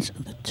Collins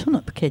and the Ton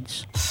Up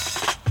Kids.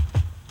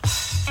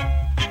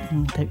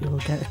 I doubt you'll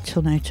get a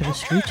ton out of a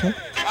scooter.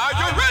 Are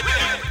you ready?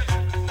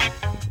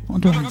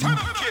 What do I know?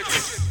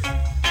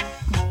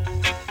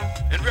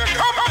 And we're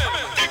coming.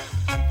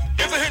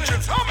 Get the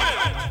engines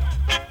humming.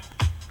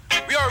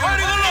 We are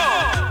riding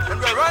along, and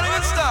we're riding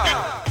in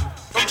style.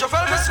 From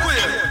Trafalgar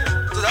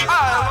Square to the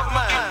Isle of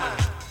Man.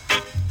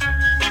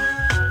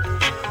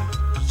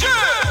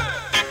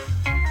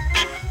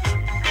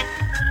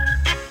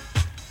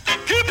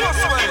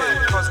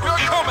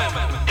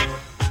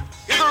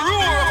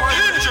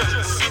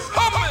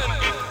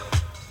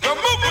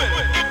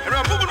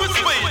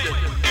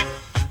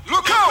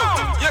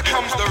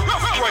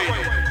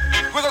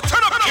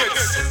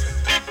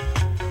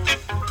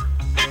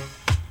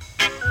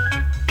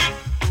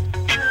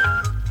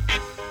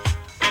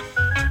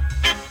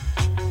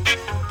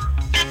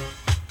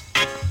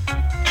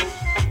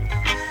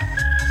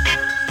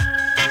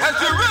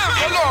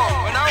 along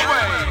on our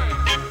way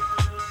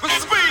with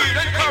speed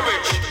and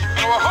courage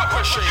and our hot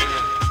machine.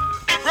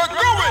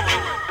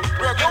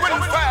 We're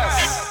going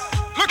fast.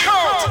 Look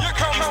out, here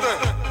comes the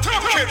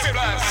Top Kids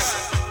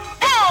blast.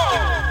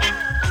 Boom!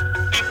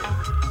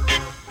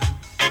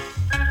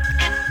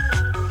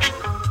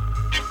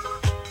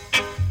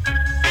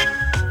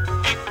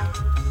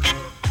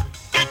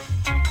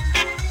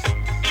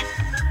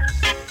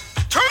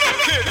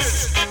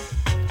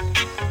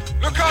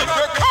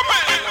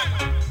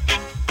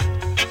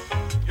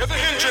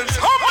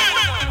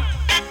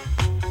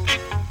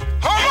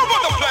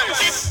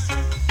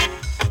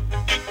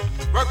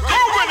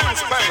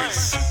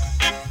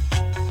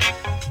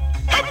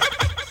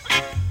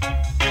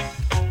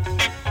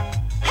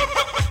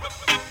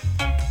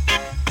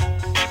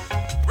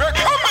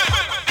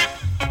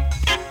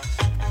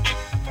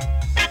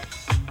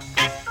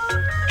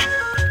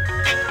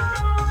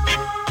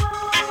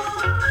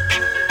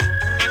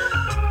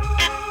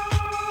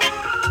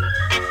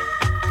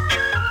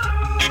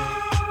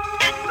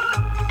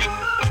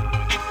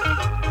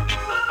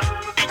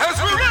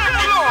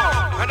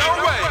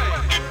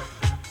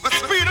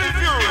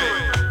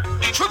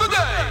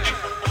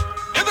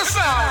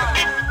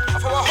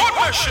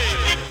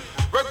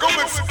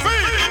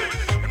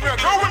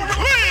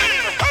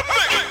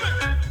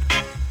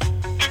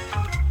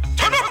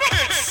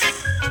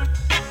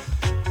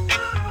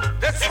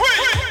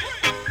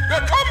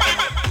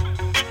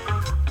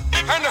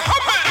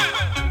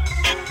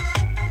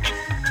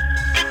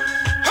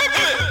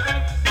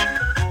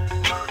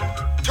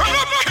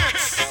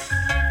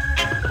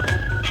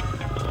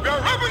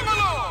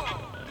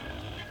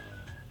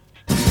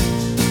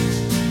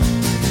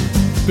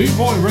 Boot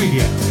Boy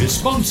Radio is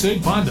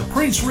sponsored by the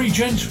Prince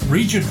Regent,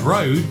 Regent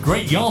Road,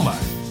 Great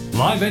Yarmouth.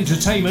 Live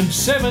entertainment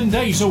 7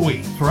 days a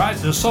week throughout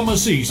the summer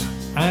season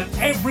and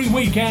every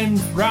weekend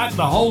throughout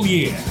the whole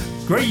year.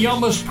 Great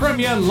Yarmouth's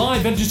premier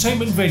live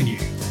entertainment venue,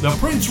 the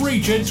Prince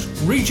Regent,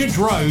 Regent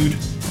Road,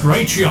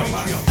 Great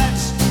Yarmouth.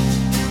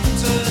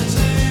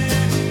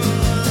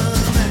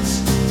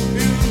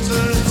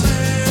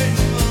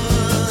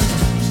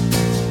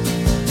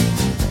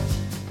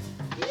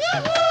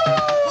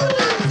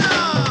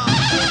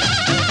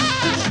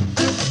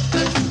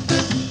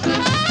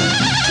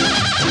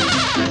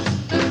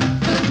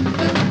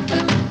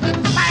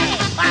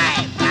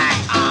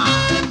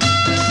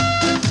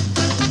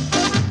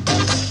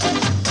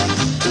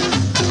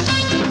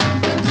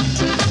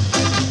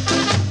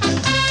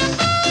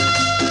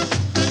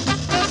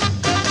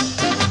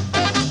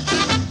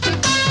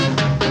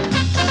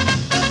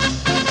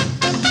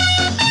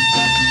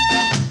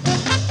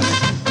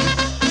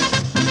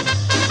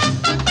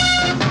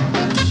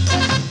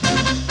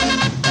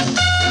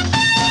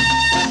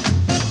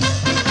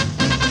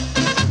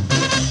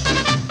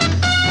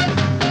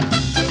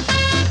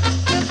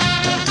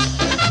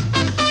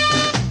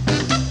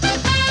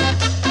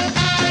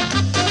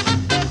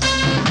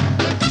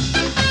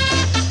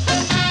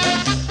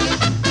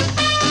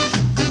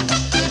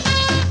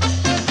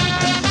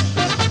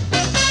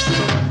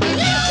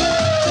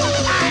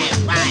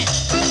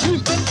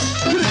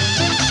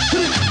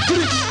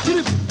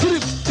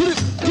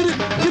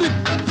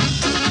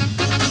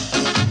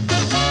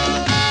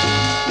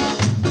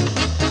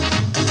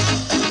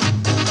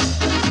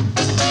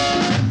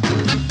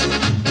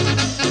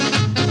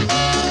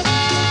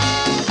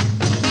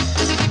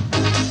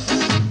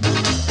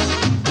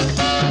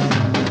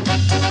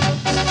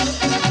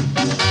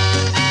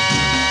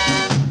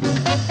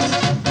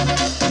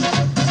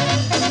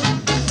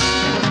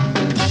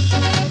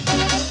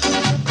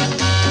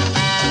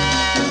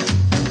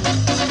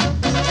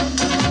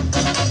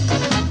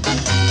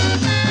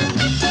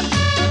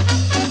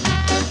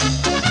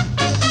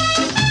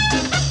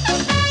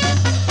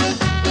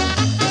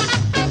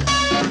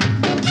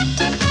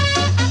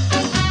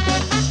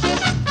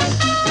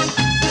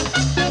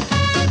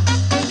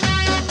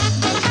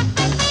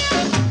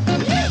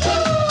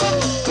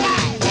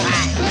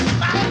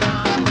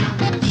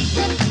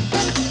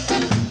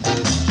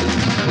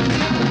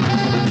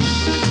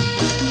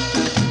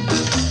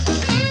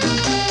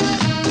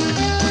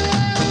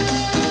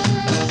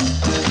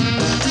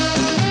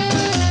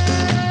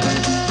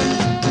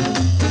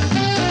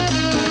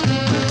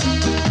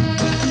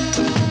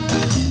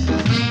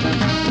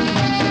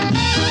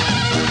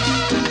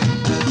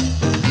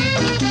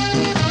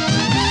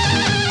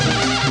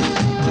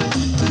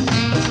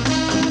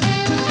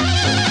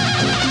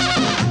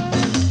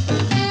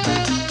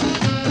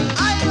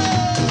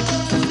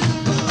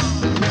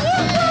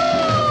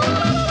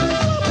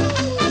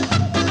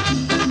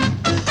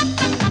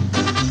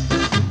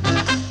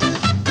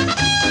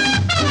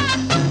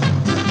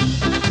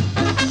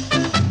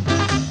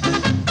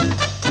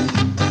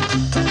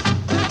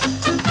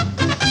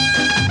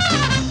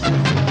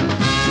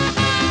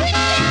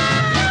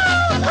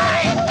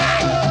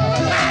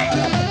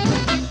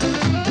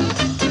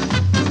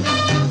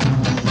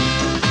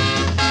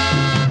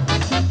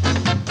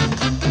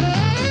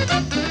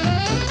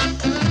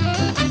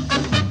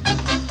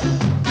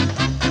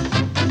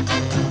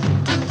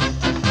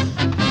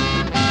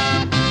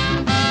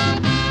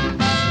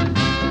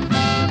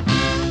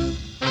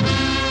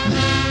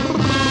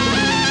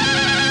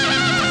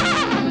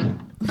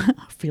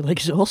 feel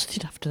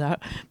exhausted after that.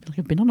 I feel like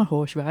I've been on a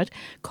horse ride.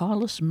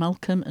 Carlos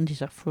Malcolm and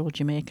his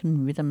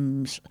Afro-Jamaican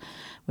rhythms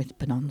with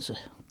Bonanza.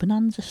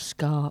 Bonanza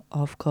Ska,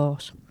 of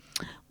course.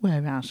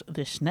 Whereas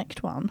this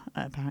next one,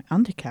 about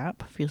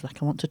handicap, feels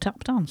like I want to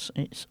tap dance.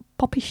 It's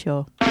Poppy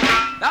Show.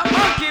 That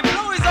monkey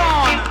blue is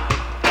on.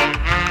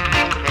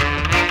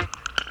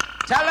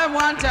 Tell him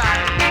one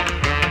time.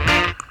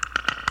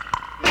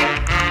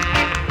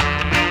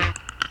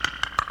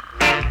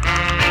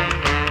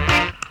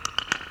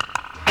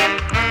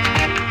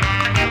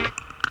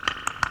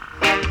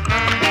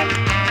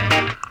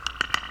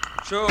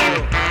 True.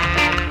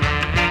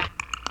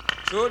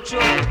 True, true.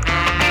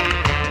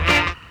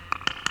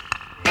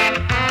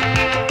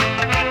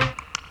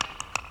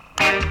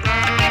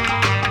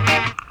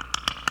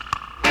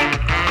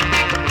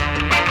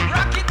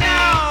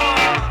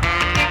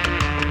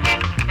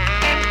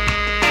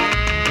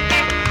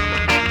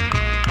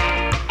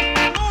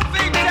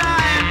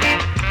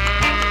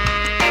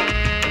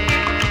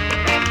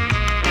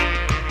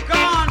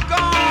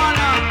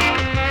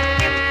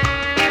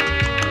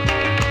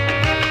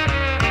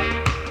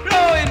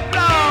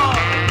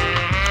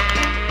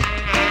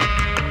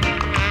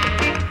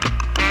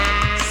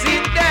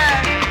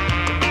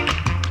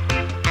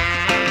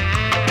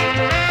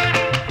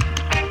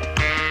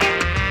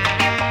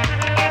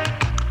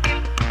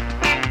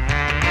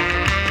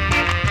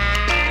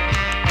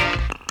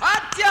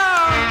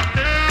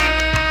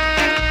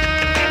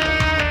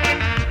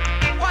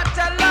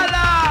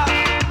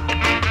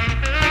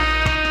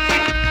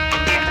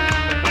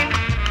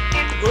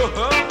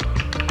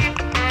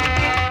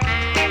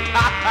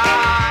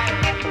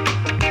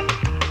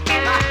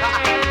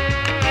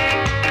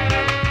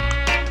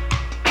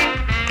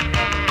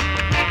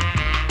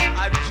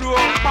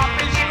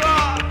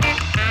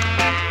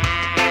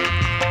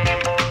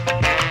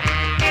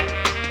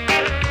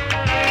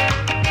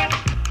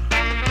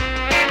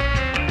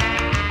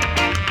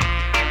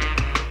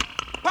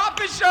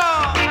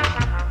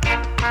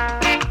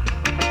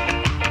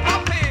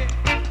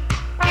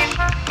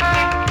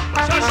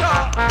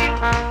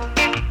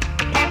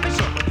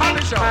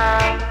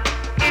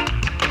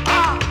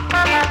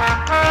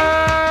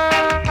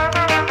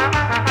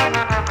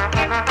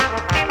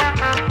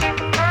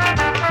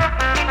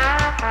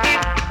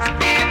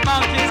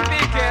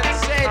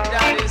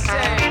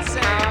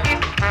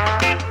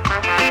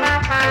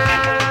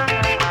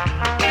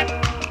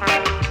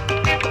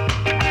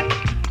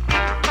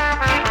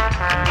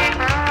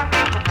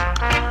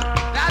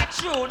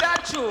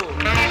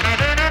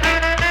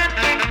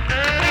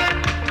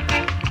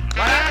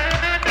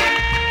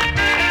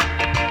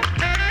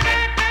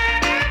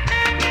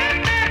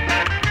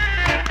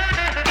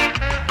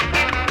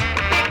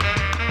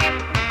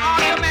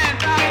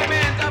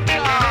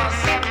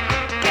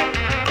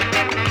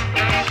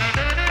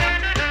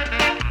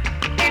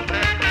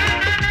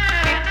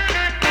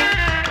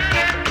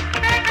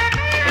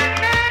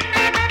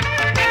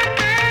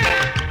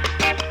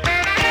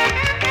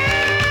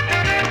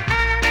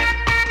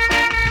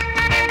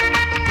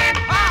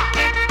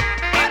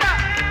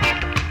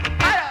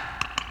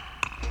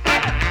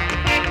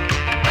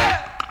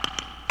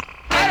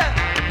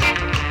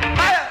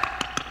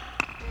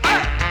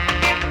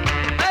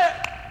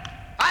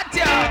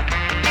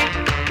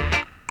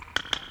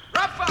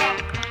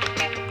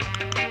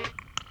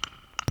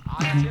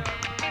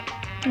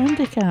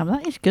 Handicap,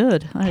 that is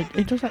good.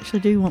 It does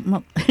actually do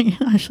want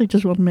it actually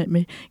does want to make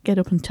me get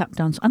up and tap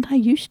dance. And I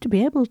used to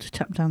be able to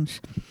tap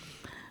dance.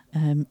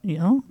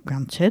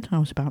 Granted, I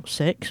was about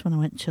 6 when I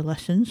went to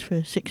lessons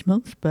for 6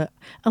 months, but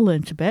I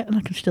learnt a bit and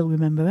I can still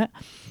remember it.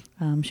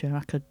 I'm sure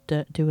I could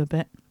do a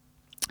bit.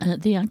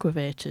 The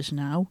Aggravators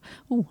now.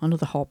 Oh,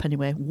 another hop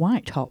anyway.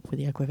 White hop with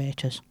the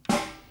Aggravators.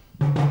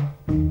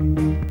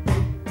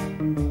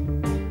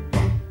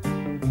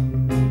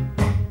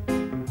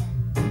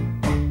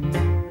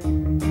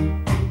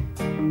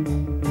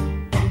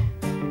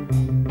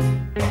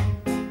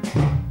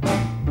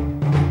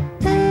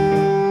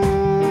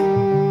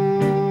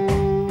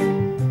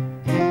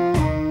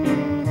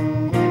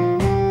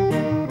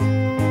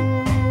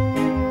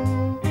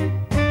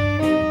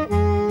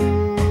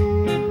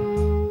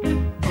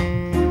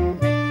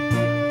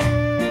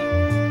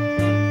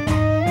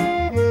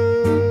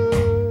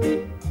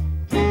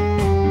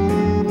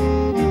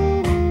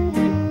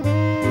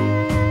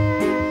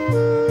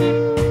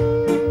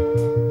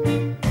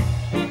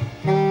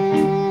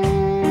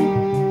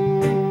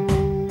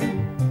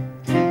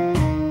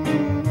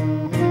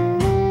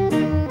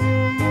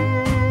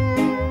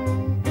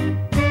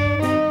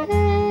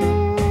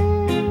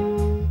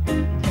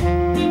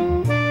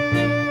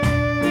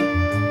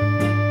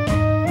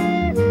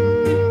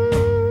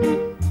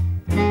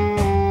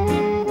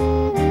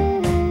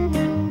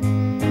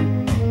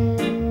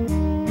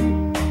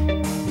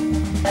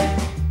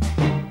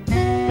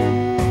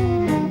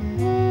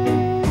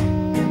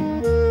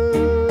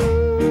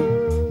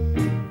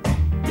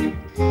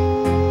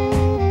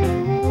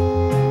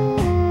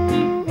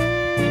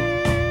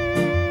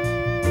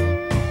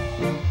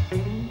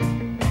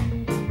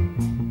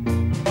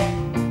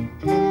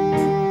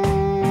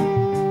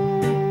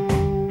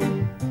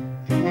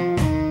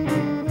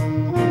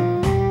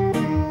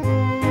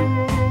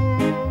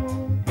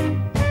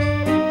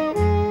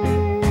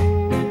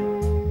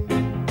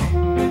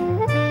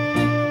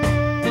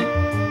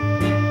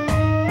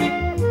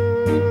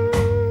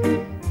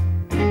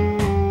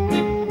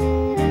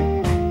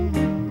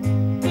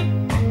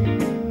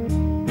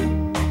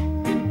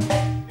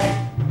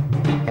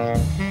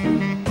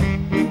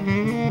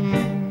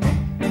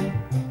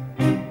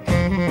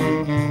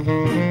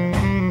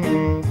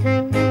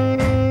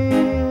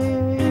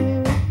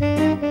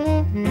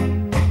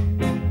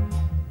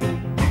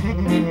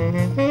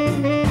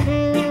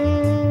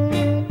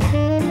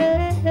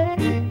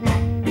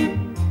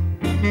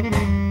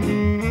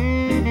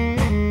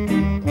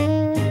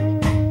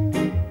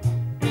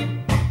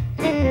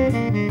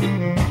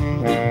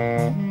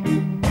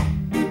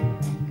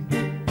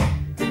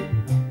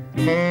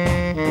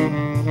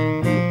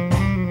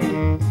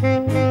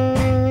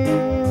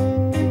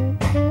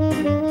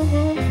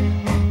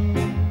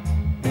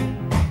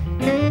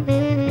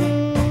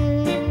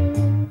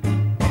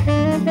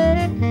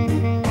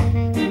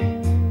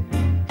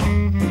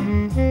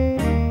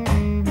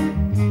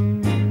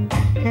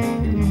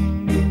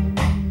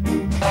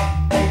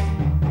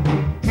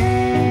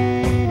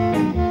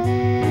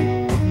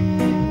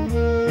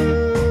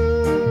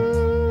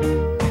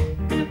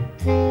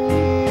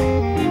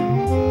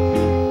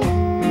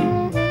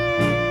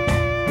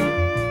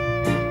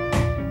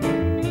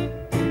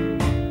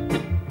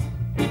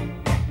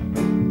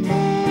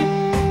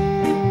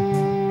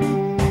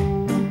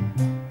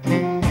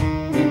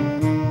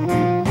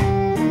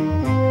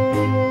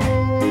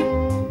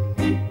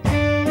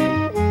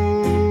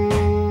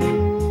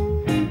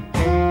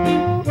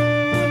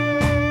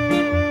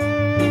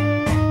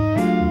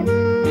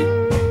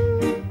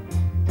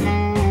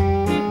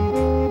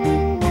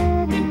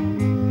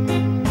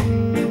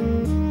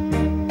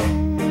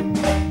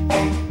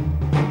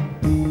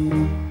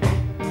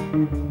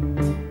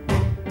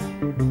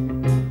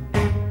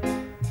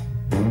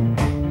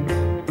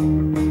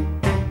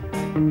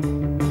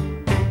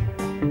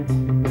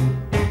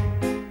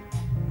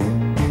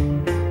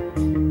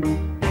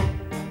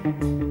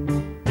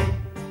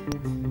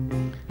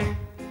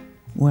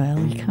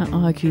 Can't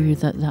argue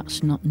that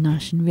that's not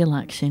nice and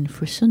relaxing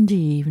for a Sunday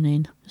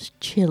evening, just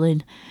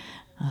chilling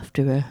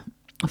after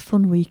a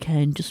fun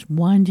weekend, just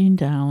winding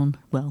down.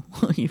 Well,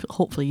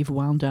 hopefully you've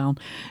wound down,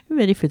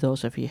 ready for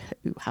those of you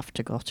who have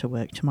to go to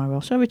work tomorrow.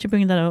 Sorry to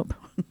bring that up.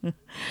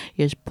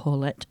 Here's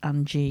Paulette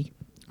and G,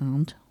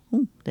 and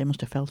they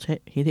must have felt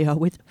it. Here they are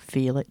with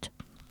Feel It.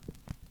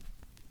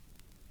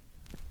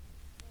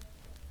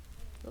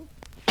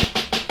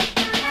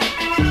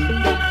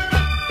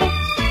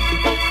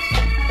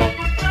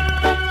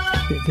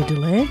 Bit of a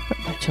delay, but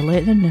better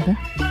late than never.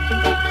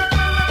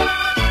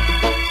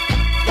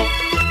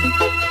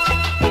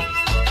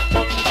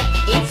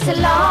 It's a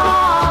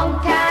long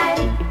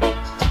time,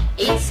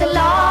 it's a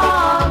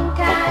long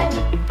time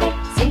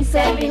since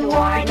I've been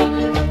warning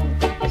you.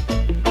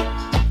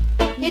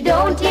 You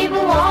don't even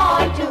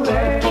want to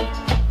work,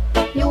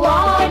 you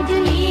want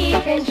to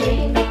eat and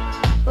drink,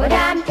 but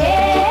I'm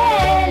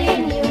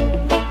telling you,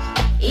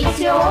 it's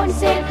your own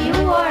self you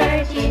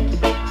hurting,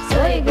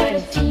 so you're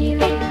gonna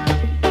feel it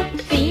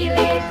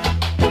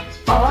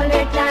all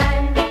the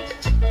time,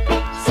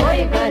 so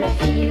you're gonna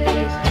feel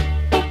it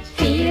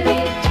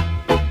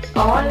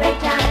all the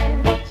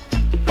time.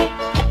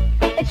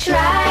 I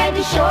tried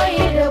to show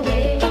you the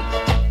way,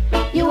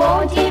 you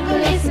won't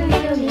even listen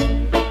to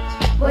me,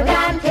 but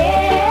I'm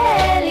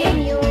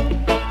telling you,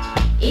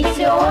 it's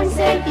your own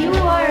self you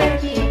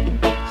hurting,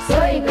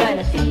 so you're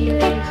gonna feel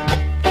it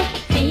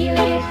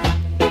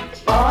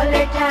all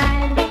the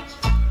time,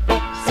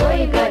 so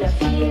you're gonna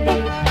feel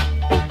it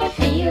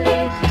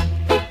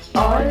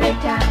all the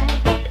time.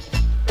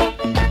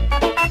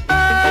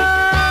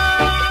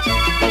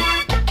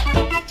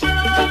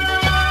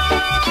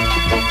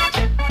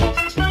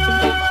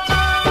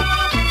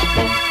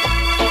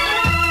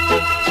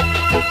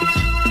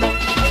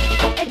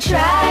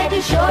 Try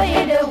to show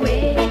you the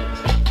way,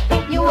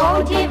 you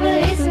won't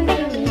even listen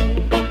to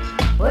me,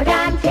 but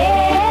I'm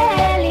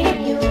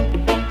telling you,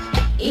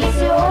 it's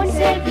your own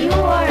self you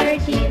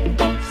hurting,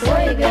 so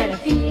you're gonna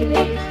feel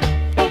it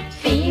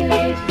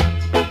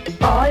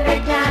all the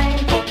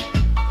time,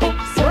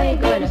 so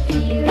you're gonna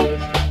feel it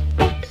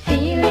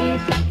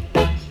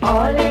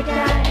all the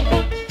time,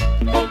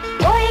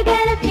 oh you're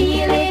gonna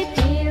feel it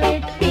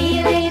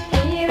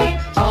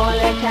all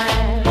the time.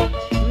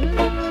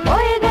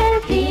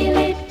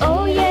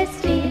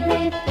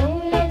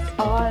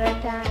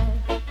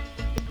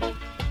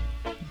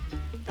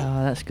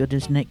 That's good,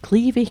 isn't it?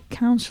 Cleavy,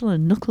 counsellor,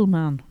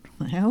 knuckleman.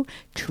 Now,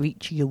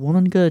 treat your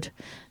woman good.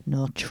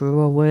 No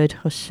truer word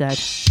was said.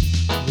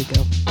 Here we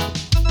go.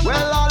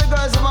 Well, all the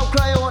girls them up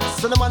cry out,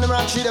 so the man them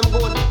not treat them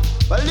good.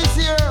 Well, this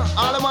year,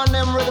 all the man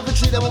them ready to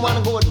treat them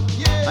woman good.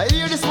 Yeah. I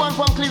hear this one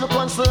from Cleavy,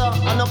 counsellor,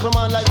 and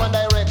knuckleman like one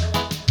direct.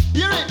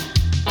 Hear it.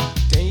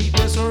 Take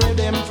this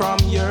rhythm from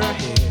your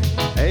hair.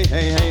 Hey,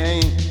 hey, hey,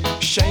 hey.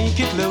 Shake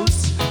it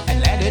loose and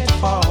let it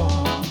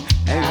fall.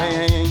 Hey, hey,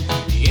 hey, hey.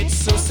 It's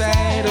so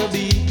sad to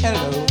be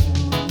alone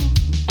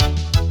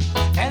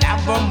and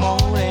have a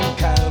morning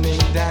coming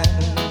down.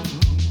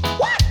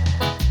 What?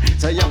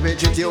 So you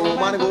treat your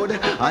woman good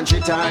and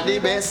treat her the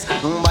best.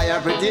 Buy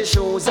her pretty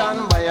shoes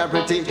and buy her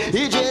pretty.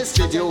 He just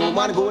treat your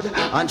woman good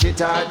and treat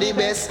her the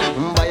best.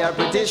 Buy her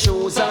pretty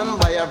shoes and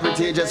buy her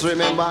pretty. Just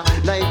remember,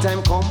 night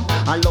time come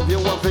and love you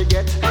won't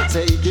forget.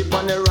 Say you keep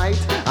on the right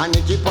and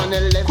you keep on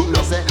the left.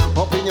 No say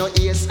up in your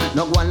ears,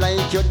 no go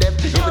like you deaf.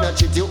 If you don't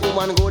treat your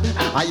woman good,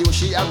 and you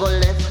she a go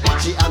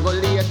left, she a go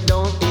lay it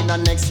down in the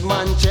next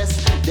man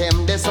chest.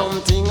 Them there's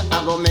something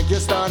I go make you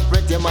start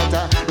fret. You might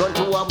run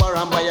to a bar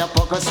and buy a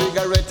pack of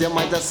cigarette. You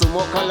might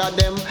smoke all of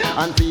them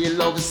and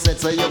feel upset.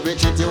 So you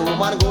treat your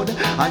woman good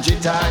and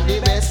treat her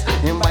the best.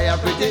 And buy her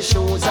pretty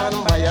shoes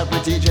and buy her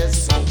pretty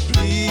dress. So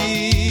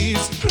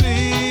please,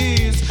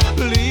 please,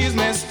 please,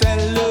 Mr.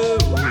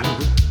 Love,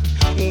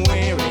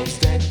 where is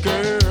that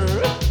girl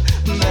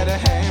that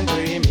I am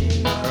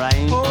dreaming of?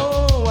 Right.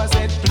 Oh, I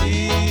said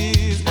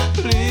please,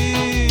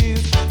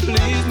 please,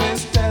 please,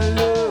 Mr.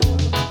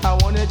 Love, I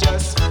wanna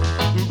just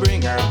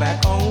bring her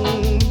back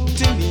home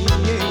to me.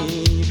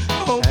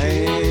 Okay.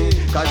 Hey,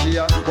 cause she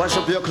wash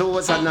up your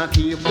clothes and I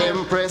keep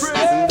them pressed.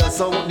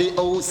 Dust out the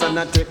house and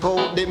I take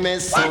out the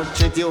mess. So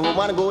treat your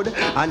woman good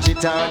and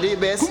treat her the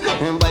best.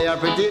 And buy her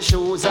pretty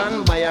shoes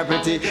and buy her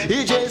pretty.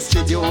 He just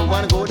treat your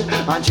woman good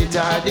and treat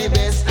her the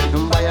best.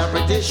 And buy her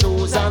pretty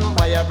shoes and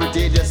buy her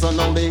pretty dress. So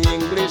now the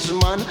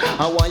Englishman,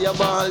 I want your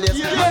ball, yes.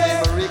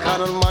 And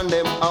American man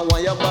them, I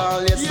want your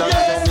ball, yes.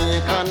 And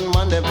Jamaican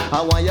man them,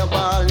 I want your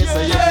ball, yes.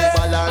 So you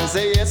balance,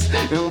 yes.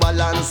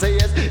 Balance,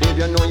 yes. If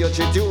you know you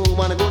treat your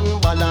woman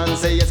good,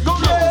 balance, yes. Go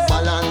now,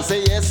 balance,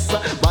 yes.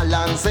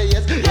 Balance,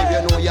 yes. If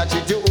you know you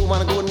treat your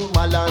woman good,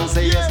 balance,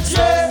 yes.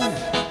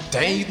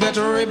 Take that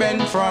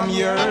ribbon from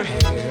your hair.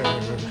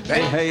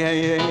 Hey, hey,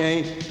 hey,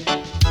 hey,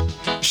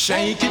 hey.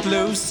 Shake it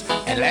loose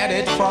and let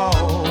it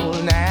fall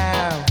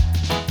now.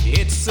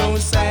 It's so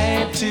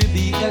sad to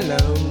be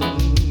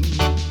alone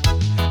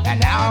and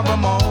now the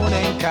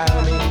morning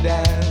coming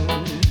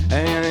down.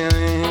 Hey, hey,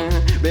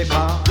 hey.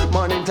 Because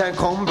morning time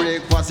come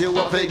breakfast breakfast you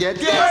will forget.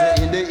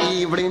 Say in the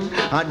evening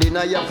and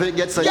dinner you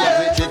forget. So you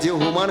have to treat your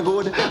woman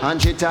good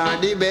and treat her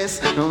the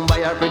best.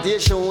 Buy her pretty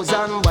shoes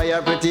and buy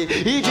her pretty.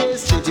 You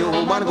just treat your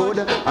woman good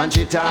and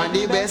treat her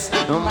the best.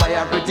 Buy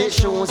her pretty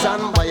shoes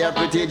and buy her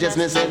pretty. Just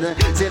me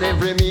said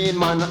every mean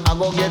man I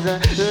go get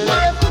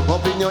left.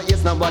 Up in your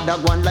ears now but that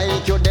one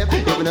like you deaf.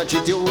 If you not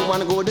treat your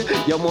woman good,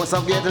 you must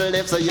have get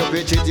left. So you have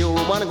to treat your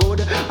woman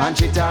good and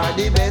treat her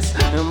the best.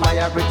 Buy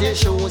her pretty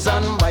shoes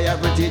and buy her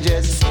pretty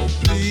dress. So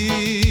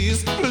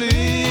please,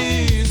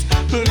 please,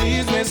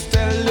 please,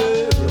 Mr.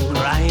 Love,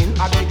 Ryan,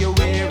 I beg you,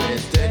 where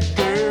is that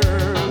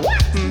girl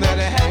that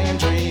I am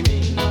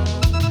dreaming?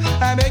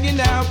 I beg you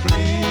now,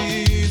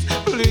 please,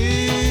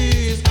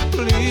 please,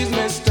 please,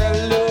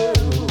 Mr.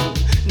 Love,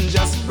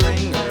 just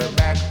bring her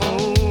back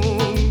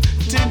home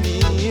to me.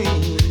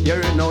 You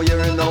know,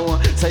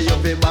 say you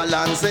feel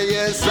balance,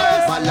 yes,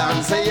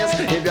 balance, yes.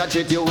 If you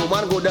treat your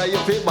woman good, you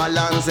feel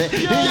balance,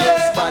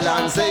 yes,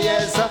 balance,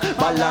 yes,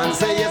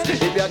 balance, yes.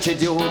 If you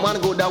treat your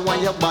woman good, I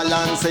want you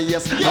balance,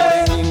 yes.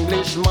 The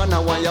English man, I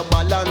want you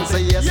balance,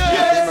 yes. The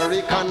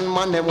American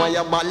man, they want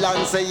you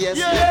balance, yes.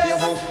 The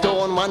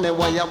Uptown man, they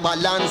want you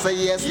balance,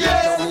 yes.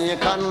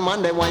 Jamaican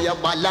man, they want you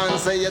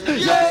balance, yes.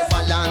 You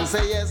balance,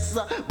 yes,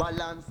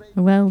 balance.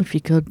 Well, if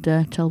you could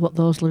tell what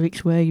those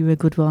lyrics were, you were a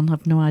good one.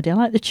 I've no idea. I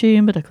like the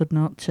tune, but I could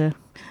not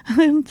I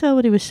couldn't tell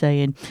what he was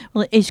saying.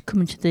 Well, it is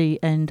coming to the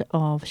end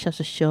of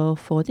Shazza's show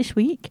for this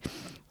week.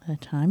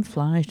 Time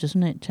flies,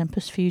 doesn't it?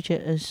 Tempus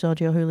fugit, as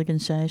Audio Hooligan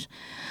says.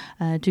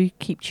 Do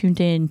keep tuned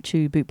in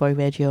to Bootboy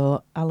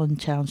Radio. Alan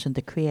Townsend,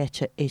 the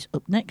creator, is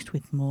up next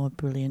with more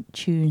brilliant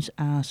tunes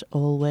as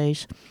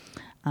always.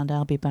 And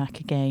I'll be back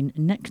again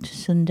next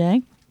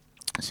Sunday.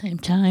 Same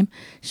time,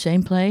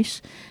 same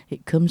place.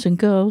 It comes and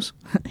goes.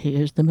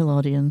 Here's the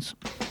Melodians.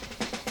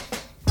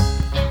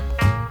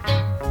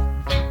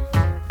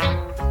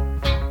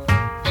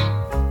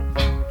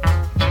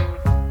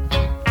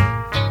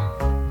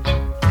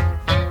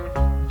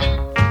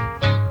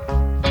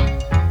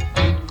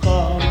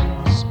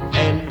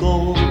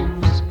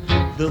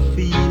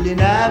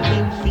 I've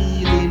been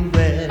feeling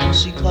when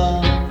she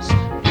comes,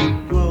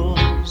 it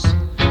grows.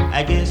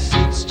 I guess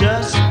it's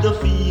just the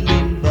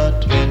feeling,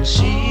 but when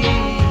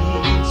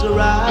she's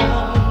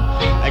around,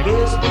 I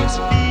guess this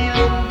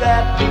feeling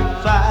that you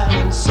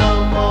find in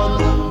some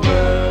other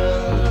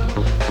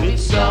world, with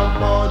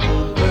some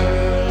other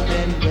girl.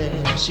 And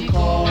when she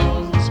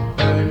calls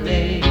her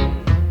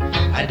name,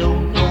 I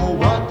don't know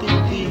what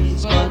it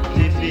is, but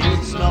if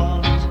it's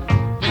not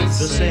the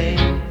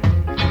same,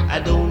 I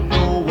don't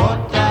know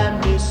what I'm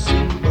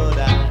missing.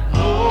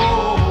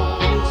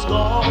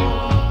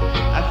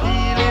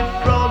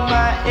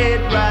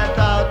 Right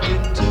out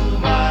into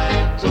my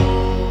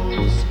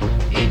toes.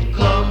 It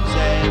comes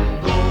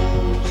and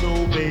goes.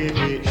 Oh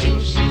baby, she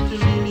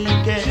really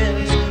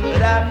cares,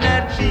 but I'm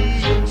not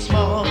being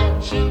small.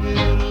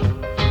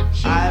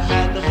 I've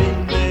had to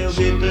been there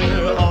with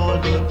her all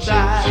the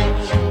time.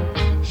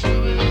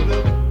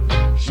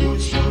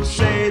 Used to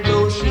say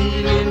those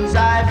feelings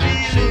I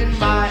feel in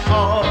my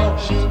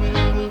heart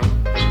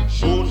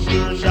won't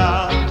turn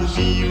out to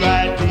be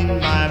right in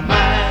my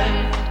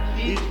mind.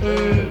 It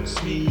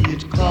hurts me.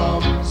 It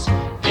comes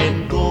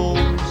and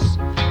goes.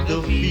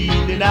 The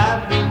feeling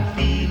I've been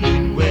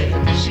feeling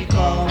when she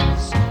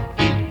comes,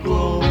 it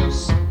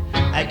grows.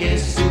 I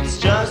guess it's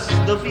just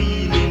the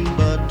feeling,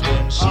 but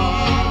when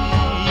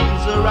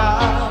she's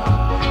around,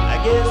 I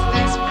guess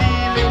this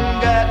feeling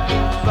got to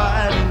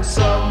find in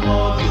some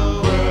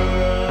other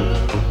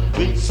world,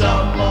 with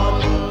some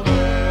other girl.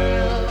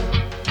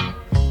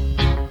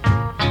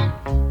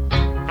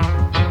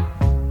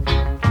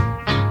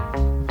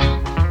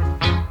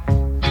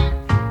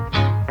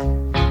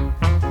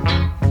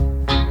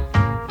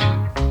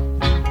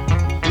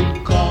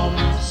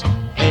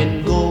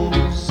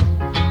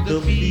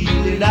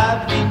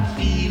 I've been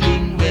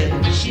feeling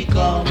when she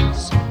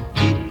comes,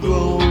 it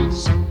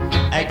grows.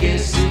 I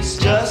guess it's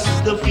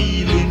just the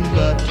feeling,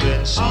 but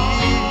when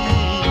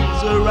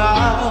she's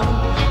around,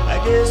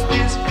 I guess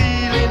this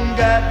feeling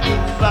got to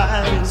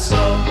find in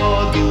some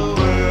other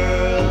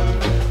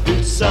world,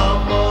 with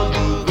some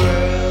other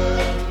girl.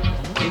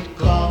 It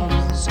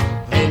comes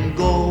and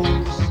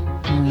goes.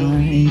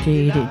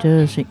 Indeed it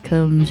does. It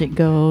comes, it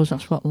goes.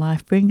 That's what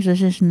life brings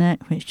us, isn't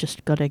it? It's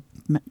just got to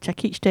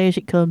take each day as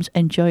it comes,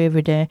 enjoy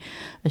every day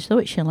as though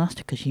it shall last,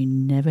 because you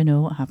never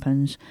know what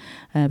happens.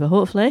 But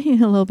hopefully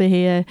you'll all be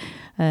here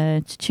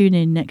to tune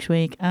in next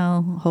week.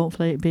 I'll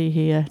hopefully be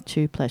here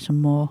to play some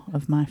more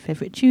of my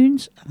favourite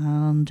tunes,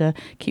 and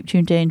keep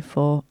tuned in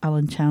for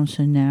Alan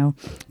Townsend now.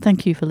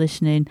 Thank you for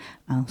listening.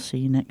 I'll see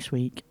you next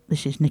week.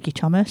 This is Nikki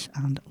Thomas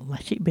and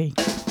Let It Be.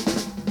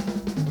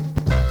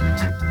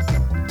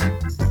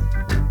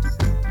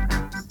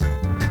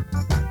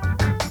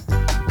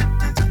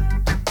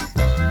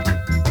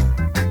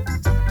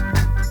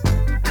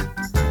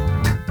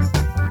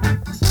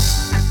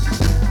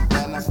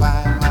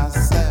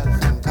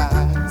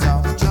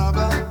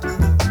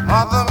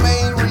 Mother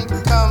Mary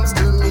comes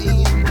to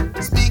me,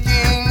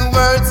 speaking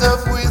words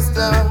of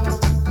wisdom,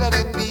 let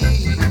it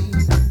be.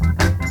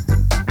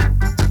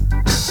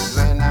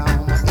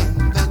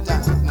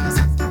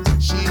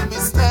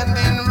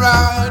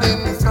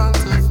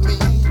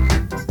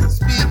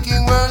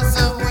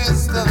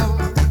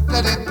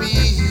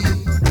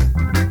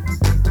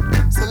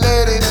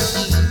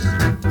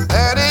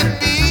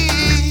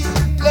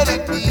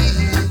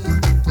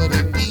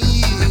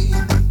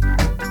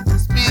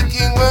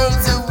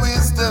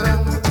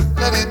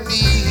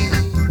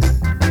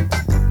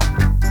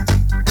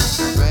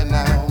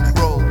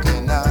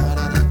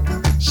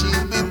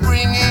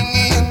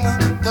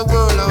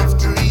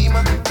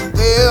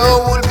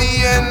 there would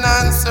be an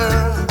answer,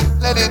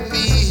 let it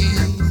be.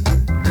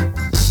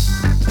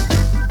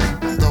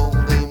 Though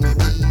they may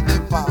be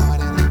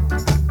departed,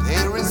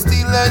 there is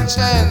still a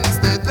chance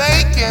that they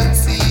can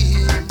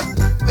see.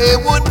 There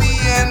would be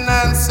an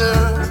answer,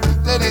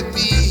 let it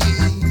be.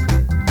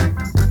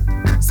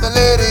 So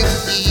let it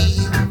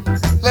be,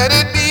 let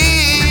it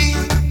be,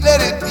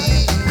 let it be,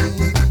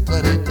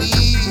 let it be.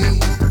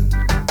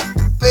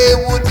 There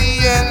would be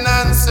an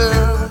answer,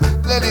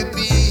 let it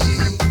be.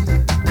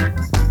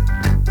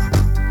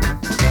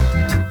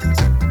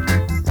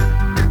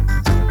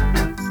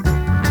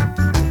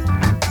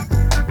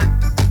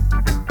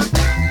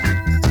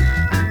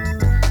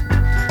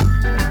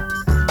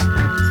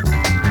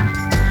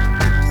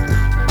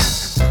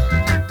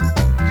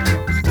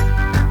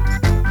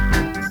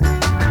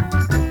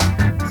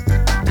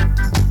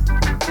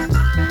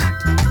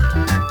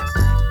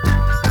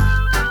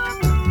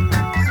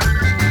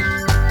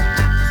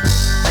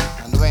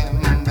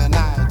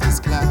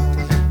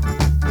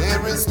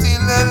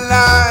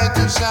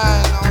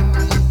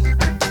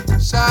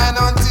 Shine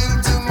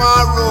until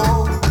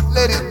tomorrow,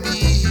 let it be.